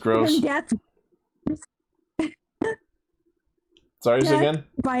 That was gross. Death. Sorry, say again?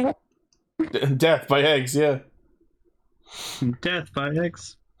 By Death by eggs, yeah. Death by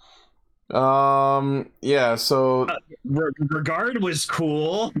eggs. Yeah, so Regard was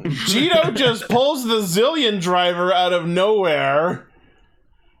cool. Jito just pulls the Zillion driver out of nowhere.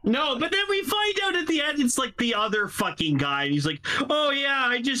 No, but then we find out at the end it's like the other fucking guy, and he's like, oh yeah,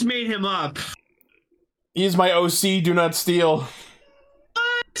 I just made him up. He's my OC, do not steal.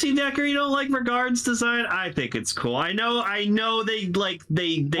 See, Decker, you don't like Regard's design? I think it's cool. I know they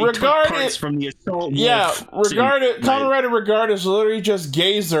Regard took parts from the Assault Wolf. Yeah, Kamen Rider Regard is literally just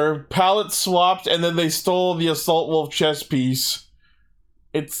Gazer, palette swapped, and then they stole the Assault Wolf chess piece.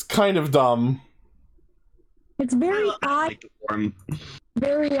 It's kind of dumb. It's very odd.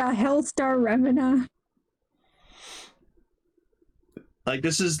 Very Hellstar Remina. Like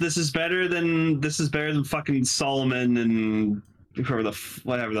this is better than fucking Solomon and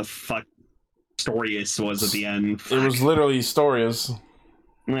whatever the fuck Storius was at the end. It was literally Storius.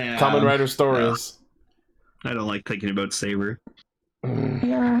 Yeah. Kamen Rider Storius. I don't like thinking about Saber.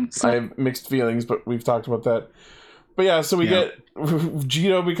 Yeah. I have mixed feelings, but we've talked about that. But yeah, so we get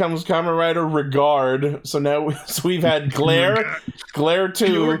Jito becomes Kamen Rider Regard. So now we've had Glare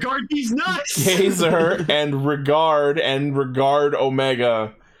 2, Regard these nuts. Gazer, and Regard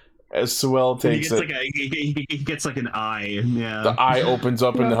Omega. As Suel takes he gets like an eye. Yeah. The eye opens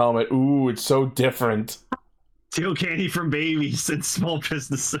up in the helmet. Ooh, it's so different. Steal candy from babies and small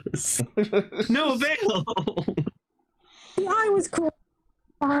businesses. No avail. The eye was cool.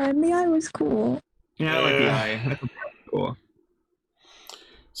 The eye was cool. Yeah, I like the eye. Cool.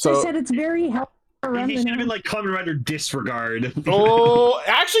 So I said it's very helpful. He should have been like Kamen Rider Disregard. Oh,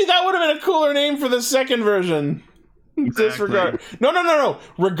 actually, that would have been a cooler name for the second version. Exactly. Disregard. No.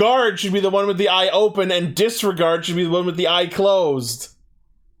 Regard should be the one with the eye open, and Disregard should be the one with the eye closed.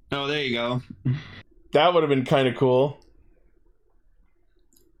 Oh, there you go. That would have been kind of cool.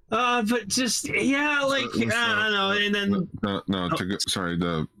 But just I don't know, and then sorry.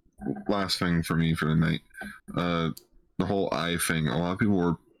 The last thing for me for the night, the whole eye thing. A lot of people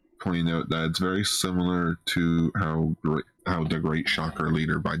were pointing out that it's very similar to how the Great Shocker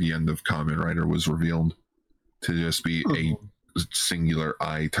Leader by the end of Kamen Rider was revealed to just be a singular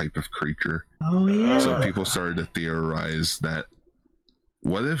eye type of creature. Oh yeah. So people started to theorize that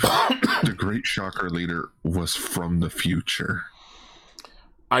what if the Great Shocker Leader was from the future?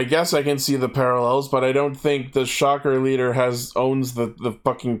 I guess I can see the parallels, but I don't think the Shocker Leader owns the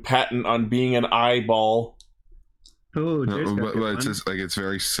fucking patent on being an eyeball. Oh, but it's just like it's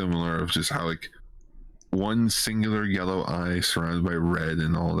very similar of just how like one singular yellow eye surrounded by red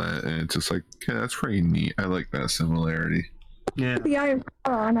and all that, and it's just like, yeah, that's pretty neat. I like that similarity. Yeah. The eye of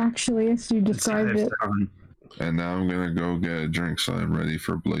Sauron, actually, as you described it. And now I'm gonna go get a drink, so I'm ready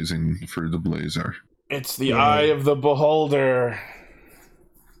for the blazer. It's the eye of the beholder.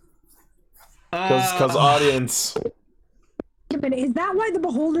 Because audience. Give minute. Is that why the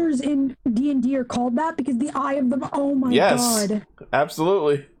beholders in D&D are called that? Because the eye of them. Oh my god.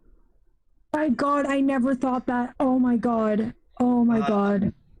 Absolutely. My god, I never thought that. Oh my god. Oh my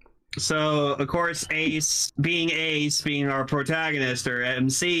god. So, of course, Ace, being our protagonist or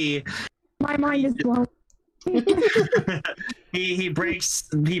MC, my mind is blown. he breaks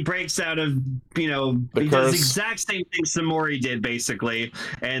out of, he curse. does the exact same thing Samori did basically,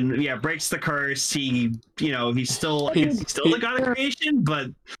 and breaks the curse. He's still the god of creation, but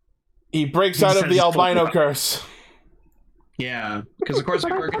he breaks out of the albino curse. Yeah, because of course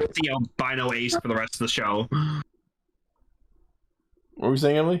we're going to see albino Ace for the rest of the show. What were we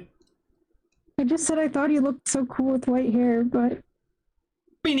saying, Emily? I just said I thought he looked so cool with white hair, but I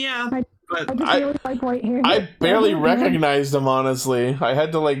mean, yeah. I just really like white hair. I barely recognized him, honestly. I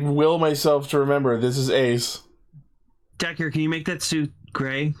had to will myself to remember this is Ace. Decker, can you make that suit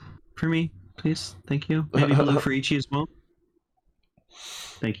gray for me, please? Thank you. Maybe blue for Ichi as well.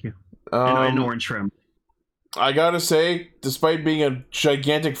 Thank you. And orange trim. I gotta say, despite being a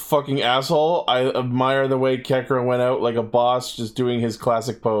gigantic fucking asshole, I admire the way Kekra went out like a boss, just doing his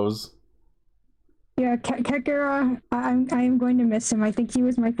classic pose. Yeah, Kekra, I'm going to miss him. I think he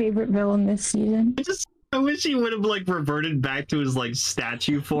was my favorite villain this season. I wish he would have reverted back to his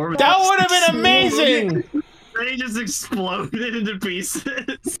statue form. That would have been amazing. Then he just exploded into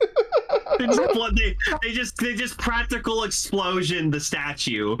pieces. they just practical explosion the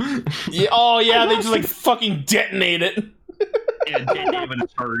statue. Yeah, oh yeah, they just fucking detonate it. Yeah, detonate with a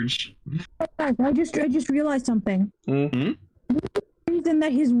charge. I just realized something. Mm-hmm. The reason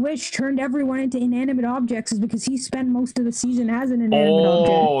that his wish turned everyone into inanimate objects is because he spent most of the season as an inanimate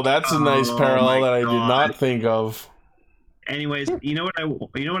object. Oh, that's a nice parallel that I did not think of. Anyways, you know what I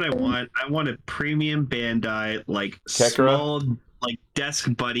want? I want a premium Bandai Kekra? small desk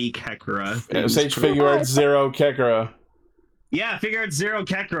buddy Kekra. SH Figure Art Zero Kekra. Yeah, Figure Art Zero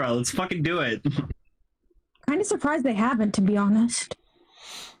Kekra. Let's fucking do it. Kind of surprised they haven't, to be honest.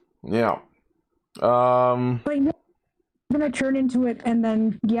 Yeah. Like, gonna turn into it, and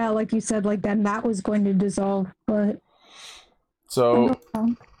then like you said, then that was going to dissolve. But so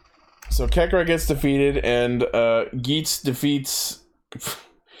Kekra gets defeated, and Geets defeats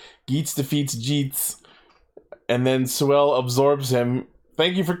Jeets, and then Suel absorbs him.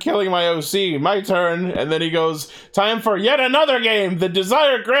 Thank you for killing my OC. My turn. And then he goes, time for yet another game, the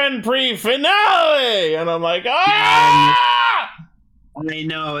Desire Grand Prix finale. And I'm like, ah! I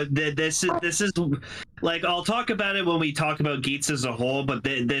know this is I'll talk about it when we talk about Geets as a whole, but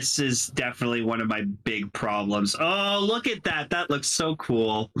this is definitely one of my big problems. Oh, look at that! That looks so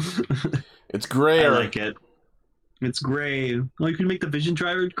cool. It's grayer. I like it. It's gray. Oh, you can make the Vision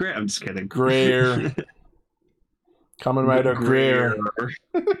Driver gray. I'm just kidding. Grayer. Kamen Rider Grayer.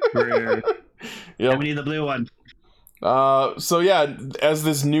 Grayer. Yep. We need the blue one. So yeah, as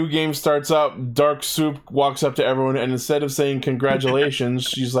this new game starts up, Dark Soup walks up to everyone, and instead of saying congratulations,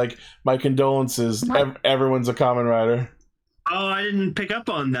 she's like, my condolences, everyone's a Kamen Rider. Oh, I didn't pick up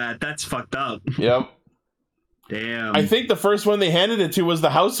on that. That's fucked up. Yep. Damn. I think the first one they handed it to was the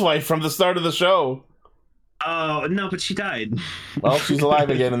housewife from the start of the show. Oh, no, but she died. Well, she's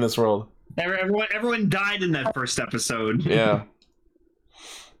alive again in this world. Everyone died in that first episode. Yeah.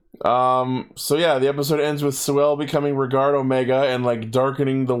 So yeah, the episode ends with Suel becoming Regard Omega and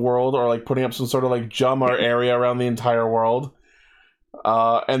darkening the world, or putting up some sort of Jamar area around the entire world.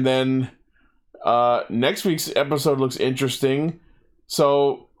 And then next week's episode looks interesting.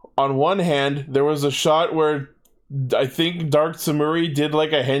 So on one hand, there was a shot where I think Dark Tsumuri did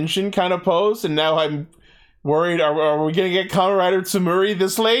a henshin kind of pose, and now I'm worried, are we gonna get Kamen Rider Tsumuri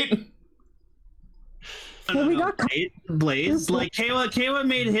this late? Well, we got Blaze. Kayla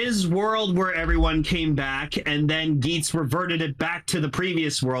made his world where everyone came back, and then Geets reverted it back to the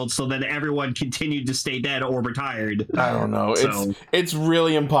previous world, so then everyone continued to stay dead or retired. I don't know. So, it's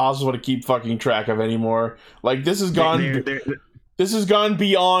really impossible to keep fucking track of anymore. This has gone. This has gone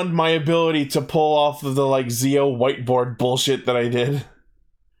beyond my ability to pull off the Zeo whiteboard bullshit that I did.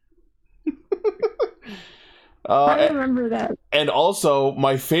 I remember that. And also,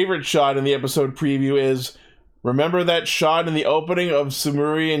 my favorite shot in the episode preview is, remember that shot in the opening of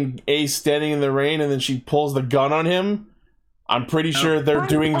Tsumuri and Ace standing in the rain, and then she pulls the gun on him? I'm pretty sure they're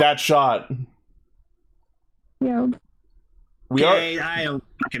doing that shot. Yeah. I don't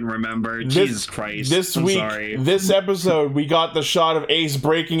fucking remember. Jesus Christ. This I'm week, sorry. this episode, we got the shot of Ace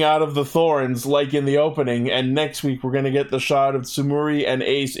breaking out of the thorns, like in the opening, and next week we're gonna get the shot of Tsumuri and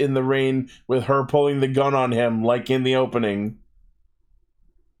Ace in the rain with her pulling the gun on him, like in the opening.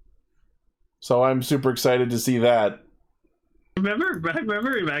 So I'm super excited to see that.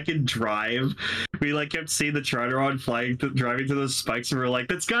 remember back in Drive, we like kept seeing the Charteron flying, driving through those spikes, and we were like,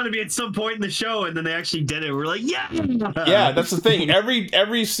 "That's got to be at some point in the show." And then they actually did it. We're like, "Yeah, yeah." That's the thing.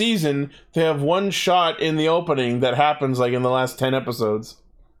 Every season they have one shot in the opening that happens like in the last 10 episodes.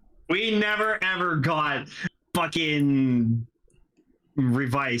 We never ever got fucking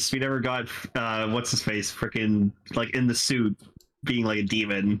Revice. We never got what's his face, freaking like in the suit, being like a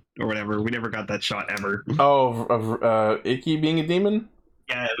demon or whatever. We never got that shot ever. Oh, of Icky being a demon?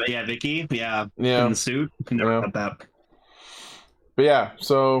 Yeah, Vicky. Yeah. In the suit. Never got that. But yeah,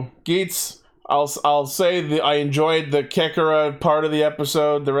 so Geets, I'll say I enjoyed the Kekara part of the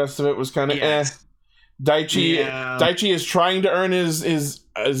episode. The rest of it was kind of Daichi is trying to earn his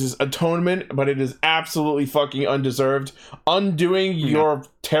atonement, but it is absolutely fucking undeserved. Undoing your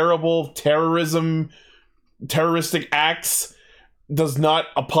terrible terroristic acts does not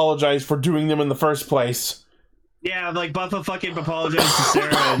apologize for doing them in the first place. Yeah, like Buffa fucking apologized to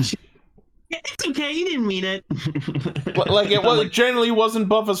Sarah. And it's okay, you didn't mean it. Like it generally wasn't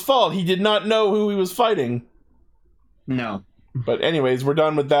Buffa's fault. He did not know who he was fighting. No. But anyways, we're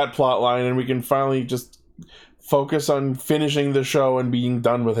done with that plot line, and we can finally just focus on finishing the show and being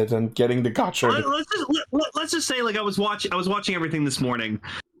done with it and getting the gotcha. Let's just say, like, I was watching everything this morning,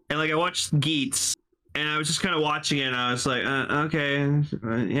 and like I watched Geets. And I was just kind of watching it, and I was like, okay,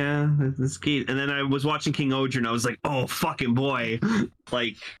 yeah, that's Geet. And then I was watching King Oger, and I was like, oh, fucking boy.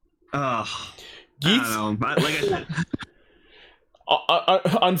 Like, Geets? I don't know. Like I said,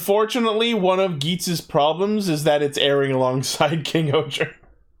 unfortunately, one of Geets' problems is that it's airing alongside King Oger.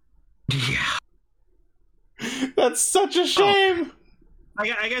 Yeah. That's such a shame.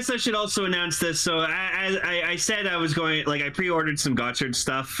 I guess I should also announce this. So I said I was going, like, I pre-ordered some Gotchard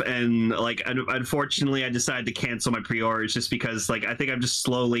stuff, and like unfortunately I decided to cancel my pre-orders just because, like, I think I'm just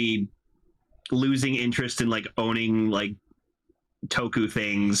slowly losing interest in like owning like Toku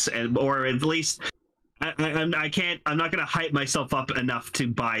things, or at least I'm not gonna hype myself up enough to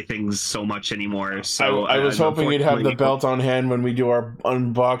buy things so much anymore. So I was hoping you'd have the belt on hand when we do our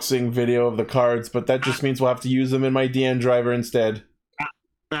unboxing video of the cards, but that just means we'll have to use them in my DN driver instead.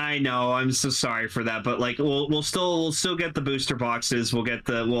 I know, I'm so sorry for that, but like we'll still get the booster boxes. We'll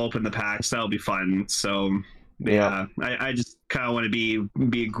open the packs. That'll be fun. So yeah, I just kind of want to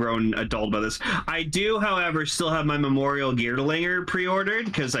be a grown adult about this. I do, however, still have my Memorial Gearlinger pre-ordered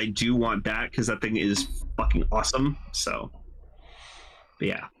because I do want that because that thing is fucking awesome. So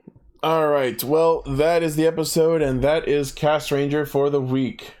yeah. All right. Well, that is the episode, and that is Castranger for the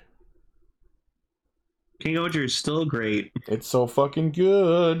week. King Oger is still great. It's so fucking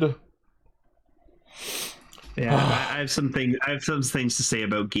good. Yeah, I have some things to say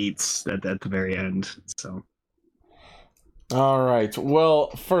about Geets at the very end. So. All right.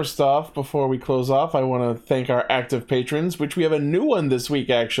 Well, first off, before we close off, I want to thank our active patrons, which we have a new one this week,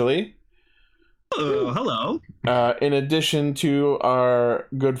 actually. Hello. In addition to our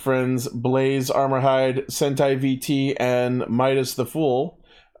good friends Blaze Armorhide, Sentai VT, and Midas the Fool,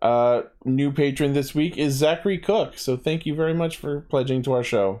 new patron this week is Zachary Cook. So thank you very much for pledging to our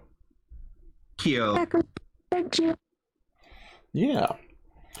show. Thank you. Yeah.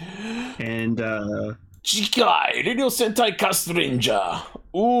 And Chikai, Radio Sentai Castranger.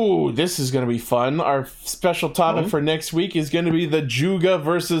 Ooh, this is going to be fun. Our special topic for next week is going to be the Juga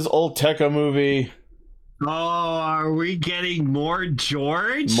versus Olteka movie. Oh, are we getting more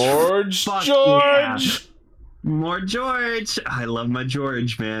George? More George! Yeah. More George! I love my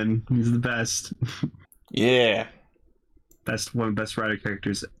George, man. He's the best. Yeah. One of the best writer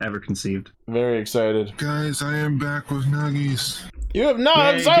characters ever conceived. Very excited. Guys, I am back with nuggies. You have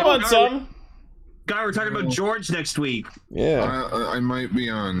nugs? I want some! Guy, we're talking about George next week. Yeah. I might be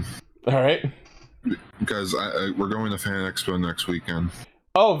on. Alright. Because we're going to Fan Expo next weekend.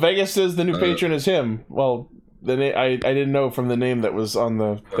 Oh, Vegas says the new patron is him. Well, I didn't know from the name that was on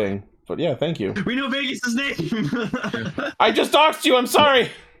the thing. But yeah, thank you. We know Vegas' name! I just doxed you, I'm sorry!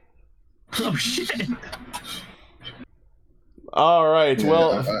 Oh, shit. Alright,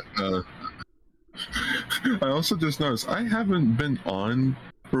 well... I also just noticed, I haven't been on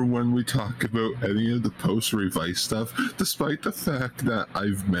for when we talk about any of the post-Revice stuff, despite the fact that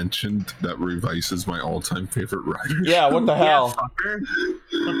I've mentioned that Revice is my all-time favorite writer. Yeah, what the hell? Yeah, fucker.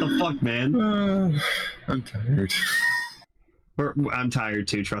 What the fuck, man? I'm tired. I'm tired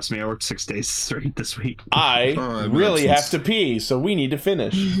too, trust me. I worked 6 days straight this week. I really have to pee, so we need to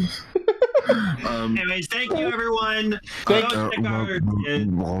finish. Anyways, thank you, everyone.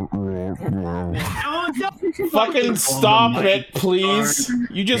 Fucking stop it, please.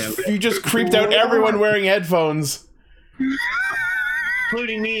 You just creeped out everyone wearing headphones.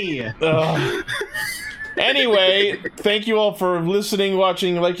 Including me. Anyway, thank you all for listening,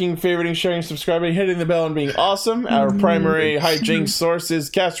 watching, liking, favoriting, sharing, subscribing, hitting the bell, and being awesome. Our primary hijinks source is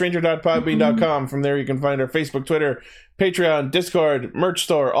castranger.podbean.com. From there you can find our Facebook, Twitter, Patreon, Discord, merch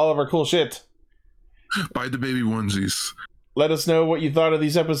store, all of our cool shit. Buy the baby onesies. Let us know what you thought of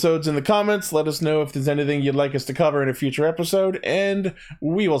these episodes in the comments. Let us know if there's anything you'd like us to cover in a future episode, and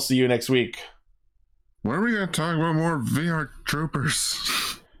we will see you next week. When are we going to talk about more VR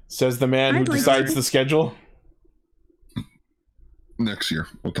troopers? Says the man who decides the schedule. Next year.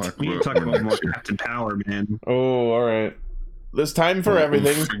 We'll talk We need to about, talk about more year. Captain Power, man. Oh, all right. There's time for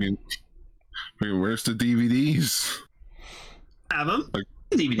everything. Where's the DVDs? Have them.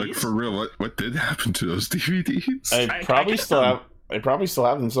 DVDs. Like for real, what did happen to those DVDs? I probably still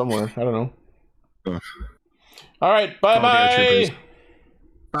have them somewhere. I don't know. All right, bye.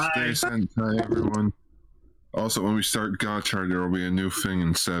 Stay Sentai, everyone. Also, when we start Gotchard, there will be a new thing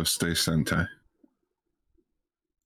instead of Stay Sentai.